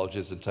 community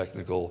colleges and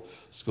technical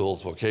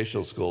schools,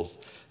 vocational schools,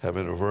 have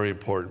been a very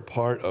important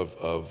part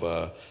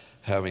of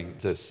having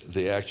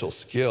the actual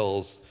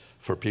skills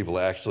for people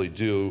to actually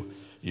do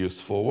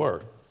useful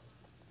work.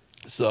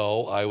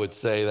 So I would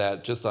say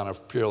that just on a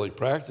purely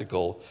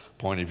practical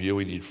point of view,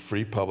 we need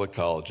free public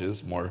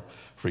colleges, more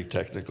free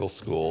technical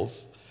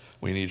schools.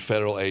 We need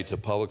federal aid to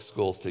public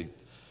schools to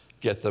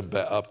get them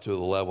up to the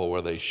level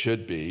where they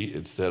should be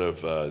instead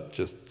of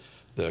just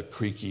the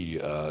creaky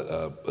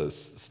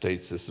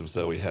state systems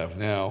that we have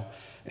now.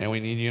 And we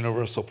need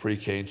universal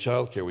pre-K and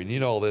child care. We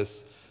need all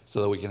this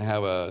so that we can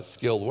have a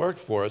skilled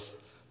workforce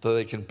so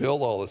they can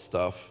build all the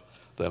stuff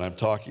that I'm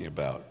talking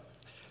about.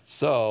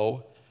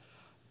 So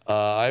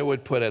I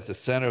would put at the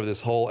center of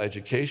this whole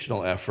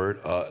educational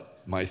effort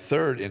my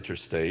third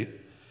interstate,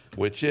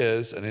 which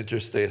is an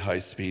interstate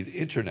high-speed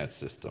internet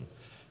system.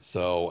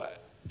 So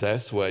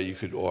that's why you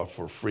could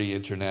offer free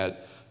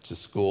internet to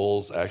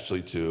schools,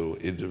 actually to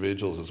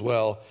individuals as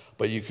well,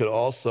 but you could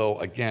also,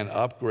 again,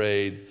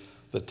 upgrade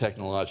the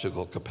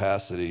technological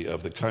capacity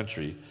of the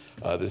country.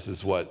 This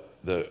is what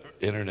the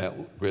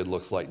internet grid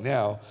looks like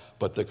now,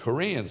 but the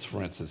Koreans,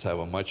 for instance, have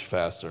a much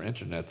faster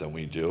internet than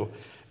we do,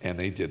 and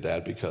they did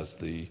that because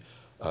the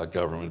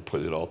government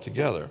put it all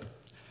together.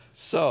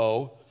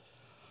 So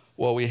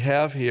what we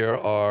have here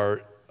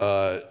are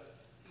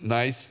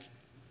nice,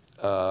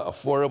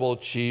 affordable,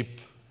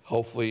 cheap,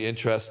 hopefully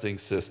interesting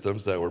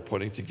systems that we're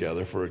putting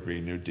together for a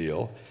Green New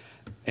Deal.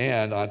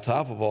 And on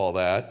top of all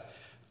that,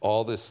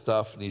 all this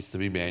stuff needs to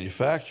be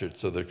manufactured.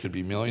 So there could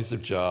be millions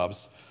of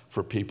jobs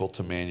for people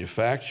to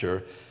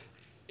manufacture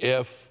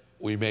if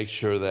we make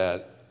sure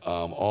that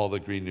all the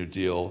Green New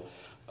Deal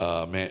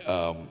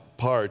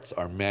parts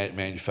are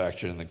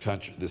manufactured in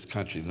this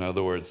country. In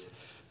other words,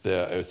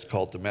 it's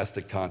called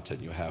domestic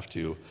content. You have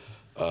to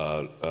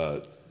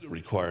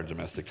require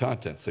domestic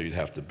content. So you'd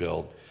have to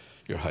build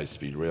your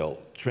high-speed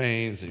rail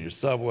trains and your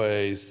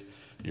subways,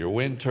 your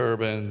wind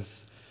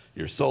turbines,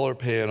 your solar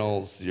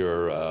panels,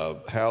 your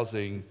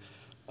housing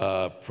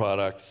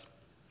products.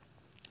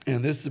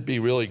 And this would be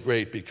really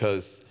great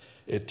because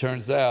it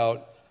turns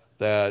out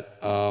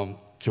that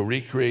to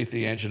recreate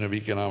the engine of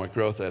economic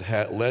growth that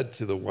had led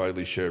to the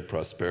widely shared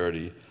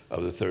prosperity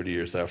of the 30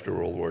 years after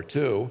World War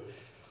II,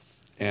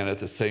 and at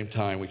the same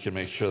time we can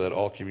make sure that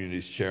all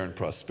communities share in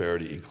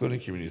prosperity, including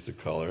communities of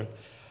color,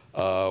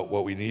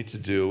 what we need to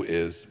do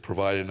is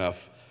provide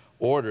enough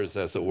orders,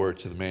 as it were,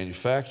 to the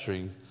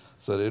manufacturing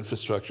so that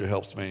infrastructure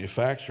helps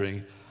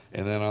manufacturing,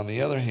 and then on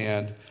the other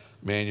hand,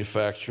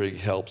 manufacturing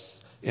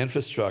helps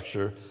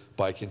infrastructure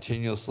by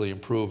continuously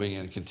improving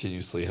and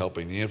continuously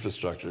helping the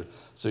infrastructure.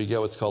 So you get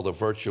what's called a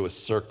virtuous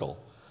circle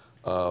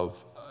of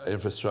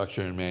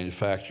infrastructure and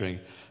manufacturing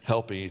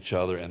helping each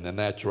other, and then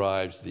that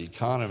drives the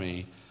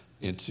economy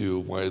into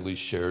widely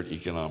shared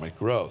economic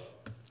growth.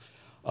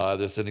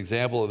 There's an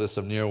example of this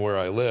near where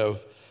I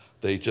live.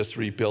 They just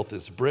rebuilt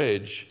this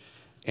bridge,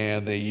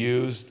 and they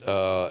used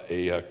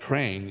a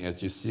crane,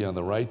 as you see on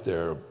the right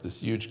there, this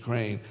huge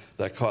crane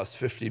that cost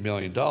 $50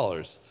 million.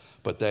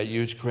 But that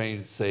huge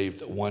crane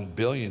saved $1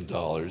 billion.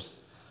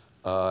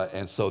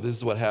 And so this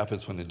is what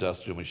happens when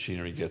industrial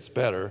machinery gets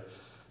better.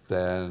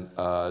 Then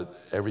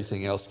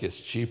everything else gets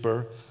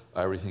cheaper,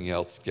 everything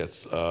else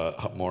gets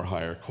more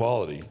higher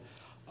quality.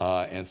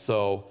 And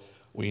so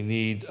we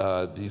need,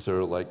 these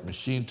are like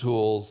machine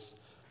tools,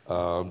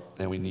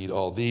 and we need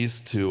all these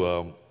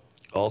to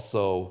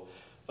also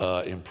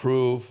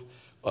improve.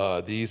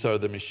 These are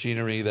the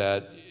machinery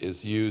that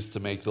is used to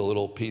make the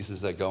little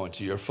pieces that go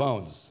into your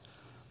phones.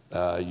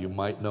 You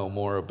might know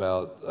more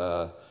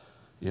about,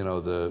 you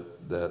know,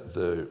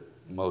 the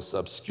most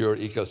obscure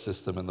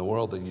ecosystem in the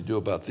world than you do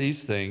about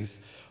these things,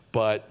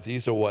 but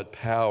these are what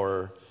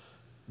power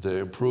the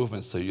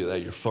improvements so that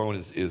your phone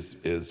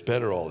is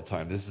better all the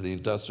time. This is the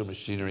industrial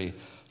machinery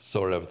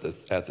sort of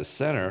at the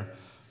center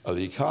of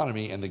the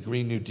economy, and the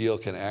Green New Deal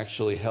can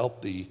actually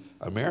help the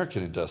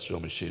American industrial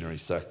machinery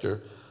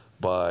sector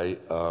by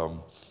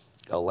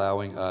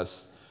allowing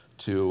us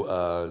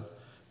to,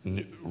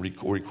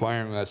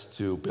 requiring us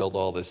to build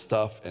all this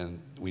stuff, and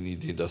we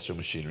need the industrial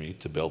machinery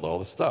to build all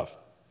the stuff.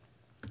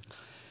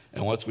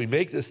 And once we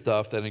make this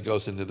stuff, then it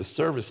goes into the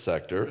service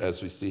sector,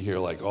 as we see here,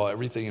 like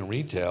everything in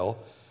retail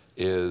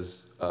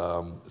is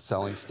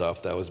selling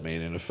stuff that was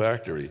made in a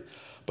factory.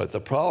 But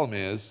the problem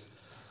is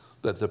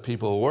that the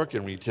people who work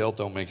in retail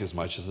don't make as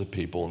much as the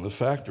people in the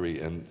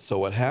factory. And so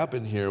what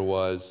happened here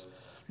was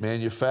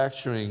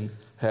manufacturing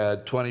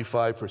had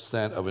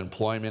 25% of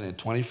employment and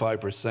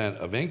 25%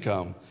 of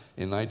income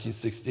in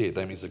 1968.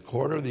 That means a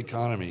quarter of the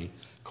economy,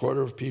 a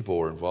quarter of people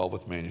were involved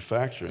with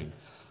manufacturing.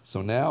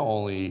 So now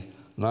only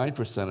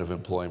 9% of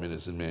employment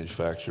is in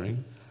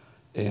manufacturing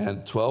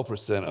and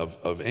 12%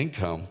 of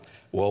income.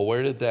 Well,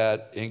 where did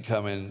that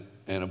income and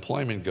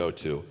employment go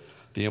to?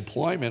 The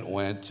employment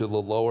went to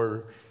the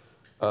lower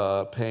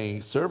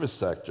paying service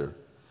sector,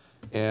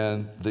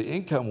 and the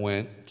income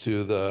went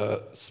to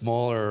the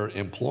smaller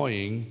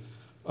employing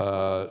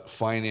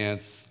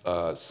finance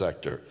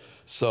sector.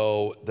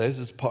 So this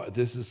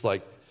is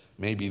like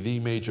maybe the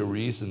major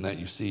reason that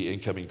you see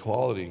income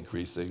inequality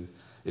increasing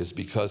is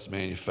because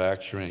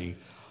manufacturing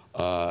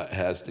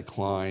has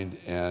declined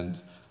and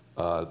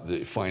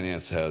the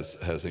finance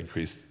has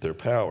increased their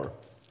power.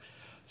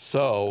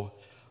 So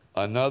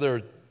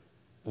another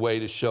way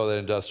to show that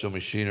industrial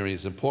machinery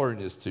is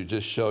important is to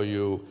just show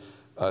you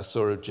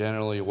sort of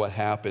generally what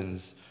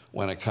happens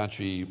when a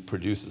country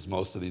produces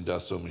most of the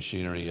industrial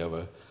machinery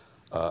of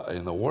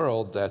in the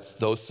world.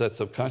 Those sets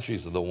of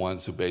countries are the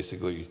ones who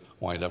basically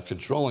wind up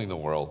controlling the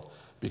world,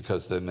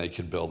 because then they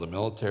can build a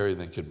military,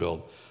 they can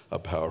build a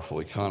powerful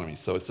economy.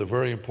 So it's a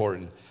very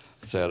important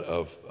set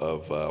of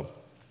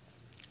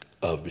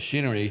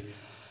machinery.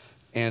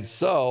 And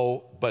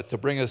so, but to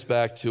bring us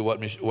back to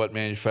what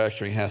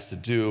manufacturing has to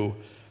do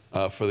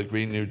for the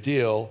Green New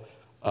Deal,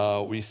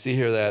 we see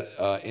here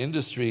that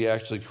industry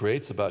actually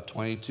creates about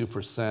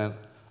 22%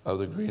 of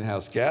the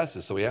greenhouse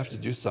gases. So we have to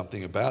do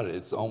something about it.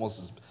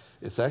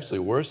 It's actually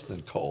worse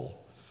than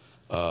coal,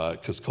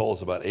 because coal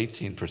is about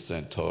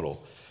 18%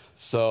 total.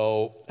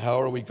 So how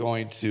are we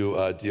going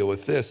to deal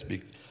with this?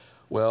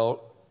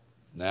 Well,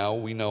 now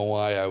we know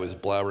why I was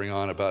blabbering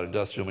on about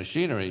industrial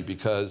machinery,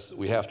 because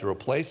we have to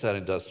replace that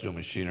industrial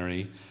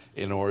machinery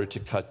in order to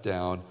cut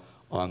down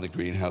on the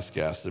greenhouse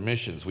gas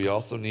emissions. We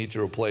also need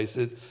to replace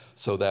it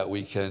so that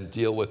we can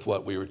deal with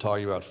what we were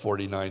talking about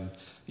 49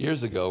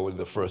 years ago in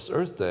the first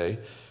Earth Day,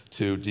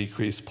 to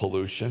decrease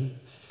pollution.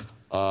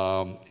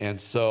 And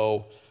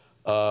so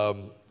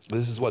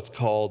this is what's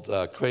called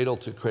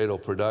cradle-to-cradle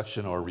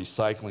production, or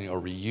recycling or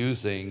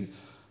reusing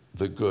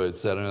the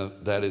goods.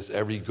 That is,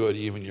 every good,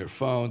 even your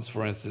phones,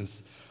 for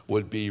instance,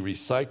 would be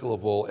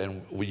recyclable,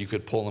 and you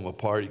could pull them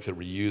apart, you could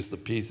reuse the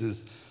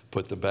pieces,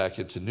 put them back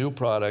into new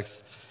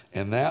products,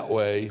 and that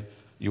way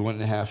you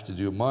wouldn't have to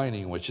do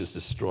mining, which is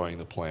destroying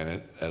the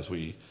planet, as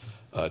we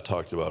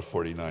talked about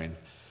 49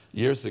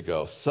 years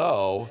ago.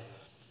 So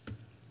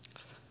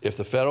if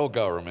the federal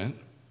government,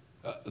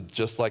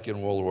 just like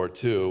in World War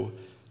II,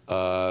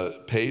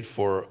 paid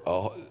for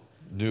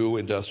new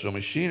industrial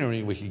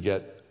machinery,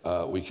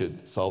 we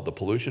could solve the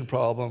pollution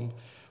problem,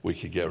 we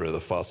could get rid of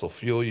the fossil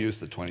fuel use,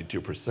 the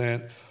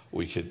 22%,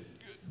 we could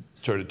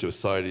turn it into a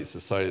society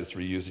that's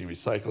reusing,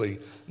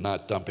 recycling,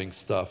 not dumping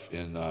stuff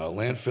in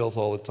landfills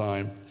all the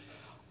time.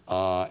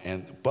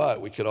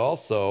 But we could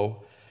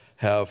also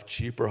have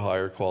cheaper,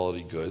 higher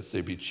quality goods.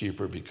 They'd be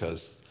cheaper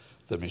because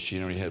the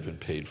machinery had been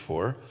paid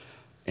for,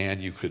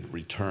 and you could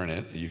return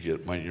it. You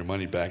get your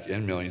money back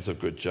and millions of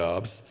good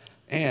jobs,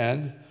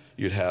 and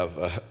you'd have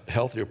a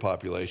healthier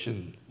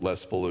population,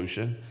 less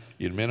pollution,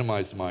 you'd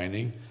minimize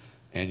mining,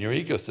 and your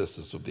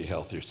ecosystems would be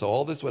healthier. So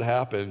all this would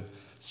happen,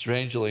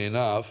 strangely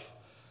enough,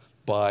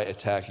 by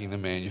attacking the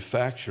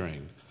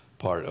manufacturing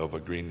part of a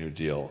Green New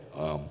Deal.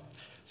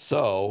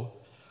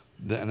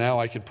 Now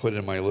I can put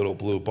in my little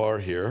blue bar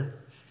here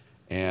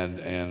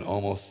and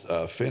almost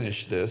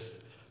finish this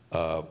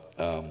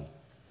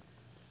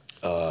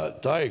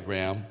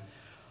diagram.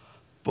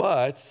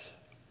 But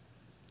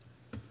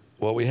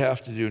what we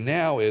have to do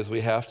now is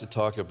we have to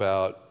talk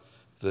about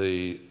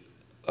the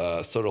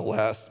sort of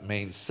last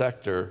main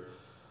sector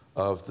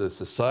of the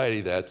society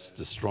that's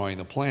destroying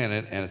the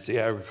planet, and it's the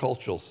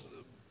agricultural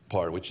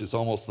part, which is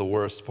almost the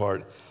worst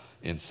part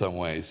in some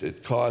ways.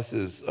 It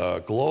causes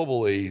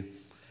globally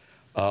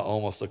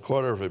almost a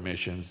quarter of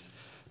emissions.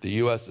 The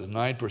US is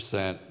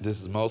 9%.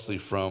 This is mostly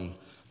from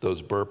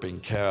those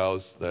burping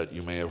cows that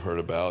you may have heard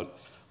about,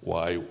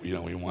 why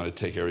we want to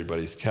take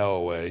everybody's cow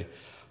away,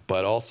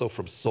 but also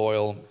from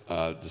soil,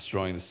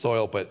 destroying the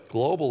soil. But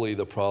globally,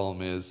 the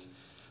problem is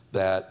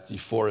that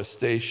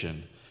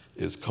deforestation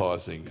is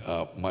causing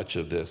much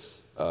of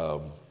this,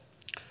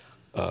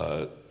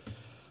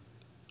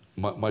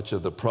 much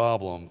of the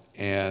problem.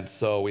 And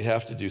so we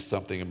have to do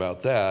something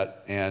about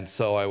that. And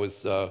so I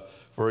was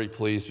very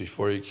pleased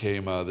before you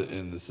came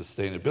in the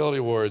Sustainability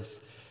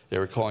Awards, they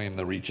were calling them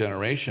the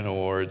Regeneration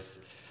Awards.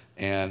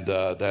 And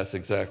that's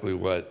exactly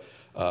what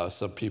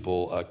some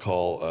people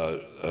call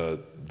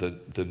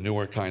the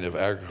newer kind of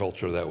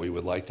agriculture that we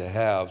would like to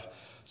have,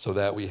 so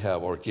that we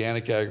have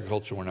organic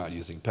agriculture. We're not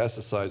using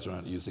pesticides, we're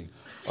not using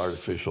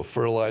artificial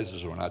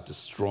fertilizers, we're not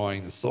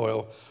destroying the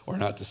soil, we're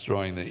not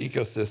destroying the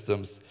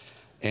ecosystems.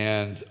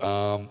 And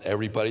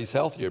everybody's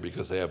healthier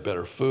because they have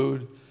better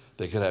food,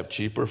 they could have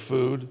cheaper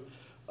food,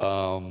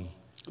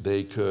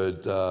 they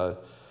could,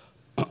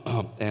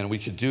 and we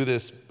could do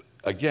this,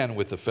 again,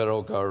 with the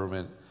federal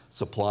government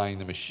supplying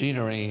the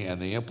machinery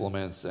and the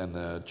implements and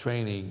the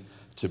training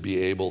to be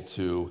able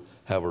to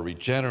have a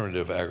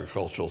regenerative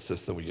agricultural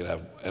system. We could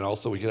have, and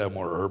also we could have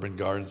more urban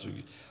gardens.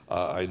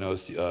 I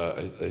noticed,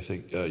 I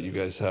think you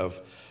guys have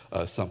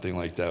something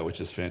like that, which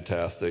is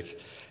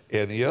fantastic.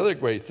 And the other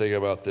great thing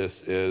about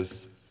this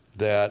is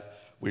that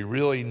we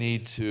really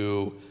need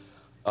to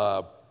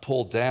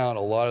pull down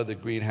a lot of the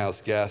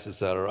greenhouse gases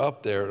that are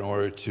up there in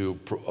order to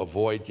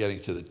avoid getting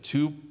to the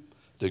 2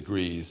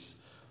 degrees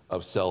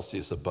of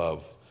Celsius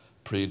above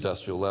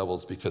pre-industrial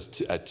levels,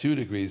 because at 2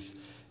 degrees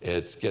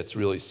it gets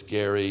really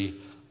scary.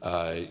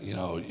 You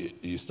know,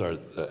 you start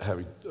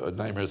having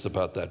nightmares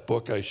about that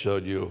book I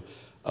showed you.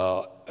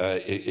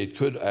 It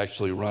could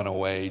actually run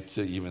away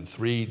to even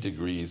 3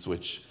 degrees,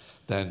 which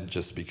then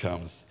just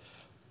becomes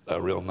a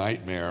real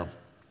nightmare.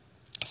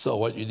 So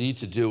what you need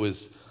to do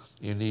is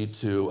you need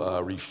to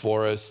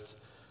reforest,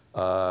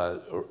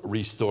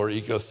 restore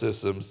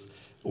ecosystems,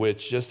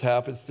 which just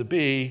happens to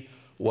be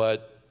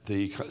what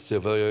the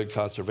Civilian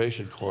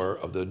Conservation Corps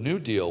of the New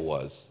Deal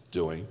was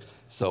doing.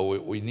 So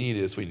what we need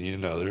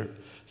another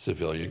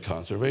Civilian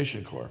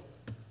Conservation Corps.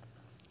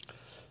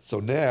 So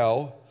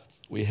now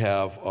we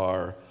have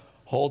our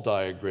whole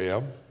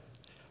diagram,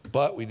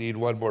 but we need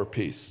one more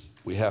piece.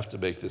 We have to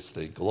make this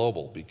thing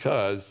global,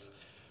 because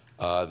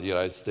the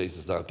United States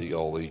is not the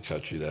only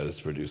country that is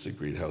producing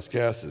greenhouse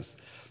gases.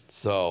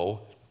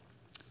 So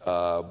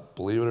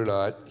believe it or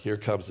not, here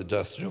comes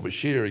industrial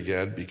machinery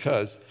again,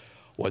 because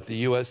what the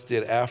U.S.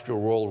 did after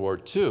World War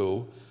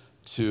II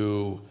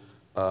to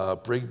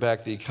bring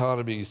back the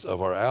economies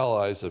of our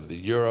allies, of the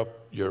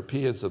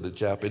Europeans, of the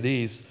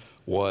Japanese,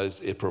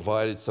 was it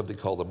provided something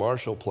called the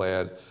Marshall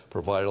Plan,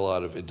 provided a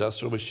lot of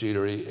industrial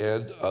machinery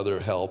and other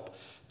help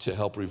to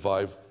help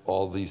revive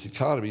all these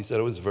economies, and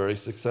it was very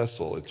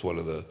successful. It's one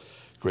of the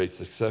great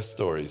success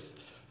stories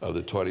of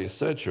the 20th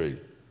century.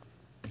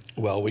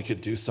 Well, we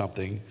could do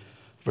something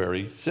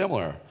very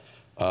similar.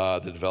 The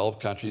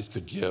developed countries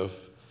could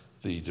give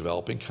the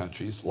developing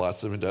countries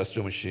lots of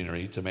industrial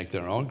machinery to make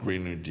their own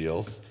Green New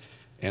Deals,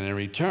 and in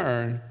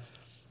return,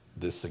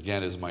 this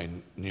again is my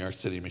New York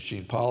City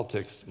machine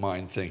politics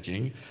mind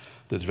thinking,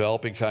 the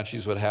developing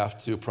countries would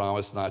have to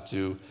promise not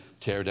to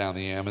tear down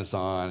the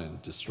Amazon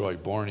and destroy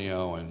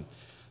Borneo and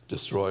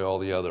destroy all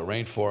the other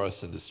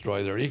rainforests and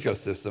destroy their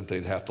ecosystem.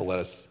 They'd have to let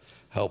us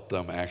help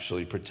them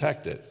actually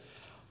protect it.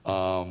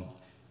 And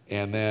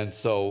then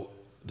so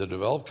the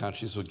developed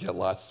countries would get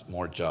lots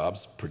more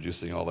jobs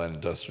producing all that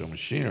industrial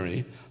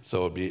machinery,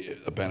 so it would be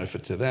a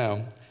benefit to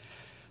them.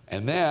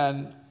 And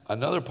then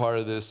another part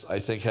of this, I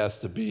think, has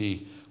to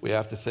be, we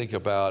have to think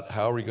about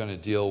how are we going to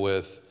deal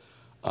with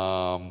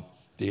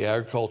the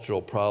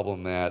agricultural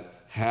problem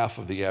that half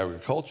of the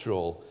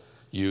agricultural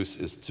use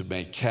is to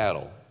make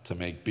cattle, to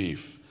make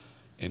beef.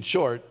 In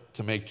short,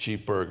 to make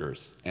cheap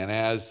burgers. And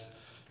as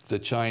the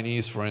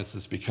Chinese, for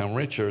instance, become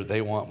richer,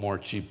 they want more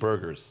cheap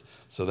burgers.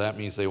 So that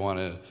means they want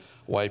to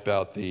wipe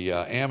out the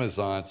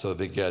Amazon so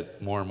they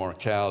get more and more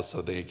cows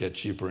so they get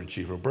cheaper and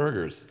cheaper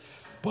burgers.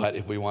 But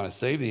if we want to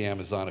save the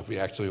Amazon, if we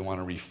actually want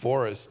to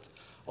reforest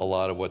a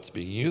lot of what's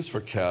being used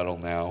for cattle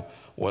now,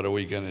 what are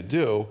we going to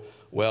do?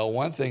 Well,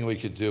 one thing we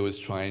could do is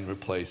try and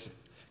replace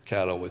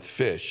cattle with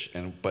fish.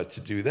 But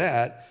to do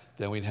that,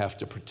 then we'd have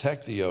to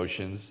protect the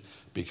oceans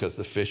because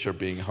the fish are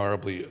being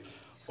horribly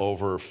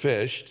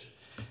overfished.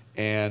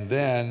 And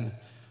then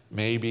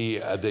maybe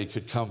they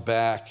could come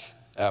back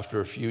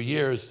after a few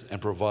years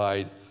and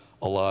provide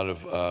a lot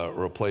of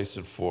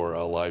replacement for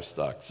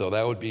livestock. So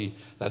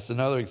that's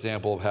another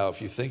example of how,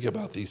 if you think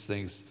about these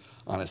things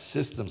on a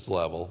systems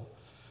level,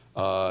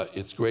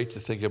 it's great to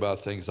think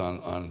about things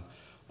on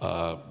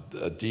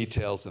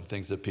details and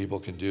things that people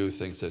can do,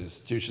 things that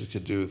institutions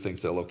can do,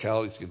 things that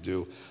localities can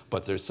do,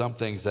 but there's some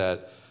things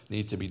that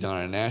need to be done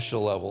on a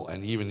national level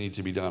and even need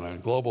to be done on a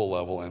global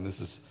level, and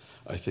this is,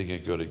 I think, a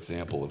good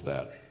example of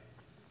that.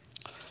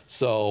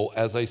 So,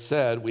 as I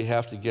said, we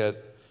have to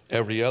get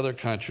every other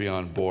country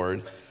on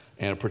board,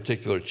 and in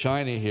particular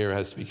China here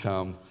has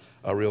become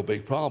a real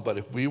big problem, but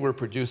if we were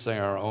producing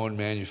our own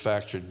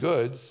manufactured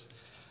goods,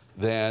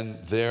 then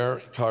their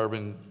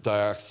carbon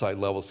dioxide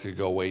levels could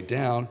go way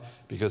down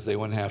because they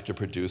wouldn't have to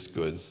produce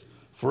goods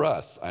for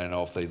us. I don't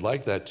know if they'd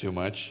like that too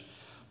much,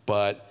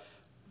 but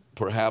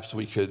perhaps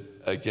we could,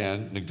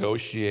 again,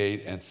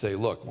 negotiate and say,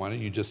 look, why don't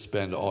you just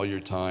spend all your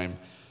time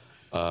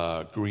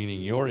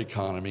greening your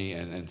economy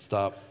and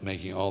stop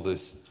making all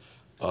this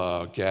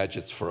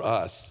gadgets for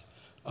us,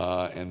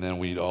 and then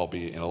we'd all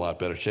be in a lot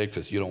better shape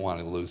because you don't want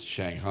to lose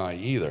Shanghai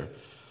either.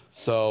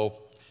 So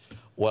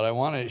what I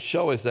want to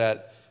show is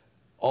that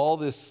all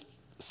this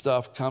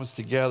stuff comes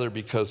together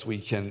because we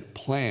can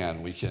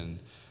plan, we can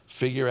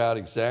figure out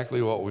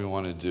exactly what we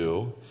want to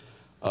do,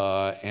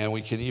 and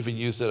we can even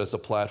use it as a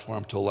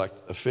platform to elect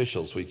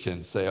officials. We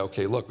can say,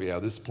 okay, look, we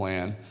have this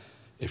plan.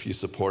 If you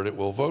support it,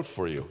 we'll vote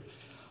for you.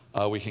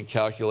 We can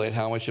calculate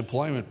how much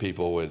employment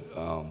people would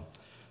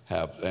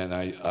have, and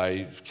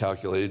I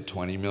calculated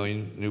 20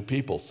 million new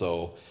people.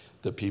 So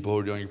the people who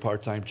are doing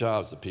part-time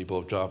jobs, the people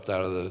who have dropped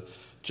out of the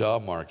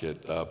job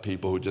market,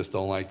 people who just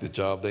don't like the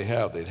job they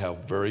have, they'd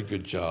have very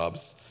good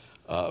jobs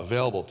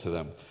available to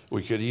them.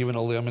 We could even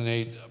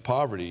eliminate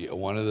poverty.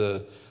 One of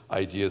the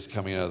ideas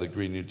coming out of the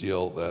Green New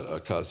Deal that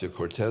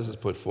Ocasio-Cortez has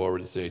put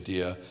forward is the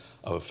idea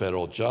of a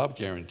federal job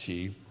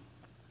guarantee.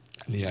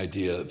 The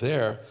idea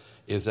there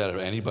is that if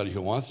anybody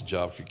who wants a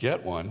job could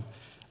get one,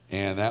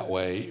 and that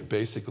way,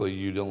 basically,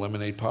 you'd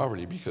eliminate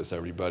poverty because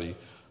everybody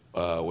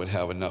would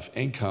have enough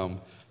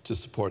income to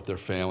support their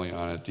family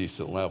on a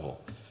decent level.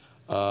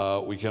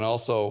 We can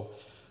also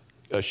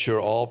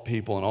assure all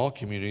people in all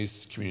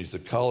communities, communities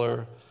of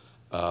color,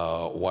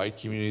 white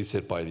communities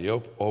hit by the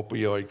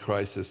opioid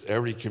crisis,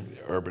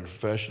 urban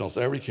professionals,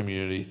 every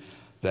community,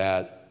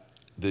 that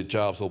the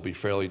jobs will be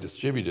fairly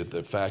distributed,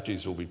 that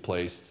factories will be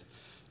placed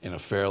in a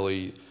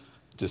fairly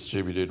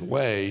distributed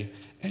way,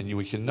 and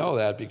we can know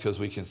that because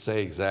we can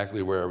say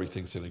exactly where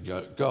everything's going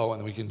to go,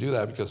 and we can do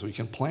that because we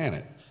can plan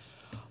it.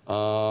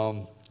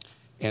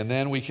 And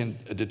then we can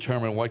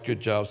determine what good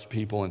jobs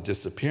people in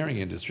disappearing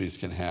industries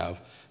can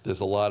have. There's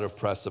a lot of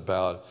press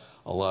about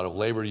a lot of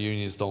labor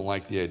unions don't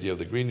like the idea of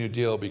the Green New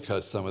Deal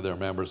because some of their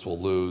members will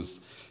lose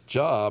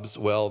jobs.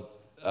 Well,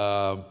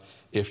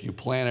 if you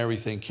plan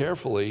everything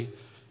carefully,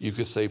 you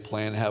could say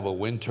plan to have a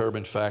wind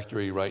turbine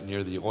factory right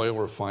near the oil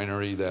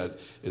refinery that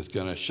is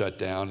going to shut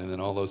down, and then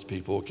all those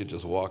people could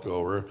just walk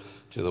over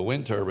to the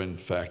wind turbine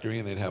factory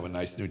and they'd have a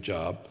nice new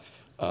job,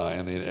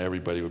 and then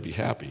everybody would be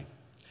happy.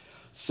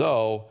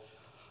 So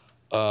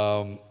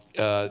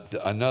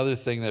another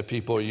thing that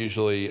people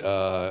usually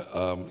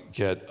try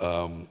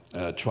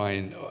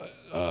and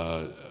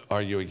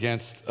argue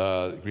against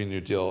the Green New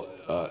Deal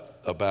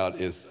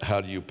about is how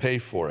do you pay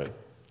for it?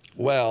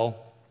 Well,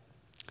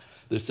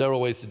 there's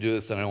several ways to do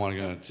this, and I don't want to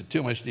go into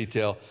too much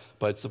detail,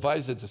 but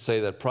suffice it to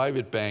say that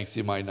private banks,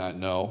 you might not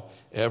know,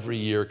 every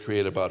year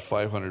create about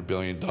 $500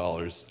 billion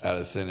out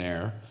of thin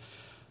air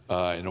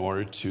in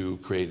order to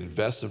create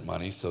investment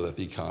money so that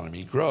the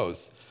economy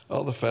grows.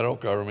 Well, the federal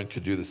government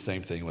could do the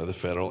same thing with a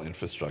federal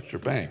infrastructure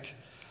bank.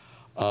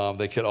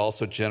 They could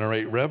also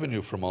generate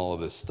revenue from all of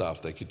this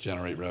stuff. They could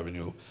generate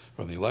revenue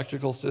from the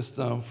electrical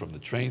system, from the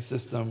train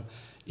system,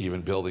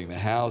 even building the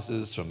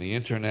houses, from the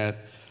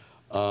internet.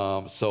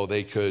 So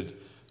they could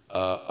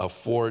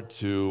afford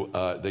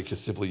to, they could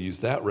simply use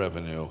that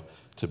revenue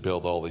to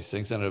build all these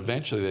things. And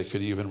eventually they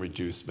could even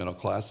reduce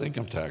middle-class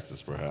income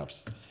taxes,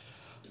 perhaps.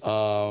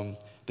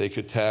 They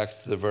could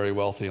tax the very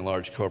wealthy and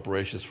large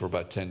corporations for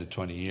about 10 to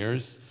 20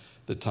 years,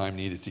 the time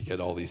needed to get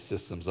all these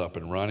systems up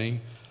and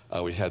running.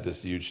 We had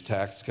this huge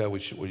tax cut,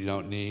 which we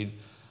don't need.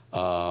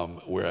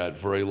 We're at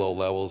very low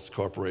levels.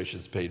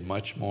 Corporations paid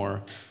much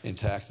more in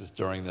taxes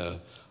during the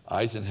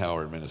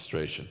Eisenhower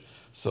administration.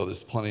 So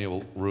there's plenty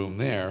of room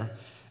there.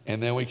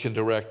 And then we can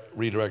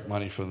redirect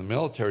money from the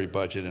military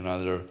budget and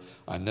other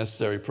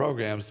unnecessary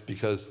programs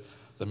because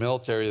the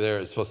military there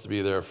is supposed to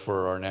be there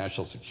for our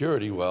national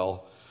security.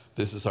 Well,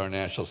 this is our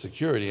national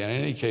security. And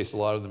in any case, a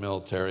lot of the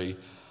military,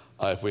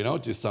 if we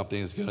don't do something,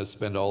 is going to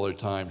spend all their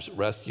time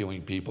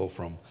rescuing people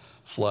from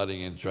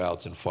flooding and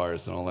droughts and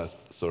fires and all that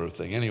sort of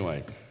thing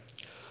anyway.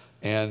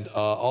 And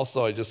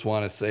also, I just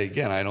want to say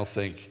again, I don't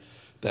think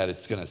that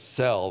it's going to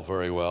sell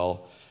very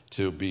well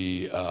to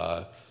be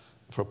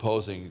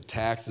proposing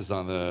taxes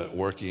on the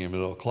working and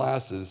middle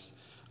classes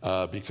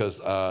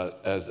because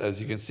as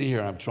you can see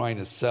here, I'm trying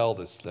to sell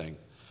this thing.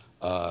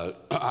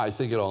 I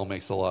think it all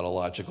makes a lot of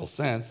logical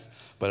sense,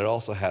 but it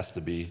also has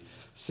to be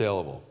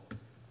saleable.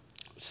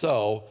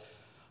 So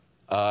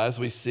as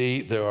we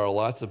see, there are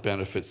lots of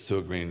benefits to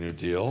a Green New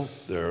Deal.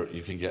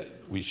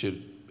 We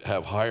should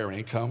have higher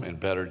income and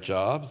better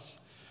jobs.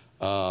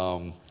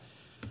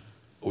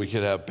 We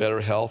could have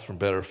better health from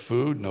better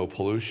food, no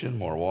pollution,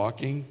 more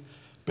walking,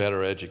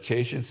 better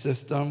education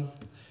system,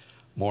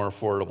 more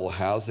affordable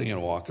housing and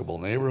walkable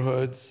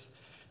neighborhoods,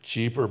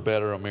 cheaper,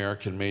 better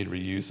American-made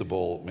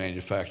reusable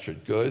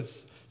manufactured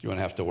goods. You won't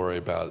have to worry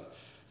about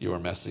you are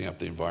messing up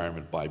the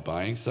environment by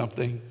buying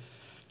something.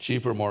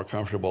 Cheaper, more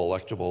comfortable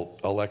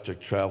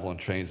electric travel and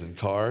trains and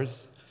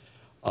cars.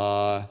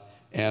 As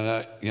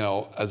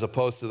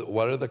opposed to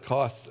what are the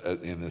costs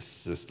in this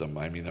system?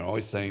 I mean, they're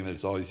always saying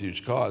there's always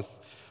huge costs.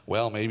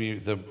 Well, maybe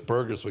the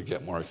burgers would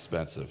get more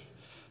expensive.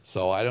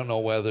 So I don't know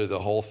whether the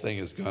whole thing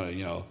is going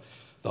to,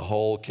 the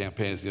whole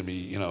campaign is going to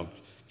be,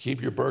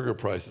 keep your burger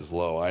prices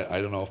low.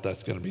 I don't know if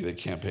that's going to be the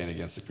campaign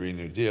against the Green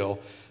New Deal.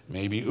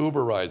 Maybe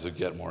Uber rides would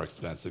get more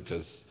expensive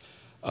because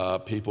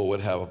people would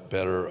have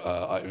better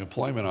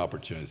employment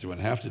opportunities. You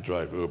wouldn't have to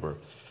drive Uber.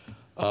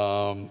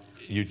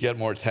 You'd get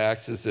more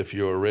taxes if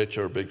you were rich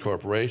or a big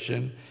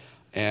corporation,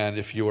 and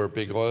if you were a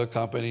big oil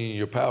company,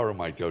 your power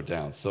might go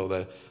down.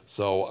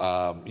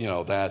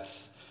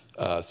 That's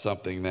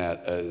something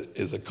that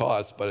is a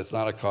cost, but it's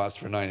not a cost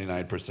for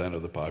 99%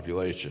 of the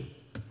population.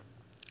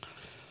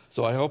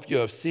 So I hope you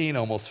have seen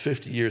almost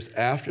 50 years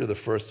after the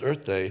first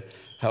Earth Day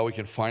how we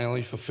can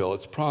finally fulfill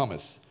its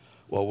promise.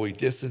 What we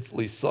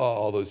distantly saw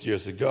all those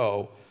years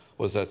ago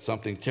was that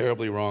something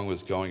terribly wrong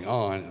was going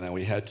on and that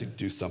we had to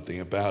do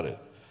something about it.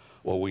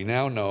 What we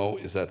now know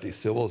is that the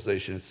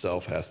civilization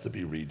itself has to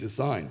be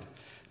redesigned.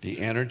 The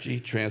energy,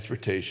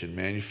 transportation,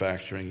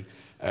 manufacturing,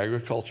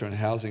 agriculture, and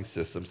housing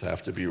systems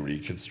have to be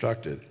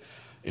reconstructed.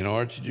 In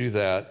order to do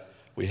that,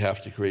 we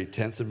have to create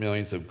tens of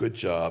millions of good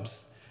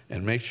jobs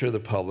and make sure the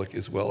public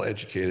is well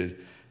educated,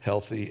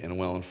 healthy, and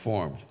well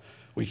informed.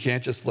 We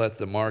can't just let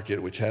the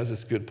market, which has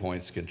its good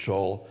points,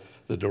 control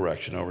the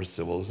direction of our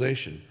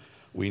civilization.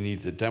 We need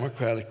the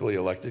democratically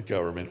elected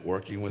government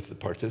working with the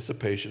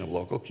participation of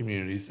local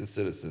communities and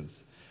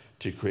citizens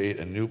to create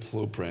a new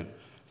blueprint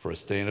for a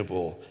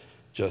sustainable,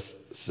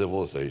 just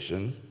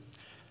civilization.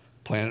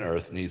 Planet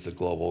Earth needs a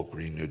global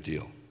Green New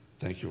Deal.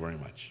 Thank you very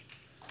much.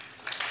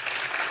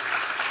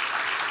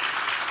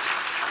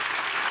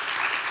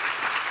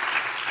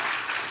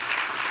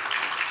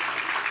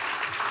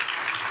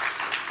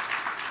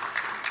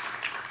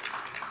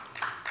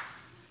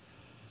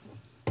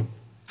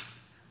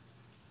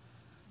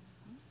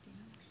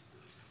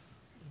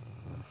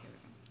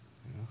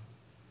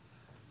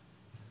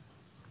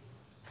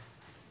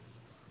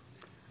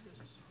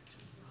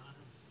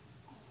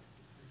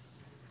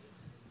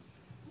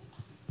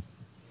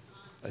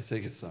 I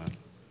think it's on.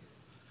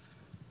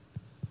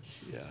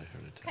 Yeah, I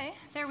heard it. Okay,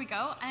 there we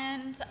go.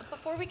 And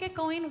before we get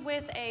going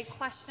with a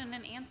question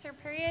and answer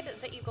period,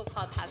 the Eagle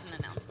Club has an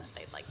announcement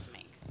they'd like to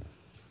make.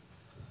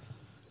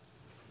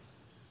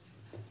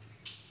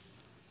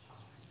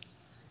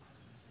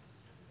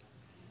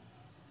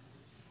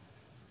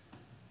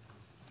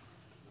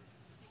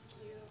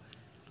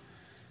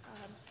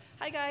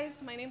 Hi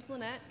guys, my name's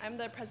Lynette. I'm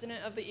the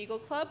president of the Eagle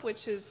Club,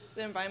 which is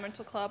the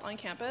environmental club on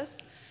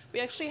campus. We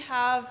actually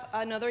have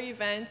another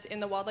event in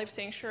the Wildlife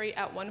Sanctuary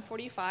at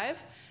 1:45,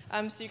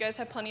 so you guys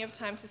have plenty of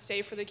time to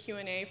stay for the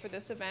Q&A for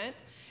this event.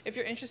 If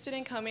you're interested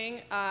in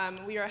coming,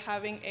 we are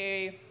having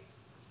a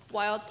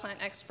wild plant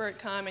expert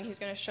come, and he's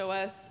going to show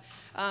us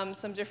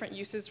some different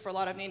uses for a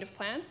lot of native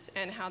plants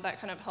and how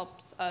that kind of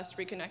helps us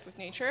reconnect with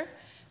nature.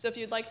 So if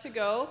you'd like to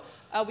go,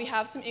 we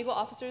have some Eagle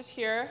officers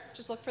here.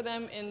 Just look for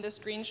them in this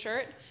green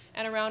shirt.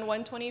 And around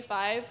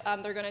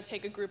 1:25, they're going to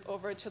take a group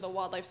over to the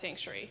Wildlife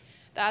Sanctuary.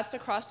 That's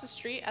across the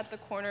street at the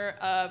corner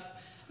of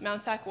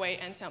Mount Sac Way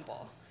and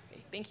Temple.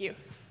 Okay, thank you.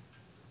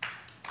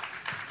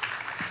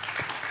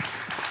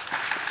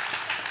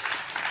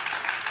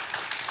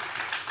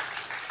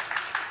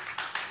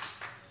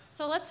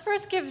 So let's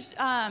first give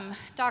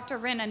Dr.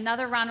 Rynn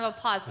another round of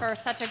applause for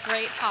such a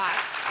great talk.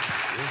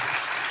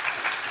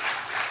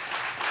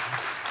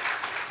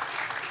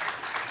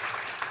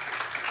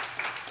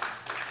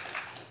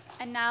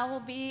 And now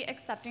we'll be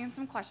accepting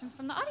some questions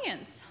from the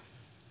audience.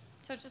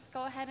 So just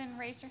go ahead and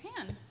raise your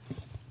hand.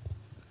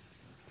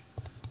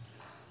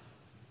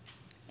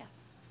 Yes.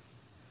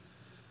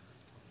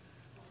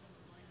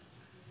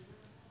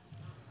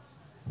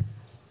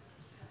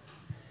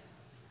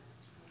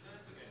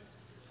 That's okay.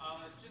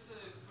 Just a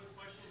quick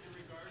question in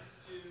regards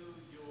to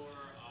your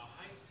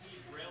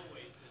high-speed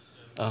railway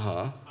system.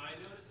 I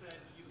noticed that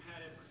you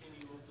had it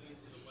pertaining mostly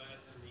into the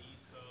West and the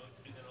East Coast,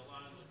 and then a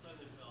lot of the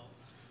Southern belt.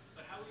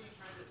 But how are you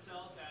trying to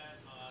sell that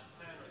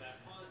plan or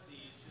that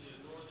policy to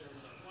the northern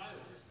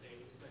flyover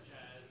states, such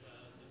as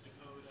the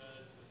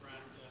Dakotas,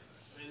 Nebraska?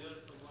 And I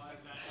noticed a lot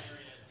of that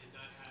area did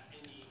not have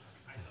any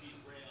high-speed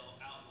rail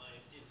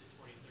outlined into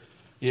 2030.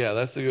 Yeah,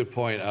 that's a good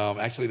point.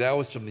 Actually, that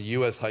was from the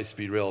U.S.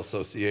 High-Speed Rail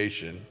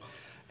Association.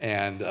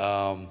 And,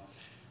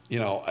 you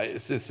know,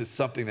 it's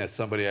something that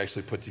somebody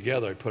actually put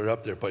together. I put it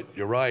up there, but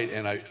you're right.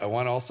 And I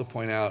want to also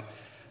point out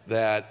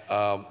that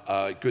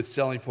a good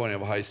selling point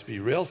of a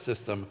high-speed rail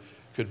system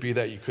could be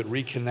that you could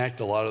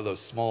reconnect a lot of those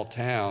small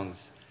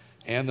towns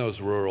and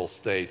those rural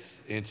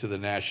states into the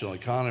national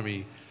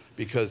economy,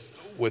 because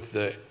with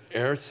the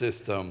air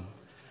system,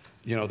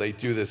 you know, they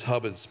do this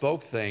hub and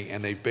spoke thing,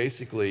 and they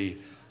basically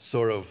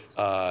sort of,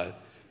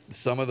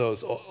 some of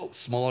those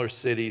smaller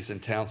cities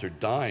and towns are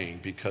dying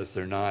because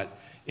they're not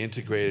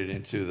integrated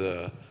into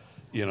the,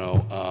 you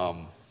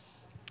know,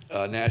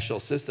 national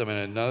system.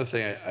 And another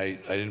thing I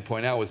didn't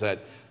point out was that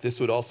this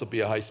would also be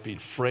a high-speed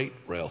freight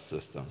rail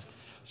system.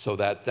 So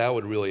that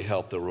would really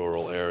help the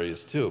rural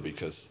areas too,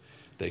 because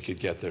they could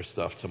get their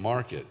stuff to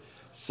market.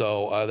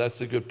 So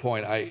that's a good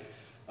point.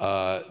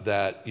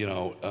 That, you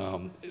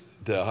know,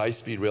 the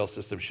high-speed rail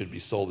system should be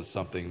sold as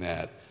something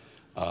that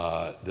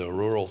the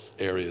rural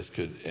areas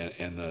could,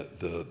 and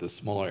the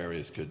smaller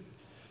areas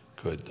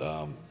could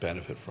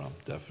benefit from,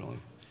 definitely.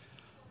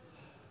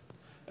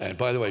 And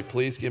by the way,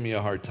 please give me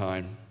a hard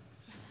time.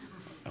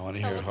 I want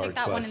to hear hard questions. So we'll take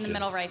that one in the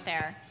middle right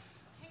there.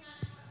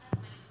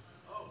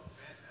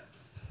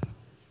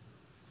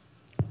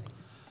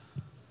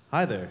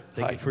 Hi there.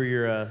 Thank you for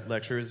your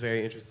lecture. It was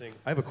very interesting.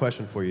 I have a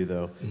question for you,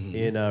 though,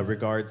 in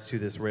regards to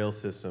this rail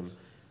system.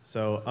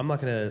 So I'm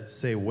not going to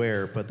say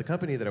where, but the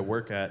company that I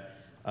work at,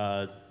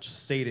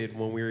 stated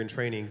when we were in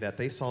training that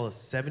they saw a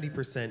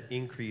 70%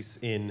 increase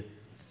in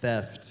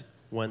theft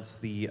once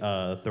the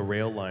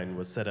rail line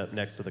was set up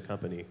next to the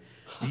company.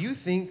 Do you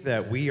think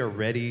that we are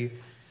ready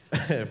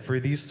for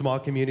these small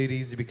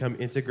communities to become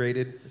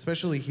integrated,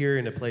 especially here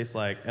in a place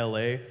like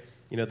LA?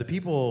 You know, the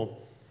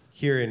people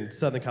here in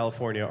Southern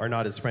California are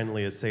not as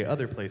friendly as, say,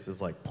 other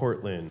places like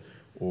Portland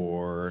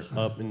or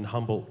up in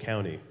Humboldt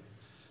County.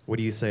 What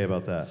do you say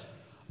about that?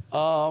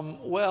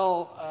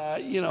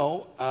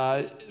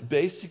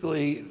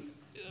 Basically,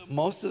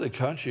 most of the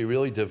country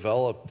really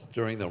developed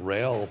during the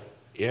rail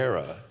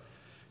era,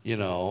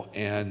 and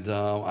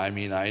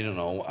I don't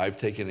know, I've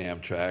taken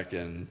Amtrak,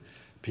 and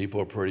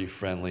people are pretty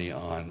friendly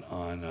on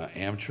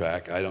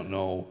Amtrak. I don't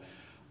know,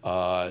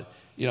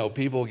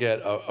 people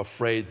get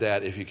afraid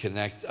that if you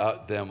connect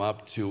them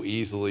up too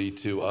easily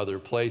to other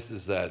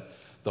places that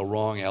the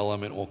wrong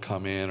element will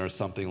come in or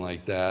something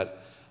like that.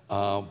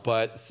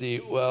 But see,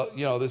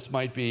 this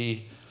might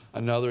be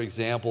another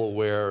example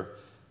where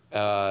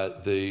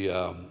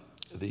the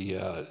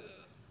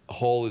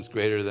whole is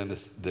greater than the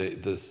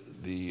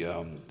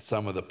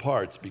sum of the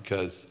parts,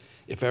 because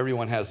if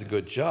everyone has a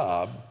good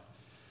job,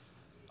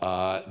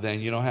 then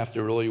you don't have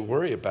to really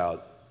worry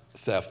about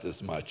theft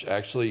as much.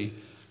 Actually,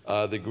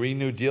 the Green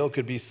New Deal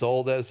could be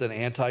sold as an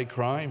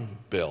anti-crime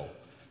bill,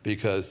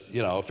 because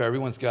if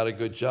everyone's got a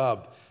good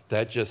job,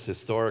 that just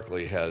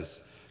historically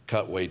has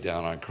cut way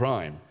down on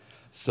crime.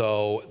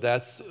 So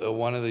that's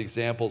one of the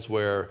examples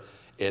where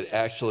it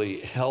actually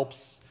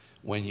helps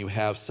when you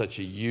have such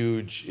a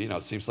huge,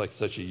 it seems like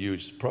such a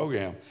huge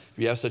program. If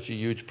you have such a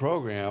huge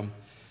program,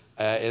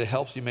 it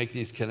helps you make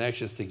these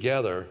connections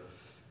together,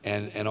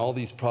 and all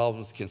these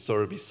problems can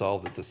sort of be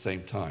solved at the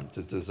same time.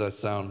 Does that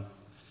sound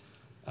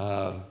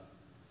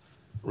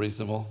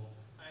reasonable?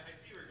 I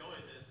see where you're going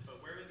with this,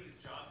 but where would these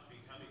jobs be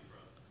coming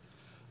from?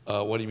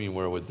 What do you mean,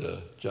 where would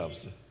the jobs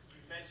be? You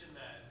mentioned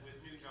that with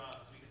new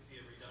jobs, we could see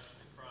a reduction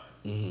in crime.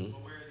 Mm-hmm.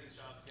 But where are these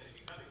jobs going to be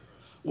coming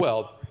from?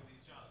 Well,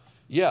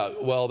 yeah,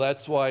 well,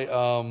 that's why,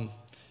 in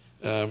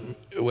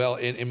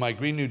my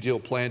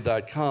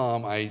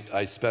greennewdealplan.com,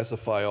 I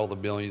specify all the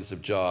millions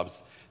of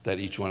jobs that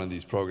each one of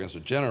these programs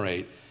would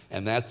generate,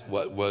 and that's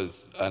what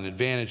was an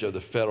advantage of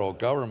the federal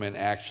government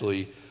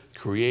actually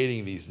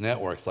creating these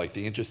networks, like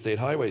the interstate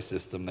highway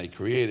system they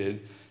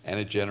created, and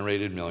it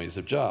generated millions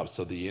of jobs.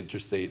 So the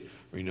interstate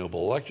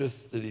renewable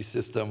electricity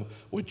system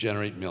would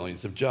generate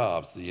millions of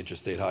jobs. The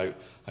interstate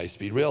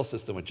high-speed rail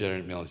system would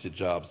generate millions of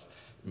jobs.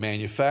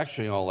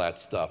 Manufacturing all that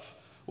stuff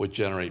would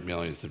generate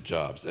millions of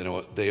jobs,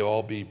 and they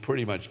all be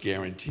pretty much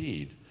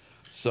guaranteed.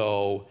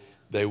 So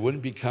they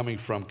wouldn't be coming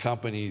from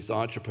companies,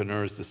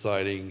 entrepreneurs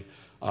deciding,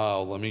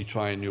 oh, let me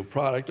try a new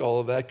product. All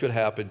of that could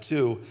happen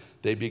too.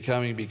 They'd be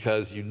coming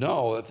because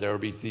that there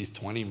would be these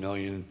 20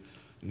 million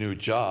new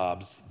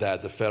jobs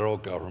that the federal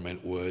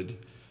government would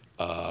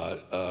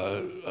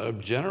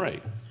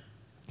generate.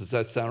 Does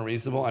that sound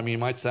reasonable? I mean, it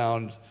might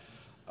sound,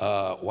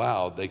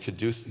 wow, they could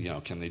do,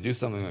 can they do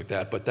something like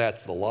that? But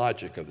that's the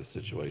logic of the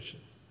situation.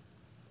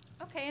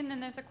 Okay, and then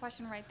there's a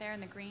question right there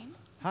in the green.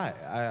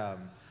 Hi,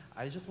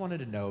 I just wanted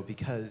to know,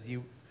 because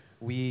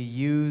we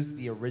use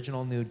the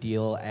original New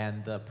Deal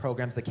and the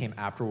programs that came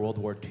after World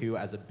War II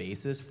as a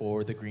basis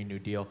for the Green New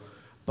Deal,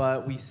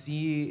 but we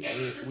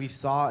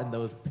saw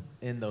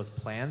in those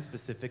plans,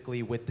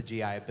 specifically with the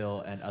GI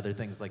Bill and other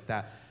things like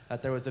that,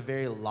 that there was a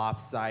very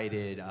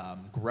lopsided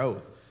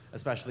growth,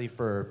 especially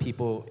for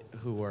people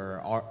who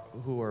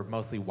were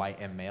mostly white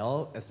and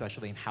male,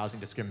 especially in housing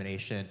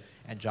discrimination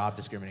and job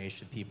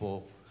discrimination.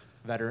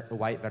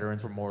 White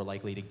veterans were more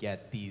likely to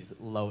get these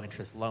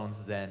low-interest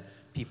loans than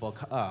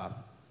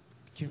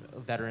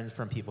veterans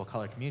from people of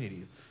color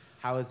communities.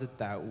 How is it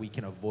that we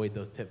can avoid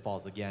those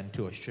pitfalls again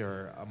to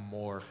assure a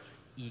more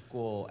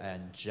equal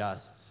and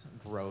just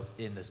growth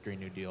in this Green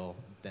New Deal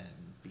than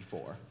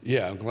before?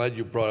 Yeah, I'm glad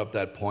you brought up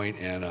that point,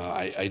 and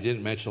I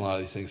didn't mention a lot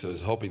of these things, so I was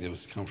hoping they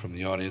would come from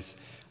the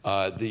audience.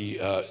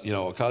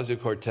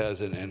 Ocasio-Cortez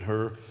and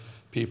her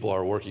people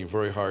are working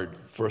very hard,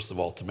 first of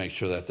all, to make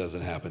sure that doesn't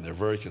happen. They're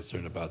very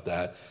concerned about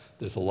that.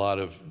 There's a lot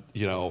of,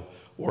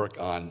 work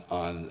on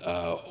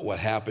what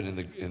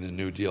happened in the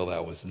New Deal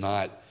that was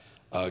not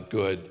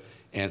good.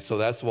 And so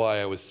that's why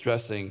I was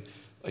stressing,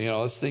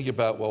 let's think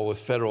about, well, with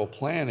federal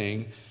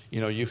planning,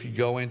 you could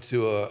go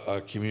into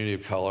a community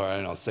of color, I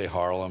don't know, say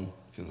Harlem,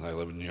 because I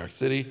live in New York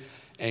City,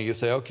 and you can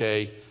say,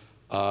 okay,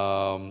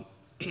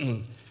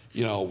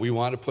 we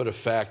want to put a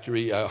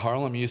factory.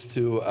 Harlem used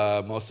to,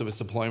 most of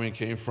its employment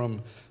came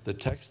from the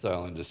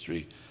textile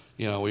industry.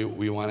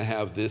 We want to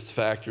have this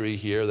factory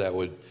here that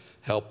would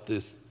help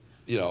this,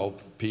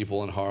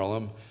 people in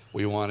Harlem.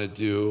 We want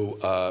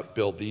to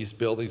build these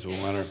buildings.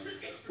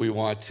 We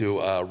want to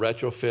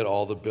retrofit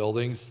all the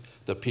buildings.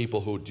 The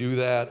people who do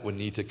that would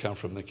need to come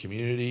from the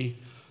community.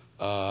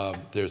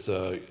 There's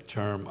a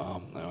term,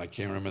 I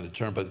can't remember the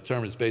term, but the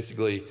term is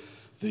basically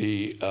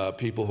the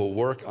people who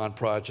work on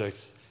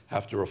projects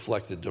have to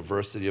reflect the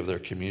diversity of their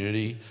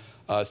community.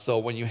 So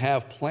when you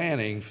have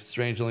planning,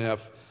 strangely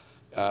enough,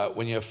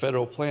 when you have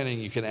federal planning,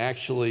 you can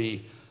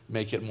actually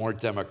make it more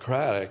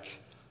democratic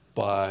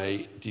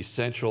by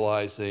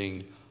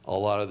decentralizing a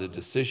lot of the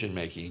decision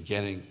making,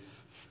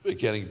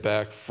 getting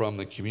back from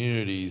the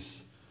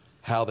communities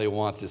how they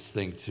want this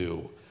thing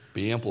to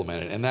be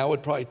implemented. And that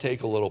would probably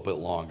take a little bit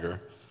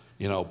longer,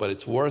 you know, but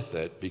it's worth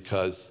it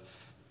because,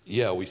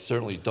 yeah, we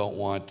certainly don't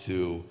want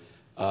to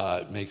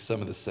make some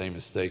of the same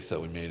mistakes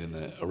that we made in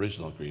the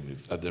original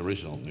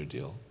New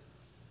Deal.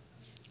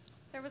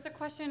 There was a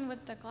question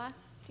with the glasses.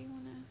 Do you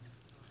want to ask?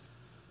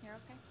 You're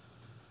okay?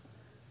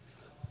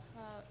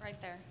 Right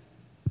there.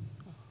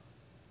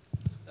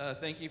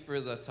 Thank you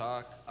for the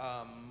talk.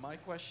 My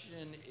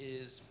question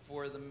is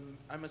for the,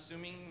 I'm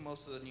assuming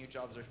most of the new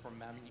jobs are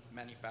from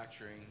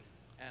manufacturing,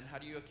 and how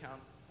do you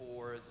account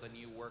for the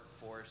new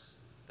workforce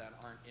that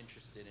aren't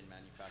interested in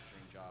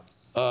manufacturing jobs?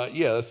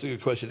 Yeah, that's a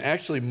good question.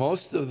 Actually,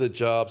 most of the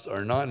jobs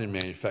are not in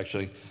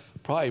manufacturing.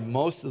 Probably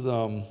most of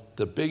them,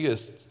 the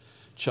biggest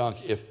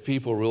chunk, if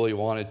people really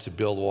wanted to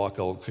build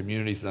walkable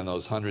communities in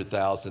those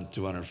 100,000,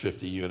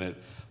 250 unit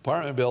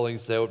apartment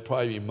buildings, that would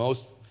probably be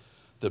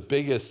the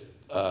biggest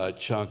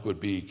chunk would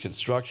be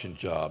construction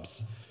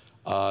jobs.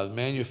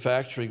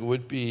 Manufacturing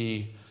would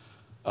be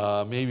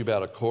maybe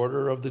about a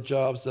quarter of the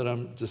jobs that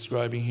I'm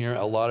describing here.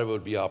 A lot of it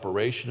would be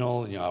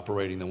operational, you know,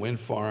 operating the wind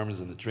farms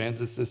and the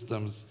transit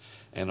systems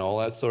and all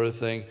that sort of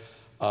thing.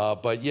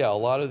 But yeah, a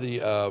lot of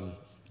the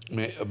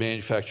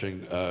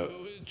manufacturing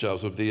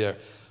jobs would be there.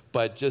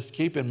 But just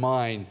keep in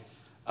mind,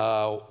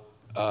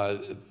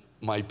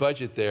 my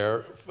budget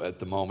there at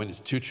the moment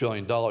is $2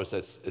 trillion.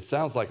 It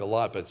sounds like a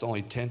lot, but it's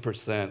only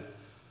 10%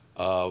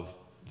 of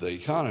the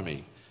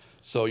economy.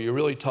 So you're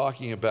really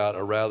talking about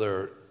a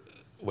rather,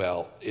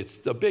 well,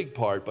 it's a big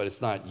part, but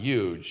it's not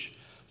huge.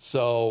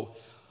 So,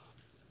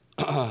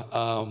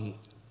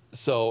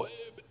 so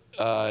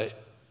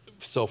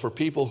for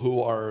people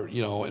who are,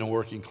 you know, in a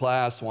working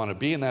class, want to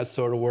be in that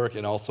sort of work,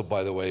 and also,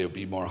 by the way, it would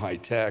be more high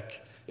tech.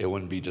 It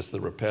wouldn't be just the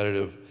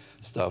repetitive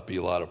stuff, be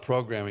a lot of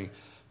programming.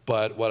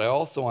 But what I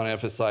also want to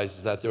emphasize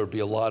is that there would be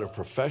a lot of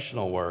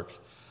professional work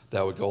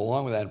that would go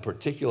along with that, in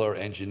particular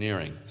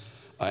engineering.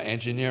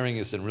 Engineering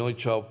is in really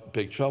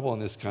big trouble in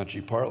this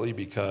country, partly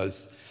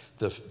because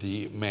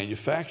the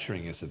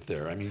manufacturing isn't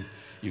there. I mean,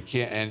 you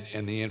can't,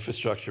 and the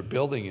infrastructure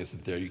building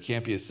isn't there. You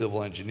can't be a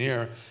civil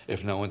engineer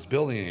if no one's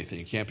building anything.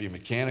 You can't be a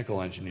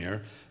mechanical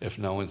engineer if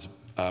no one's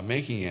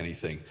making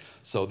anything.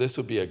 So this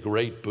would be a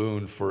great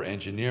boon for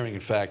engineering. In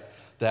fact,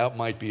 that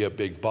might be a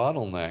big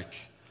bottleneck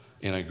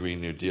in a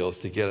Green New Deal, is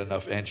to get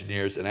enough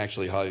engineers and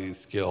actually highly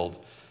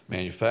skilled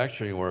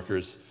manufacturing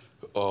workers.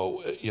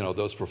 Oh, you know,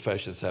 those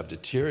professions have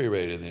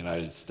deteriorated in the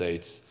United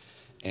States.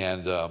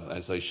 And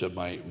as I showed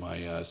my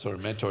sort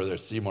of mentor there,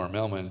 Seymour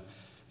Millman,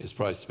 is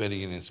probably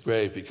spinning in his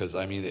grave because,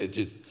 I mean,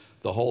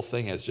 the whole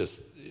thing has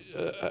just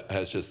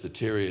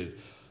deteriorated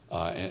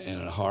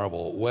in a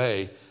horrible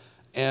way.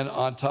 And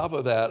on top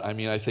of that, I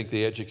mean, I think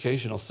the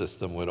educational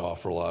system would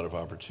offer a lot of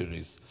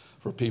opportunities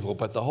for people,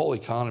 but the whole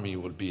economy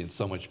would be in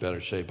so much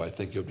better shape. I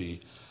think it would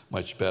be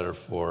much better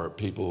for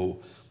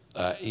people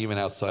who, even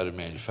outside of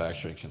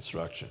manufacturing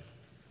construction.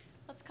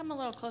 Let's come a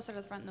little closer to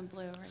the front in the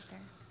blue right there.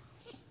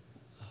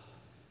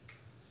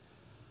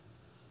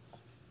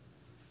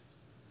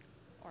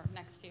 Or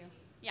next to you.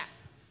 Yeah.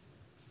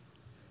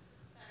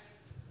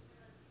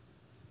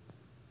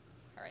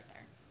 Or right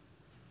there.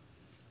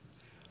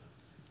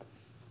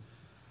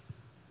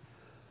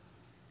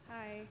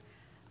 Hi.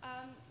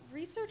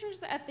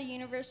 Researchers at the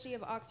University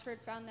of Oxford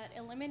found that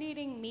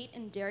eliminating meat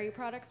and dairy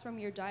products from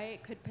your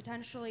diet could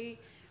potentially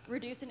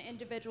reduce an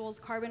individual's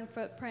carbon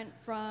footprint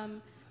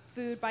from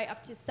food by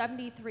up to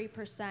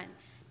 73%.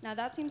 Now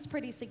that seems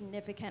pretty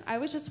significant. I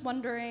was just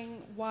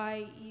wondering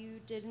why you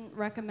didn't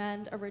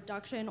recommend a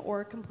reduction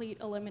or complete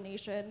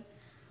elimination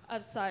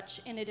of such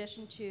in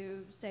addition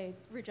to, say,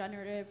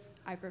 regenerative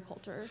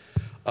agriculture.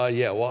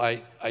 Yeah, well,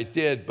 I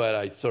did, but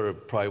I sort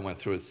of probably went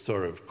through it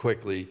sort of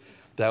quickly.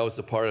 That was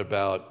the part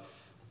about,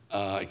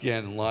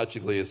 again,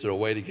 logically, is there a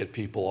way to get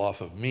people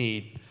off of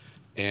meat?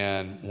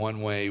 And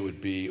one way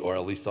would be, or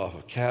at least off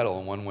of cattle,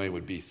 and one way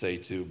would be, say,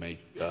 to make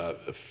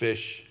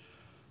fish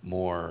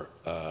more,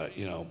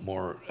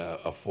 more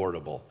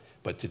affordable.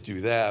 But to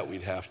do that,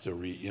 we'd have to,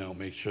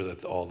 make sure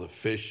that all the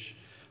fish,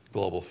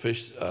 global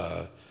fish,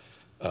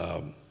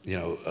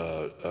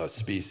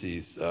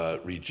 species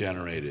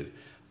regenerated.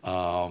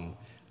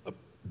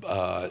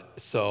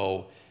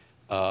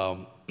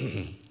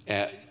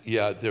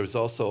 Yeah, there's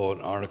also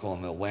an article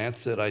in the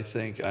Lancet, I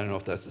think. I don't know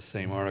if that's the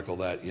same article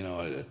that,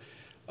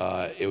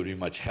 it would be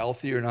much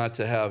healthier not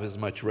to have as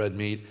much red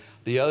meat.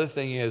 The other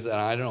thing is, and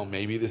I don't know,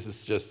 maybe this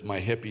is just my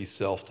hippie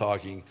self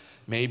talking,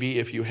 maybe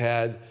if you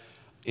had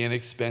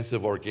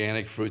inexpensive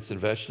organic fruits and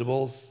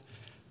vegetables,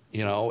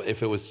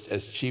 if it was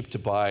as cheap to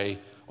buy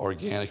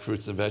organic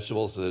fruits and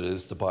vegetables as it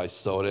is to buy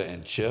soda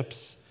and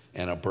chips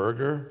and a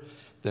burger,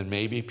 then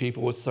maybe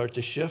people would start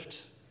to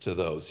shift to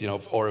those,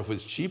 or if it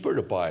was cheaper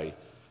to buy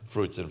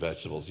fruits and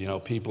vegetables,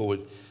 people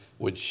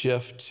would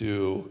shift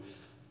to,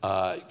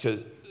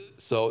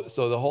 so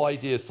the whole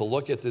idea is to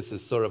look at this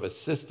as sort of a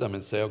system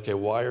and say, okay,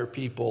 why are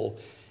people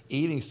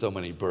eating so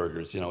many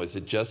burgers? Is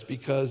it just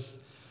because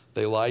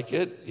They like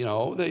it, you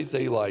know,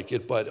 they like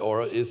it, but,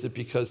 or is it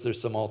because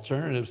there's some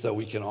alternatives that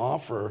we can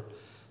offer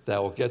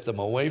that will get them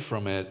away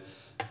from it?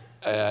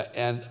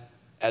 And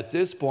at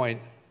this point,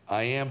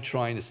 I am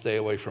trying to stay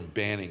away from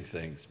banning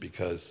things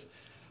because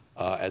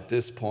at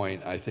this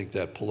point, I think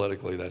that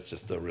politically that's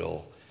just a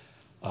real,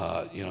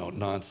 you know,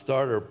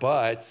 non-starter.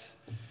 But,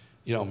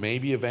 you know,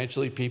 maybe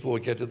eventually people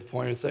would get to the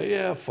point and say,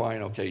 yeah,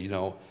 fine, okay, you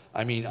know.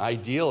 I mean,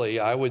 ideally,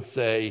 I would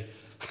say,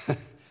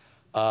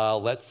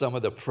 let some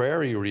of the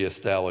prairie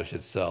reestablish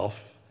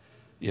itself,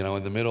 you know,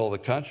 in the middle of the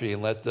country,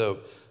 and let the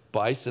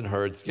bison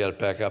herds get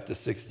back up to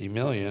 60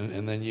 million,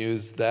 and then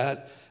use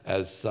that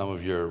as some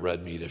of your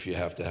red meat if you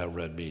have to have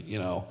red meat, you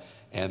know,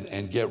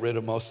 and get rid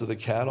of most of the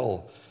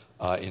cattle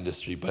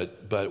industry.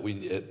 But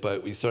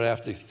we sort of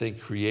have to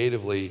think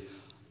creatively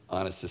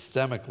on a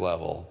systemic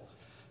level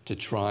to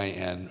try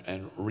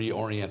and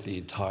reorient the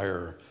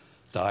entire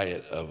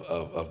diet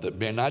of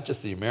the, not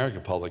just the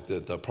American public.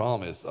 The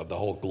problem is of the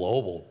whole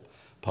global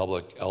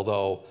public,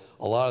 although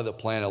a lot of the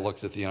planet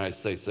looks at the United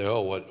States and say,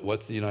 oh,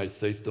 what's the United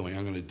States doing?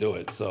 I'm going to do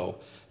it. So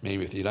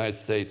maybe if the United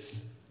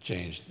States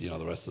changed, you know,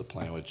 the rest of the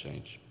planet would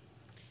change.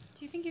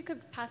 Do you think you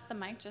could pass the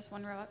mic just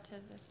one row up to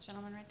this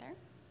gentleman right there?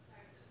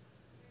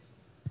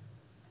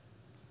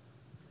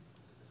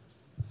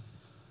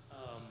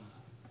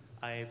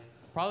 I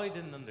probably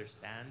didn't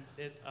understand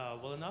it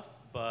well enough,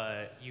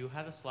 but you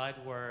had a slide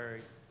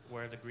where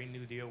the Green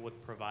New Deal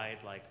would provide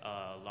like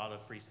a lot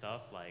of free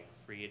stuff, like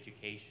free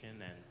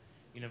education and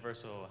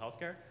universal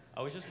healthcare.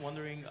 I was just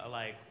wondering,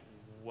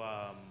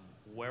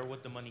 where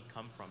would the money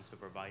come from to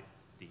provide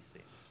these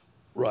things?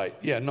 Right.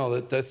 Yeah. No,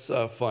 that's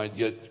fine.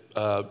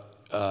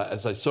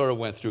 As I sort of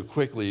went through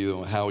quickly, you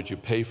know, how would you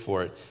pay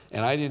for it?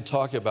 And I didn't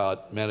talk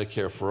about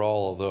Medicare for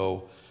all,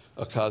 although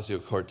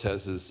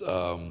Ocasio-Cortez's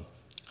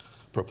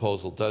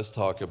proposal does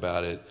talk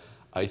about it.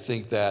 I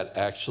think that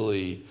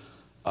actually,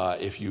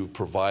 if you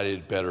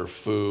provided better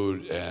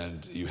food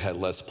and you had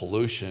less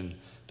pollution,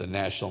 the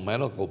national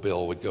medical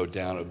bill would go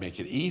down. It would make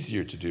it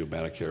easier to do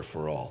Medicare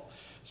for all.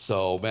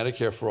 So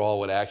Medicare for all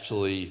would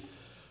actually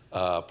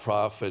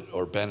profit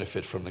or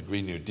benefit from the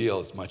Green New Deal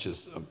as much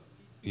as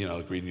you know,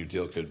 the Green New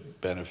Deal could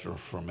benefit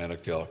from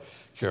Medicare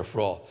for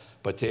all.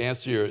 But to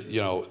answer your,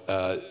 you know,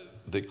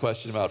 the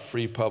question about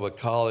free public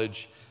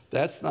college,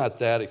 that's not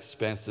that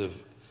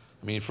expensive.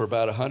 I mean, for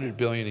about $100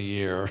 billion a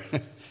year,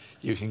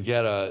 you can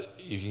get a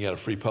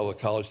free public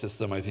college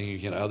system. I think you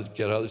can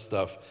get other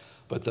stuff.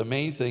 But the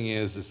main thing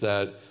is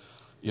that,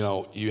 you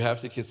know, you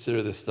have to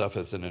consider this stuff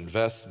as an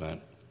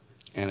investment.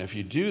 And if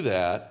you do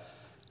that,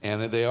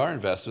 and they are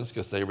investments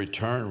because they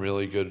return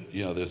really good,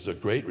 you know, there's a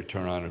great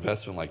return on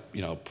investment, like,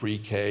 you know,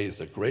 pre-K is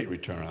a great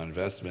return on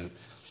investment.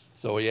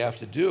 So what you have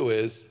to do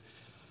is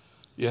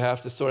you have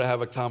to sort of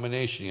have a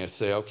combination. You have to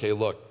say, okay,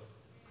 look,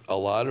 a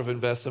lot of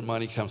investment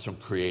money comes from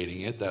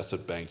creating it. That's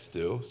what banks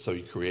do. So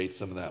you create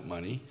some of that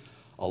money.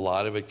 A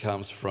lot of it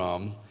comes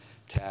from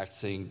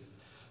taxing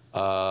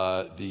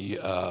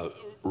the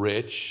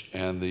rich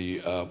and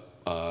the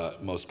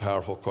most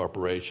powerful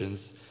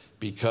corporations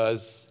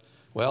because,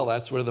 well,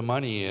 that's where the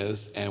money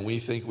is, and we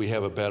think we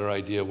have a better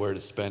idea where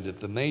to spend it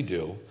than they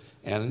do.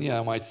 And, you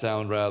know, it might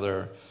sound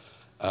rather,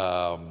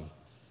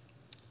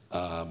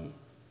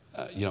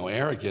 you know,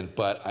 arrogant,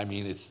 but I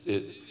mean,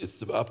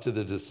 it's up to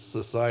the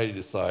society to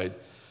decide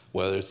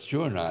whether it's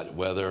true or not,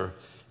 whether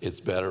it's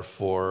better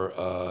for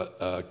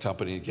a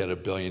company to get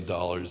 $1 billion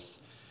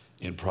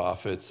in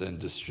profits and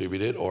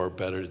distribute it, or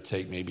better to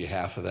take maybe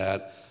half of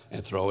that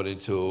and throw it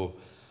into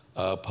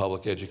a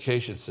public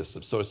education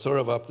system. So it's sort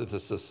of up to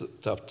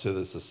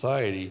the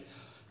society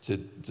to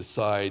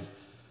decide,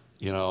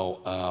 you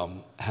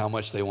know, how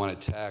much they want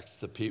to tax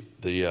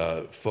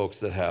the folks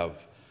that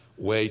have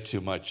way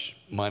too much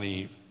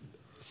money.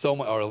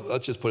 Or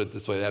let's just put it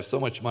this way: they have so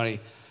much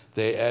money,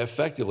 they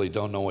effectively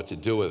don't know what to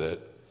do with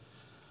it.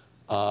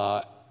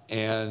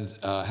 And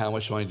how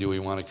much money do we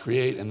want to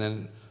create? And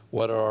then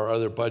what are our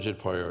other budget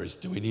priorities?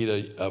 Do we need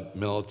a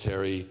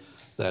military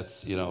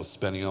that's, you know,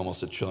 spending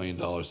almost $1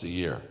 trillion a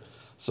year?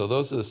 So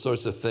those are the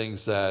sorts of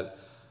things that,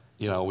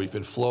 you know, we've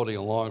been floating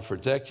along for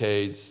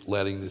decades,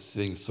 letting this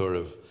thing sort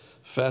of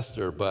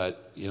fester.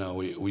 But, you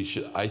know,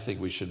 I think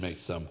we should make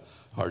some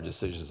hard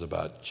decisions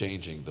about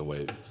changing the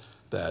way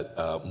that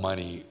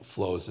money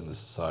flows in the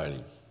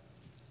society.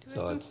 Do we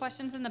have some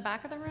questions in the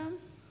back of the room?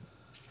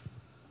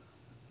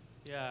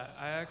 Yeah,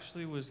 I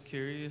actually was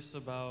curious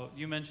about,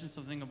 you mentioned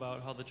something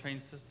about how the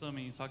train system,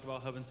 and you talked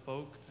about hub and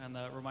spoke, and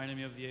that reminded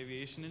me of the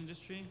aviation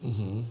industry.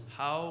 Mm-hmm.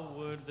 How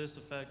would this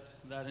affect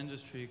that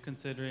industry,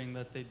 considering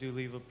that they do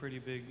leave a pretty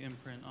big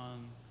imprint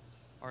on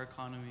our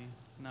economy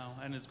now,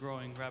 and it's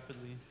growing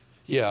rapidly?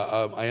 Yeah,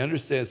 I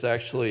understand it's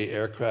actually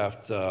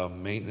aircraft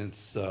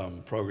maintenance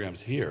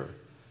programs here.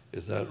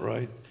 Is that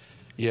right?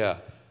 Yeah.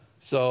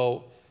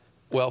 So,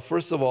 well,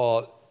 first of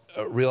all,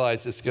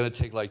 realize it's going to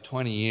take like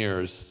 20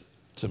 years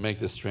to make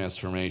this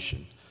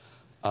transformation.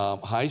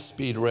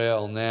 High-speed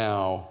rail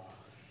now,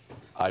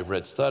 I've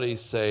read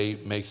studies say,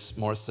 makes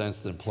more sense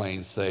than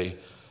planes, say,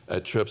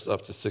 at trips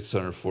up to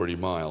 640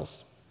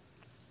 miles.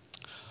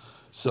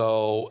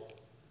 So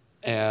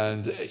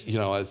And you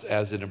know,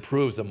 as it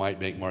improves, it might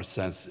make more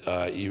sense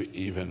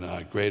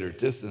even greater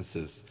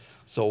distances.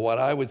 So what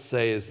I would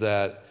say is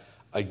that,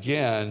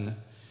 again,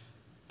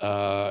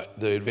 the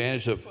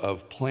advantage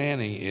of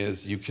planning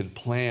is you can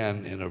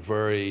plan in a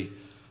very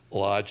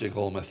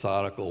logical,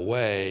 methodical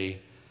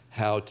way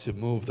how to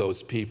move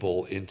those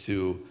people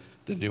into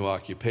the new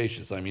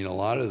occupations. I mean, a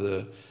lot of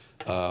the,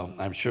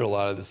 I'm sure a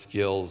lot of the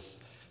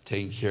skills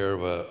taking care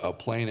of a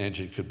plane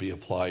engine could be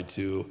applied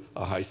to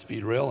a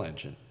high-speed rail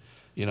engine.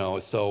 You know,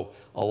 so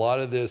a lot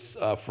of this,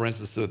 for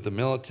instance, with the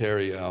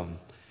military,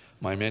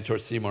 my mentor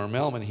Seymour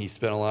Melman, he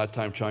spent a lot of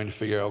time trying to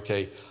figure out,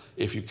 okay,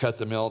 if you cut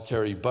the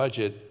military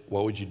budget,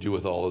 what would you do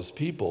with all those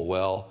people?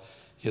 Well,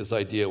 his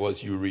idea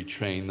was you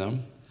retrain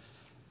them,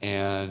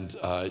 and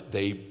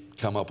they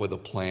come up with a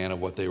plan of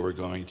what they were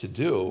going to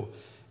do.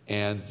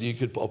 And you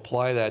could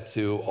apply that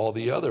to all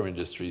the other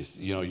industries.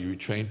 You know, you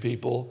train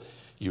people.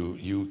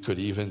 You could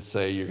even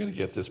say you're going to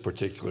get this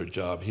particular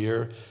job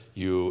here.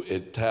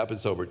 It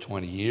happens over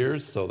 20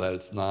 years, so that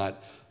it's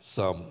not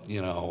some,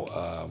 you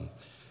know,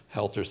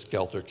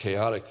 helter-skelter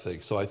chaotic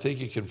thing. So I think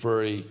you can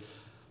very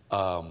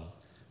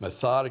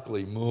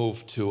methodically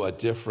move to a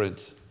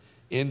different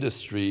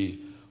industry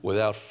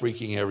without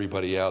freaking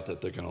everybody out that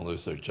they're going to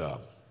lose their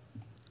job.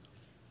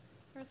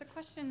 There was a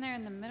question there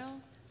in the middle.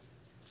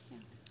 Yeah.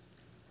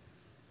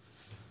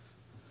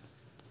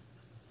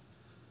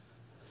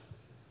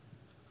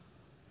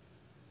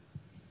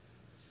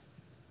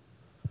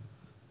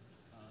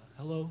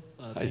 Hello,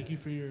 thank you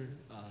for your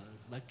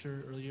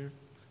lecture earlier.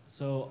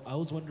 So I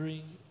was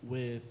wondering,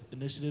 with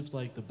initiatives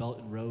like the Belt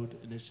and Road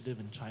Initiative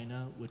in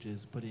China, which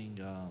is putting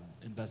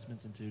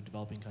investments into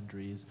developing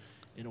countries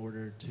in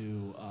order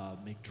to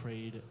make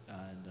trade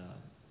and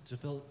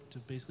to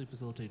basically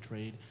facilitate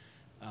trade,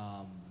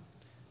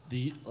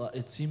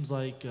 it seems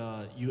like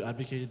you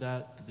advocated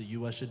that the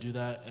U.S. should do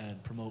that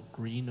and promote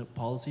green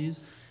policies.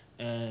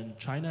 And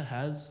China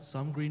has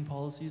some green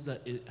policies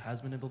that it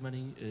has been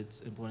implementing.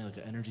 It's implementing like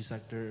an energy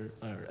sector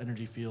or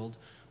energy field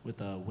with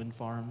wind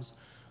farms.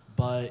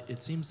 But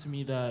it seems to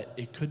me that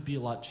it could be a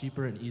lot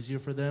cheaper and easier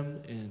for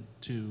them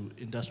to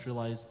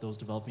industrialize those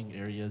developing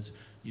areas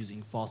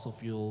using fossil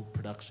fuel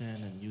production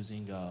and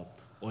using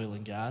oil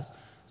and gas.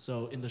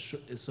 So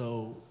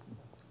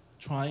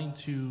trying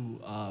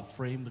to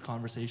frame the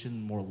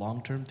conversation more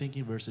long-term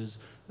thinking versus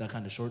that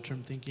kind of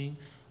short-term thinking.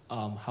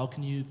 How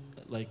can you,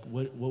 like,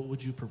 what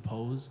would you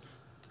propose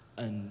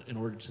in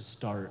order to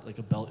start like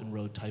a Belt and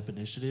Road type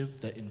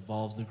initiative that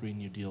involves the Green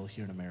New Deal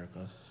here in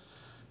America?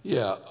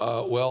 Yeah,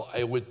 well,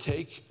 it would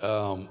take,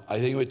 I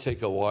think it would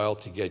take a while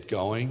to get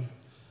going.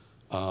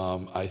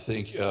 I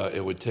think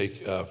it would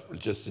take,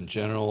 just in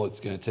general,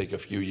 it's going to take a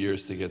few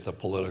years to get the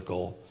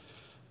political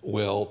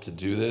will to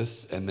do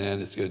this, and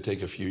then it's going to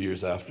take a few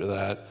years after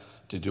that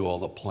to do all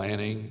the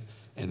planning,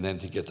 and then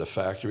to get the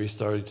factory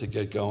started to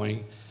get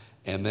going.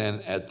 And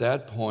then at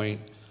that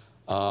point,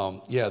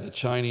 yeah, the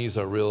Chinese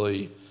are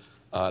really,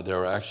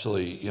 they're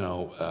actually, you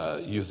know,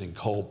 using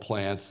coal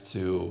plants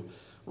to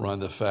run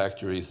the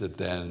factories that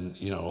then,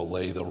 you know,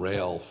 lay the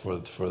rail for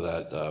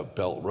that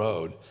Belt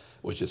Road,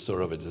 which is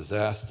sort of a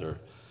disaster.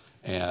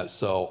 And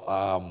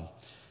so,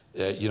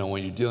 you know,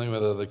 when you're dealing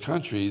with other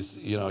countries,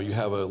 you know, you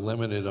have a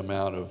limited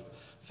amount of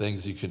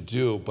things you can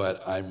do,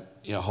 but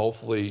you know,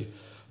 hopefully,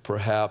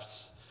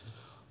 perhaps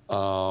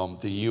the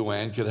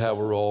UN could have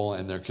a role,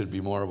 and there could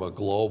be more of a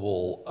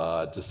global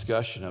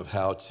discussion of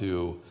how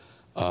to,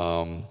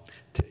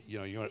 you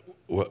know,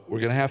 we're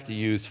going to have to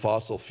use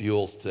fossil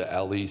fuels to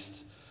at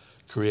least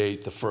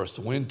create the first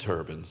wind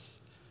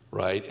turbines,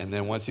 right? And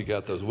then once you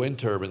got those wind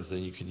turbines,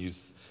 then you can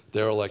use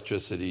their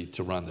electricity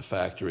to run the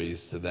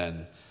factories to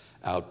then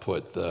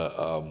output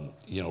the,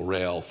 you know,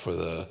 rail for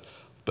the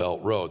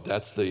Belt Road.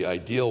 That's the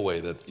ideal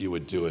way that you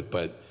would do it.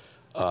 But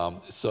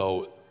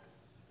so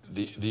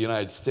the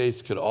United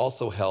States could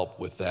also help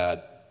with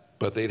that,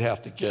 but they'd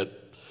have to get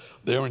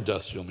their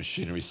industrial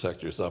machinery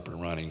sectors up and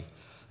running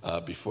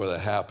before that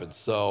happens.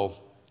 So,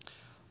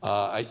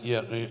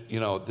 yeah,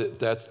 you know,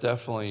 that's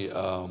definitely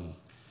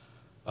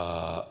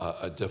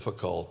a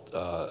difficult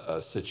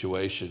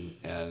situation,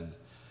 and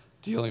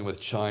dealing with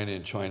China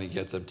and trying to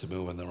get them to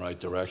move in the right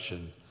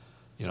direction.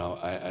 You know,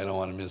 I don't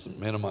want to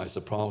minimize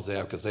the problems they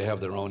have, because they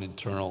have their own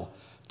internal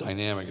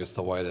dynamic as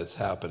to why that's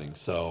happening.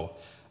 So,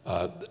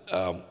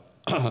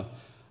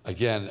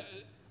 again,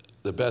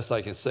 the best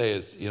I can say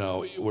is, you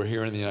know, we're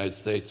here in the United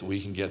States,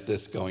 we can get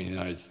this going in the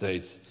United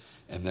States,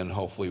 and then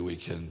hopefully we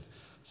can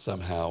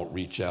somehow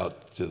reach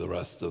out to the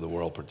rest of the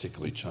world,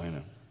 particularly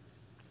China.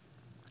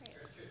 Great.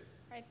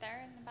 Right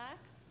there in the back.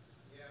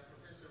 Yeah,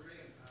 Professor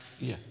Rynn,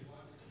 Yeah. you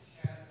wanted to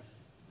challenge.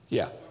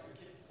 Yeah. You want to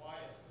keep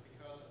quiet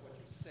because of what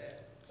you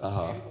said.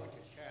 Uh-huh. I'm going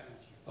to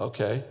challenge you.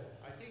 Okay.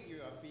 I think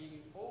you are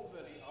being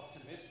overly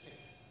optimistic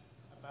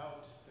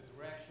about the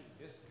direction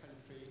this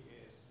country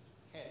is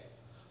heading.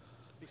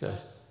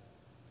 Because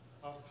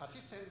of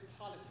partisan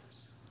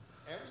politics,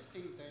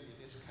 everything done in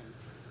this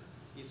country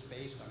is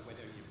based on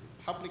whether you're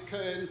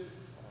Republican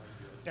or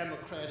you're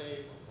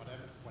Democratic or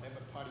whatever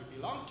party you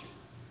belong to.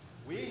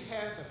 We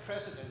have a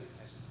president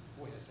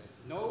who has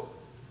no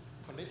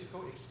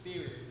political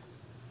experience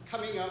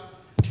coming up,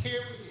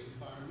 tearing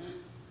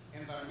the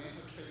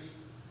environmental trade,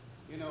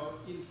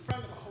 in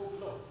front of the whole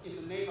globe in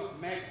the name of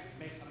Make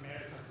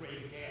America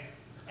Great Again.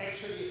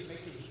 Actually, it's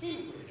making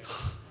him great again.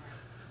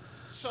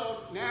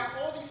 So now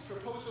all these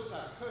proposals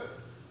I've heard,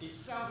 they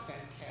sound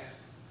fantastic.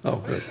 Oh,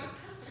 but good. it's not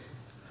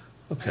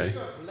practical. Okay. And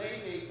you're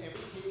blaming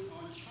everything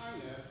on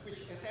China, which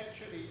is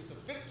actually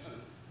a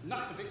victim,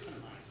 not the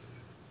victimizer.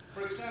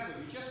 For example,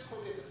 you just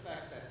quoted the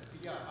fact that the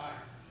BRI,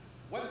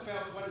 one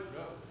belt, one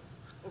road.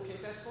 Okay,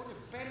 that's going to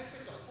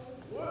benefit the whole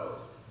world.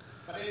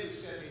 But then you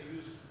said they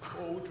use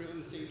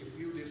coal-driven thing to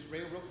build this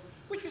railroad,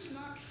 which is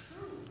not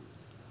true.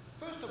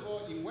 First of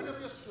all, in one of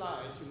your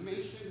slides, you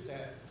mentioned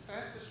that the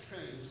fastest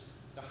trains,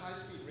 the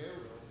high-speed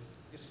railroad,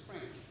 is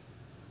French.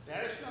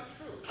 That is not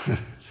true.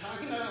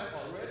 China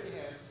already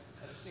has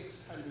a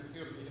 600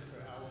 kilometer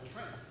per hour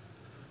train,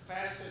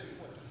 faster than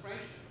what the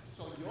French do.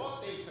 So your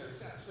data is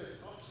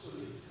absolutely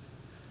obsolete.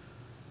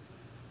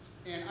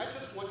 And I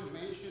just want to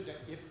mention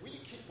that if we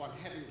keep on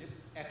having this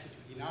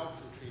attitude in our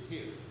country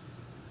here,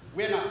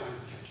 we're not going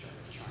to catch up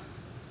with China.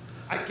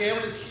 I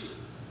guarantee you.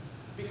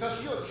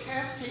 Because you're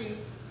casting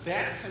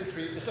that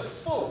country as a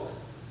foe,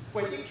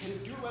 where it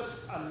can do us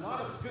a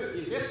lot of good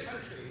in this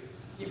country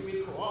if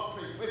we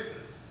cooperate with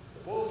them,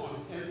 both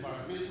on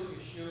environmental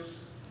issues,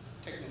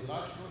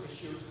 technological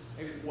issues,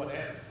 and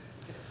whatever.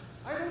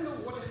 I don't know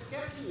what is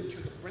getting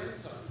into the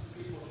brains of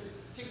these people.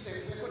 Think that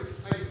we're going to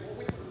fight a war,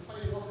 we're going to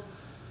fight a war.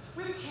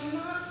 We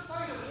cannot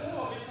fight a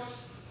war because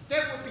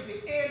that would be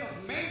the end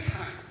of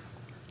mankind.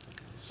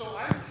 So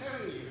I'm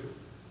telling you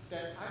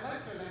that I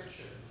like the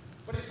lecture,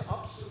 but it's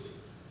obsolete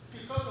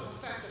because of the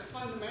fact that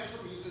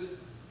fundamental reason,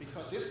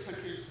 because this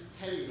country is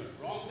heading in the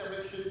wrong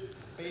direction,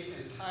 based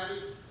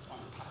entirely on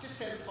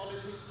partisan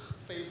politics,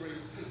 favoring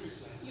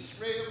countries like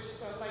Israel,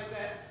 stuff like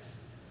that,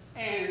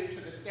 and to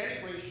the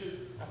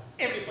denigration of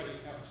everybody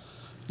else.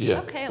 Yeah.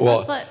 Okay, well,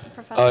 let's let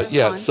Professor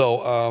yeah, respond.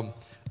 so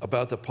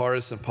about the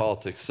partisan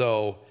politics.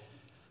 So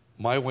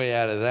my way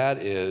out of that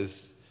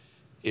is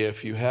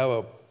if you have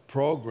a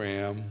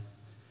program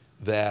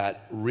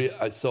that,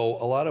 so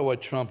a lot of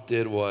what Trump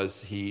did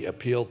was he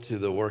appealed to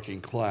the working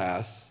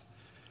class,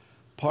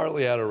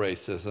 partly out of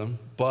racism,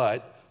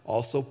 but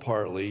also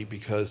partly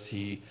because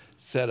he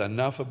said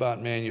enough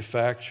about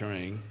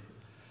manufacturing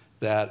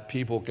that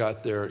people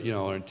got their,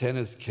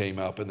 antennas came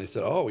up and they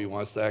said, oh, he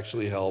wants to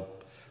actually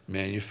help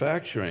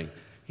manufacturing.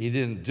 He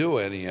didn't do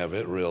any of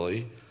it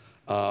really,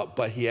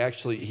 but he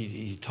actually,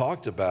 he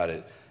talked about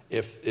it.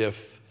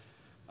 If,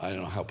 I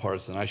don't know how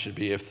partisan I should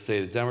be, if,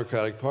 say, the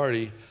Democratic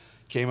Party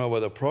came up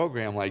with a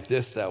program like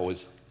this that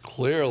was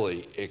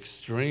clearly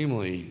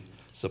extremely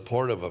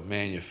supportive of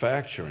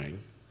manufacturing,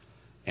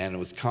 and it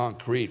was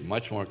concrete,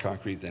 much more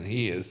concrete than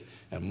he is,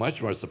 and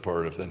much more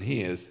supportive than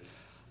he is,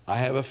 I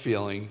have a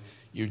feeling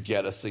you'd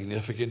get a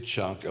significant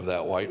chunk of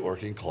that white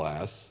working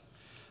class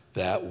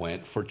that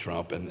went for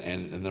Trump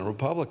and the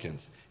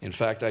Republicans. In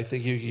fact, I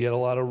think you could get a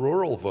lot of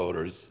rural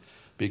voters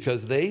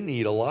because they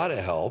need a lot of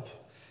help,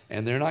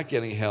 and they're not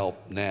getting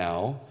help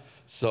now.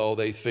 So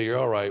they figure,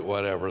 all right,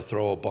 whatever,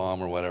 throw a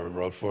bomb or whatever,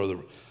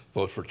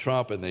 vote for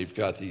Trump, and they've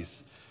got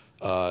these.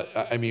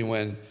 I mean,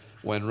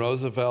 when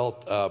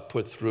Roosevelt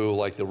put through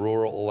like the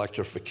Rural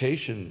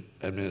Electrification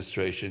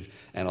Administration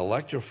and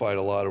electrified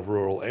a lot of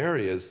rural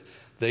areas,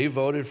 they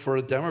voted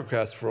for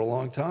Democrats for a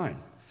long time.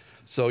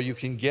 So you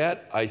can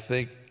get, I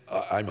think,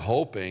 I'm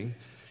hoping,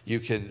 you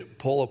can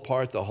pull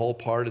apart the whole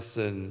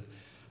partisan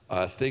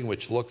thing,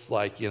 which looks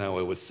like, it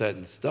was set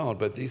in stone,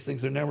 but these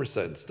things are never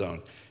set in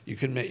stone. You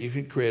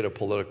can create a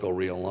political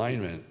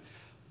realignment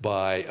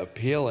by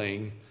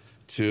appealing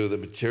to the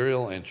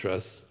material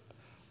interests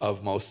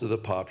of most of the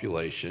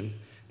population,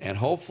 and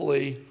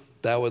hopefully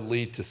that would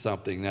lead to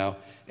something. Now,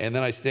 and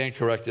then I stand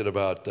corrected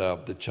about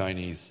the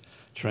Chinese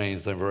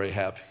trains. I'm very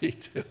happy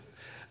to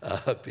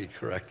be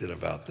corrected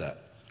about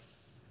that.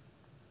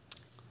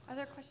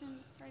 Other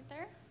questions right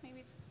there?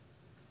 Maybe.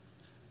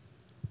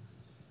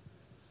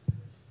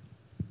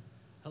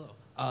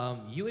 Hello.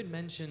 You had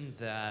mentioned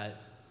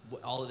that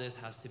all of this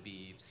has to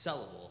be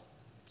sellable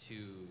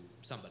to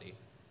somebody.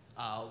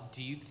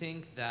 Do you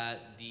think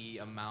that the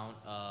amount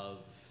of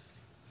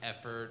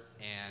effort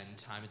and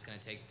time it's going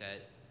to take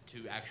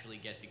to actually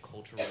get the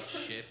cultural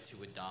shift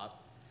to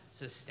adopt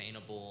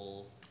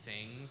sustainable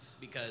things,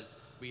 because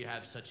we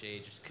have such a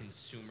just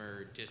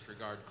consumer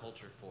disregard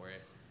culture for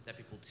it that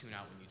people tune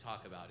out when you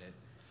talk about it?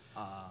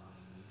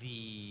 Do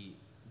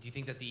you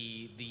think that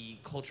the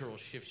cultural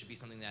shift should be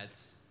something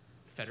that's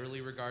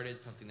federally regarded,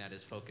 something that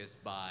is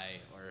focused by,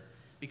 or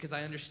because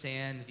I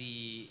understand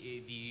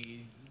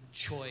the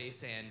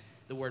choice and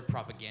the word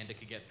propaganda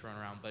could get thrown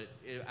around, but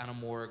on a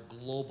more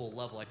global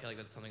level, I feel like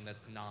that's something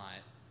that's not.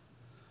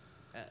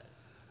 I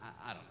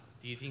don't know.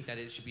 Do you think that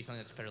it should be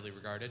something that's federally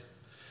regarded?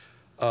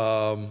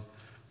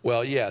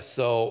 Well, yeah.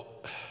 So,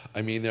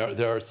 I mean,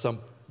 there are some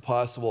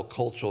possible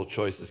cultural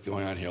choices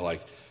going on here.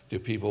 Like,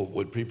 would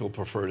people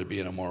prefer to be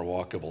in a more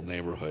walkable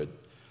neighborhood,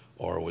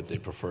 or would they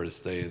prefer to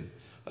stay in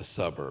a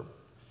suburb?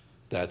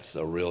 That's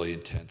a really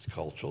intense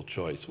cultural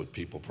choice. Would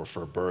people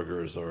prefer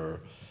burgers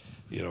or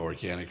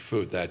organic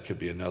food. That could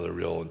be another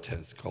real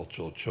intense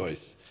cultural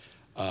choice.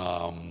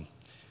 What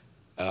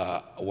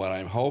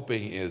I'm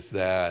hoping is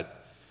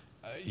that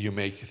you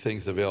make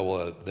things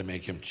available that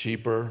make them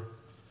cheaper,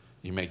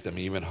 you make them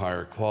even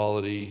higher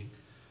quality,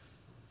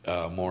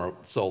 more.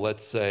 So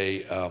let's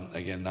say,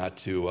 again, not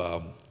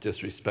to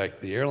disrespect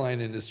the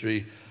airline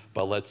industry,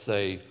 but let's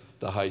say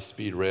the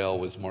high-speed rail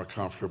was more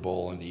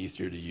comfortable and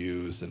easier to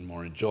use and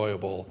more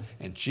enjoyable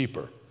and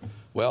cheaper.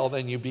 Well,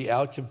 then you'd be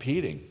out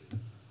competing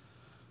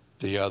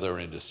the other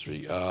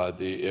industry.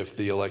 If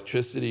the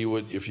electricity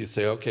if you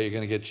say, okay, you're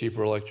going to get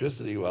cheaper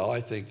electricity, well,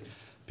 I think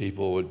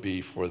people would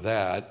be for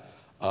that.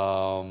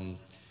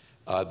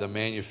 The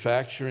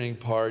manufacturing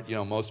part,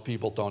 most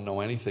people don't know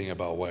anything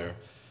about where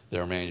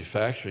their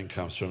manufacturing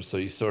comes from, so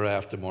you sort of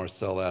have to more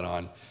sell that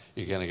on.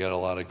 You're going to get a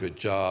lot of good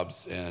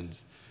jobs, and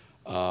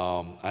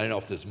I don't know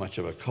if there's much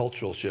of a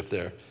cultural shift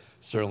there.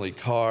 Certainly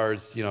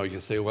cars, you can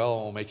say,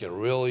 well, we'll make it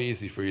real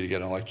easy for you to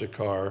get an electric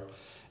car,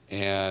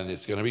 and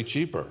it's going to be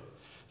cheaper.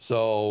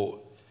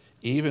 So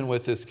even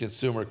with this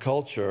consumer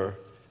culture,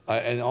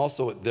 and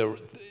also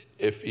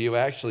if you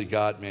actually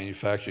got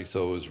manufacturing,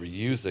 so it was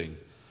reusing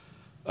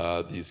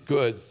these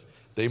goods,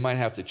 they might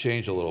have to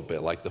change a little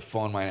bit. Like the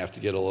phone might have to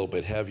get a little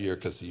bit heavier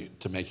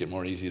to make it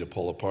more easy to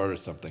pull apart or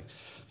something.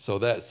 So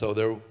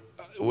there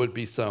would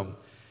be some,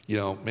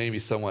 maybe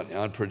somewhat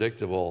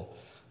unpredictable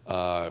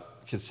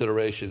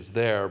considerations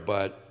there,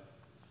 but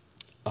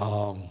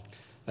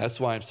that's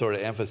why I'm sort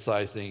of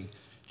emphasizing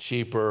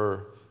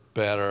cheaper,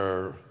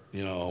 better,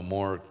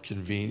 more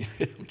convenient.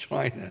 I'm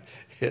trying to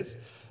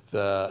hit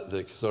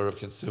the sort of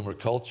consumer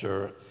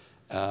culture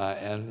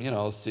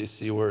and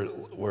see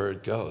where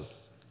it goes.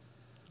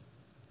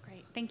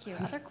 Great, thank you.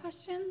 Other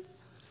questions?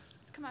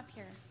 Let's come up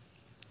here.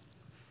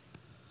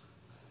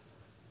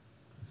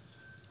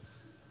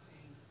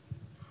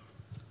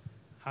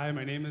 Hi,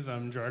 my name is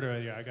Jardo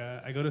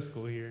Aliaga. I go to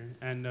school here,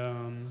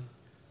 and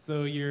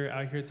so you're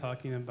out here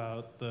talking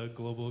about the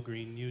global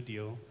Green New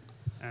Deal,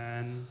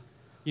 and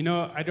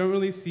I don't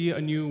really see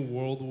a new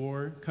world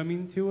war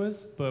coming to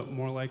us, but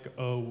more like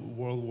a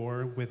world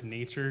war with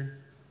nature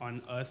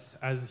on us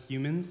as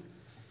humans,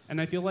 and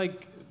I feel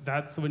like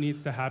that's what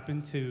needs to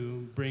happen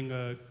to bring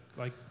a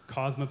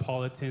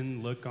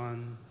cosmopolitan look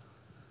on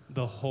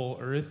the whole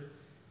Earth,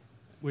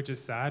 which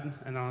is sad,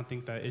 and I don't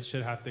think that it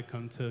should have to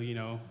come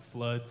to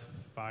floods,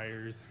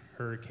 fires,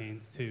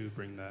 hurricanes to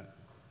bring that.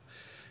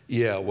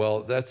 Yeah,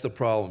 well, that's the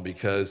problem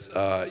because,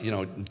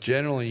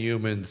 generally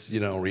humans,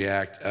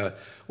 react.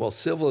 Well,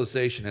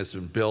 civilization has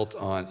been built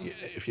on,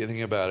 if you think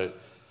about it,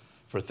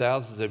 for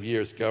thousands of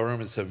years,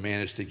 governments have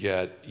managed to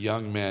get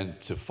young men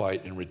to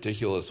fight in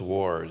ridiculous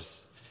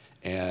wars.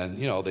 And,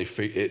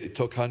 it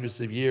took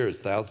hundreds of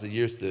years, thousands of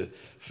years to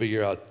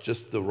figure out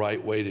just the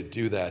right way to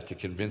do that, to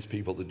convince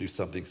people to do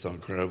something so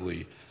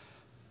incredibly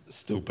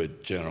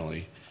stupid,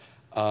 generally.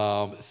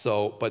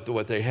 But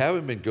what they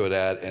haven't been good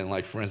at,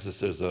 and for instance,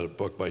 there's a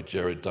book by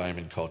Jared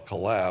Diamond called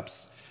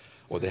Collapse.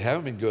 What they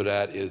haven't been good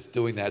at is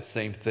doing that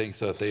same thing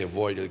so that they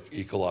avoid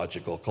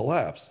ecological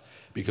collapse.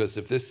 Because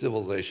if this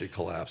civilization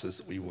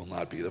collapses, we will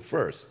not be the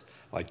first.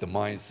 Like the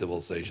Mayan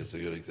civilization is a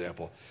good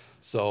example.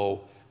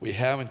 So we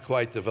haven't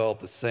quite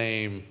developed the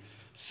same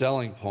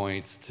selling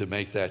points to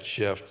make that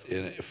shift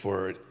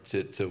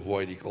to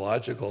avoid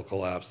ecological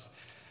collapse.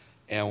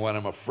 And what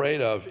I'm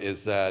afraid of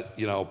is that,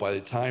 by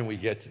the time we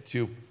get to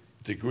 2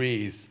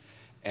 degrees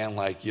and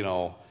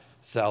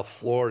South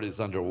Florida is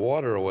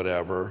underwater or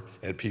whatever,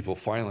 and people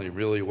finally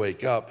really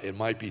wake up, it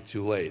might be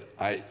too late.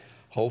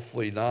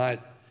 Hopefully not,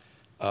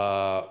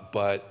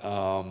 but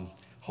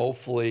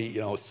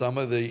hopefully, some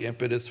of the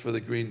impetus for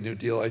the Green New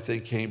Deal, I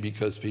think, came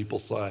because people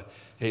saw,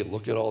 hey,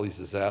 look at all these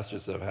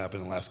disasters that have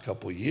happened in the last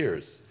couple of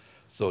years.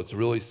 So it's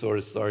really sort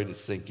of starting to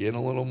sink in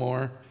a little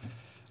more.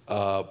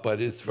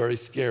 But it's very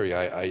scary.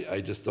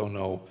 I just don't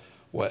know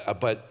what.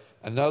 But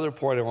another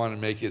point I want to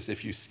make is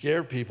if you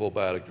scare people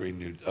about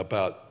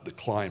about the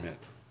climate,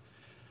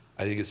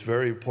 I think it's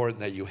very important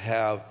that you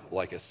have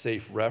a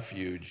safe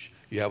refuge.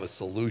 You have a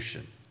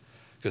solution,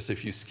 because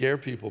if you scare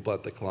people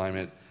about the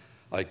climate,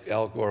 like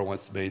Al Gore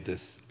once made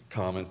this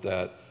comment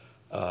that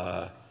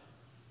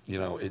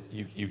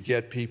you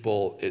get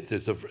people.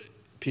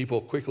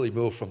 People quickly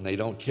move from they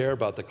don't care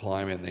about the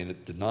climate and they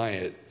deny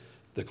it,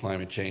 the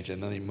climate change,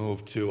 and then they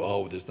move to,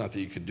 oh, there's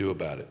nothing you can do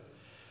about it.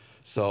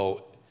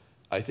 So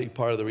I think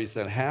part of the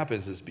reason that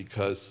happens is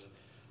because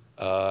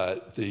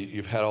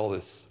you've had all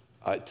this,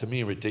 to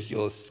me,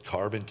 ridiculous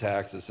carbon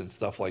taxes and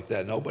stuff like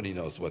that. Nobody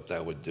knows what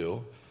that would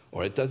do,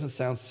 or it doesn't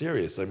sound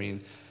serious. I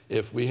mean,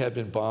 if we had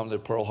been bombed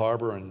at Pearl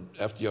Harbor and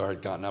FDR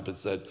had gotten up and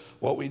said,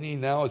 what we need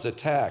now is a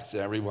tax,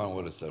 everyone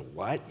would have said,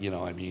 what?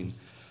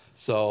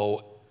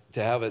 So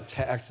to have a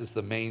tax is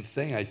the main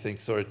thing, I think,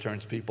 sort of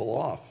turns people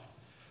off.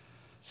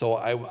 So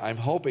I'm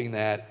hoping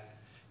that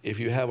if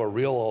you have a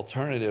real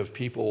alternative,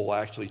 people will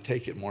actually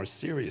take it more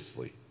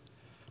seriously,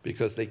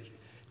 because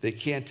they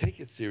can't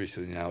take it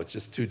seriously now. It's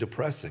just too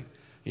depressing.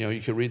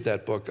 You can read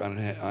that book on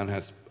An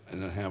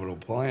Uninhabitable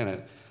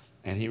Planet,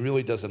 and he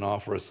really doesn't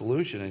offer a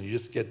solution, and you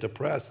just get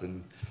depressed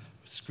and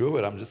screw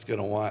it, I'm just going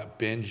to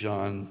binge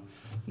on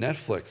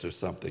Netflix or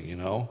something, you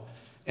know?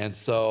 And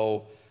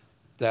so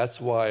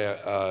that's why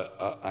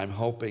I'm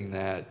hoping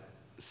that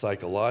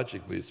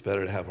psychologically it's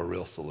better to have a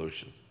real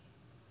solution.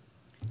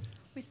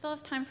 We still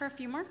have time for a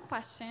few more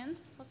questions.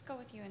 Let's go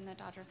with you in the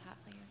Dodgers hat,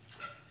 please.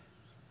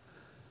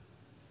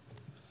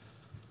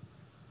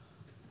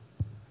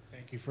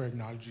 Thank you for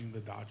acknowledging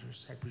the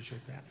Dodgers. I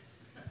appreciate that.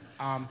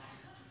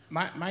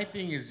 My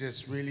thing is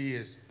just really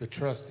is the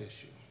trust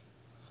issue.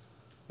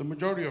 The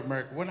majority of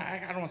America,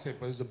 I don't want to say it,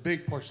 but there's a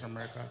big portion of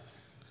America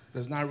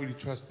does not really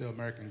trust the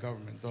American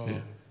government,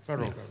 the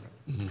federal government.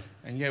 Mm-hmm.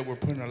 And yet we're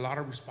putting a lot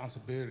of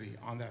responsibility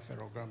on that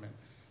federal government,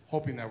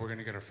 hoping that we're going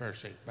to get a fair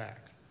shake back.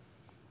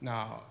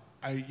 Now,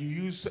 you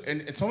use,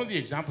 and some of the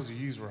examples you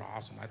used were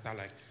awesome. I thought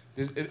like,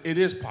 it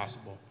is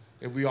possible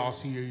if we all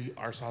see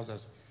ourselves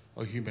as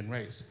a human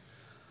race.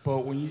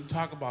 But when you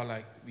talk about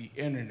like the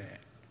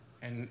internet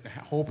and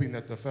hoping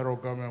that the federal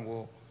government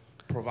will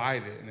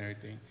provide it and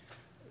everything,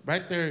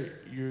 right there,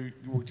 you're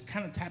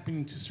kind of tapping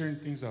into certain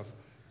things of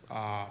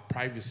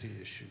privacy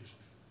issues,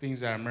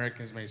 things that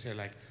Americans may say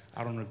like,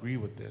 I don't agree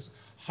with this.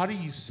 How do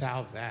you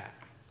sell that?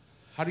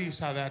 How do you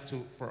sell that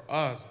for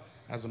us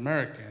as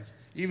Americans,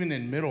 even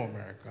in middle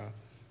America,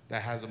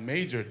 that has a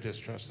major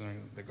distrust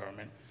in the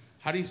government?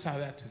 How do you sell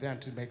that to them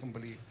to make them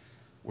believe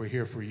we're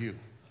here for you?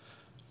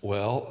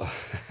 Well,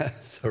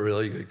 that's a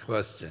really good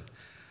question.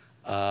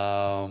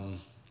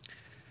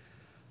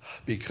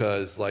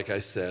 Because, like I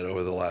said,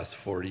 over the last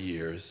 40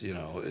 years, you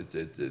know,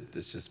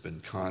 it's just been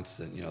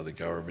constant. You know, the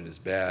government is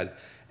bad,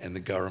 and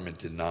the government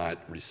did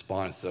not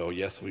respond. So,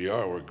 yes,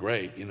 we're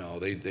great. You know,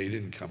 they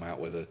didn't come out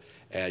with an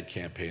ad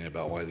campaign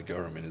about why the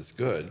government is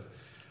good.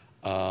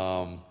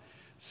 I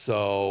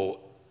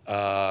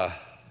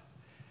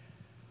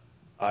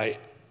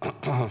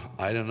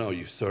don't know.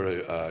 You sort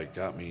of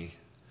got me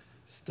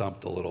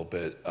stumped a little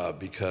bit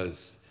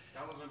because.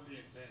 That wasn't the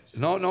intention.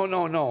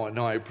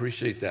 No, I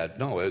appreciate that.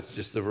 No, it's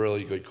just a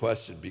really good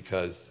question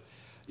because,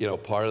 you know,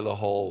 part of the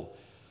whole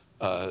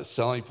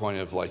selling point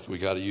of like we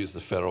got to use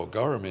the federal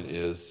government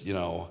is, you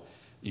know,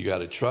 you got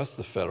to trust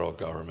the federal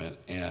government.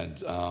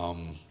 And,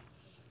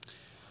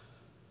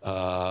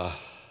 I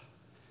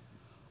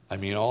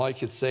mean, all I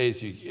could say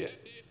is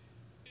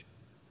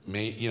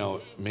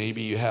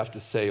maybe you have to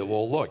say,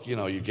 well, look, you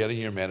know, you're getting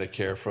your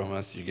Medicare from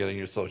us, you're getting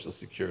your Social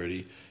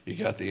Security, you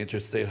got the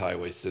interstate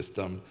highway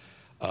system,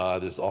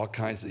 there's all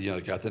kinds of, you know,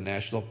 you got the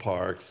national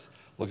parks.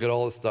 Look at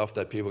all the stuff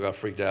that people got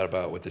freaked out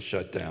about with the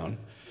shutdown,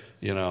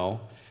 you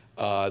know.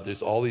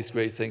 There's all these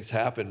great things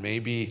happen.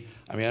 Maybe,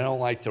 I mean, I don't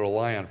like to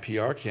rely on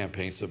PR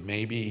campaigns, but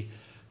maybe,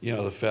 you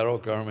know, the federal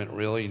government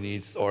really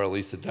needs, or at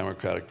least the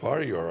Democratic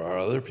Party or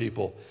other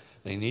people,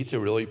 they need to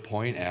really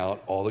point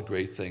out all the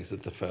great things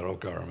that the federal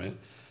government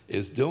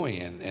is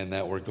doing and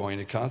that we're going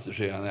to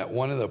concentrate on that.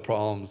 One of the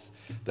problems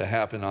that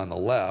happened on the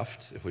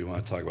left, if we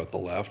want to talk about the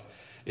left,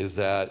 is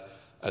that,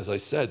 as I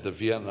said, the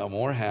Vietnam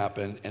War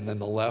happened and then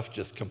the left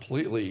just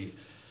completely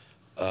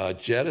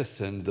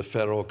jettisoned the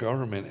federal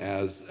government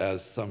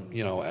as some,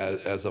 you know,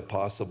 as a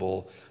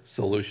possible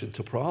solution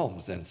to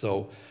problems. And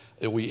so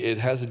it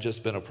hasn't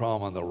just been a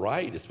problem on the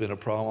right, it's been a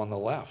problem on the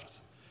left,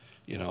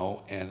 you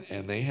know,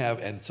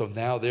 and so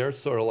now they're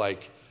sort of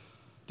like,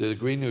 the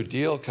Green New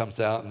Deal comes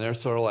out and they're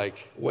sort of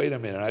like, wait a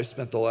minute, I've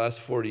spent the last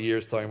 40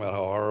 years talking about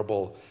how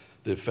horrible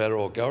the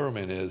federal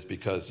government is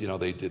because, you know,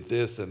 they did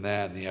this and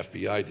that and the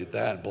FBI did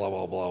that and blah,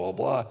 blah, blah, blah,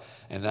 blah.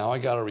 And now I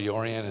got to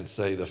reorient and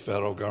say the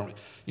federal government,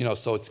 you know,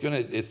 so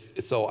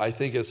so I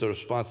think it's a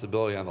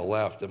responsibility on the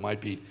left. It might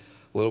be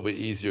a little bit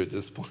easier at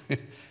this point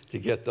to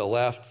get the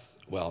left,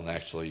 well, and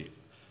actually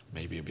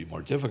maybe it'd be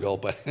more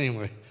difficult, but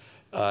anyway,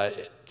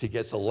 to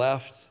get the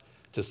left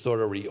to sort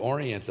of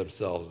reorient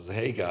themselves and say,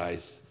 hey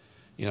guys,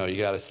 you know, you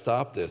got to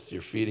stop this.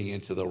 You're feeding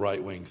into the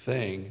right-wing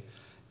thing,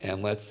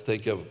 and let's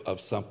think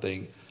of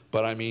something.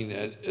 But I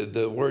mean,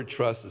 the word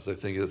trust is, I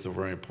think, is a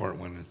very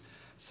important one, and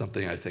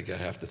something I think I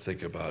have to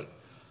think about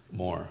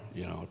more.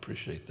 You know,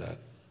 appreciate that.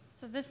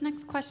 So this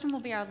next question will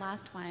be our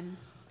last one.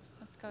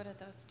 Let's go to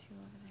those two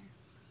over there.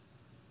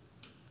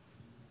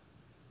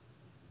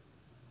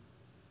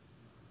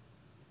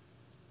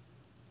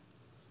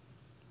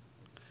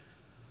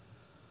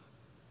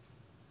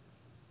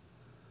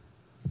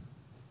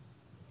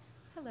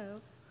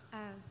 Hello.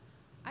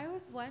 I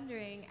was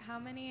wondering how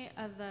many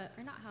of the,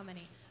 or not how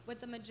many,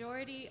 would the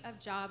majority of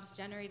jobs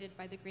generated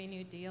by the Green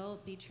New Deal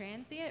be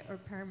transient or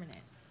permanent?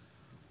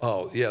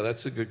 Oh, yeah,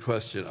 that's a good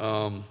question.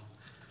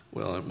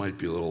 Well, it might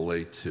be a little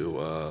late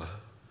to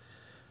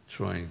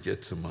try and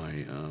get to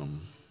my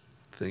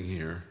thing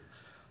here,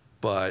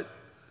 but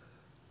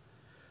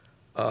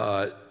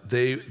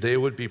they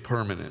would be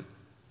permanent.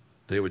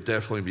 They would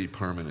definitely be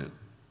permanent.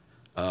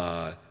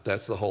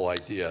 That's the whole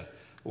idea.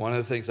 One of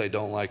the things I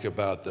don't like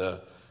about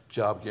the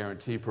job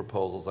guarantee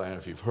proposals, I don't know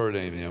if you've heard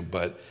any of them,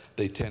 but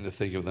they tend to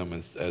think of them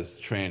as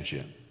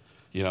transient.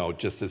 You know,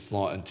 just as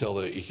long until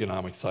the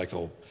economic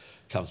cycle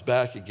comes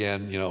back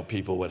again, you know,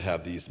 people would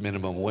have these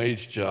minimum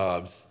wage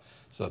jobs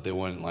so that they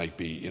wouldn't like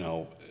be, you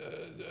know,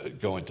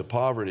 go into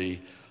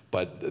poverty.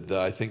 But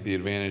I think the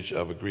advantage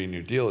of a Green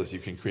New Deal is you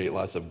can create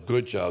lots of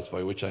good jobs,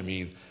 by which I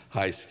mean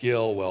high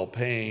skill,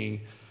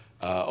 well-paying,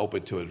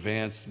 open to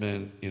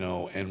advancement,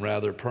 and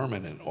rather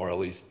permanent, or at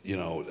least,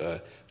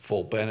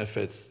 full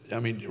benefits. I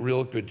mean,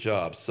 real good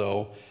jobs.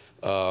 So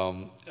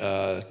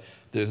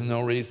there's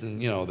no reason,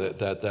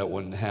 that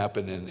wouldn't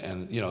happen.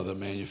 And the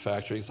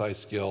manufacturing's high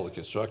skilled, the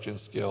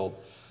construction's skilled.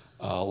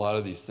 A lot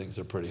of these things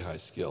are pretty high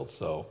skilled.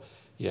 So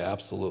yeah,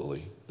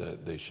 absolutely,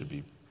 they should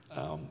be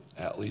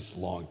at least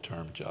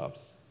long-term jobs.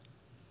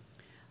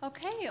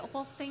 Okay,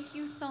 well, thank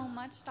you so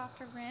much,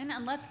 Dr. Rynn,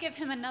 and let's give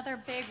him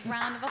another big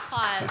round of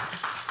applause.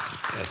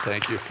 Yeah,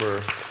 thank you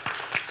for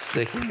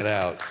sticking it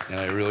out, and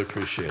I really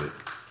appreciate it.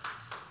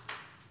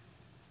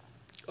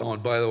 Oh,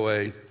 and by the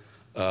way,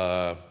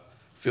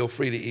 feel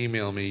free to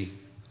email me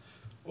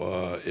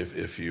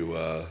if you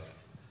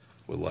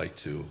would like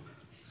to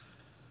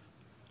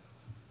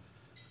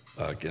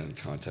get in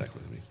contact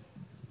with me.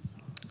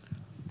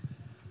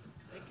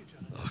 Thank you,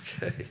 John.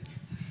 Okay.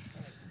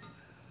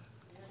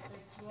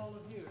 Thanks to all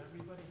of you.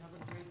 Everybody have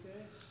a great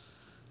day.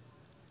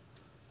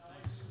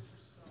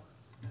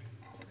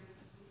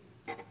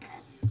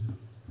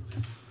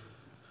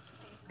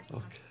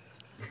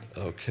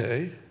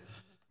 Okay.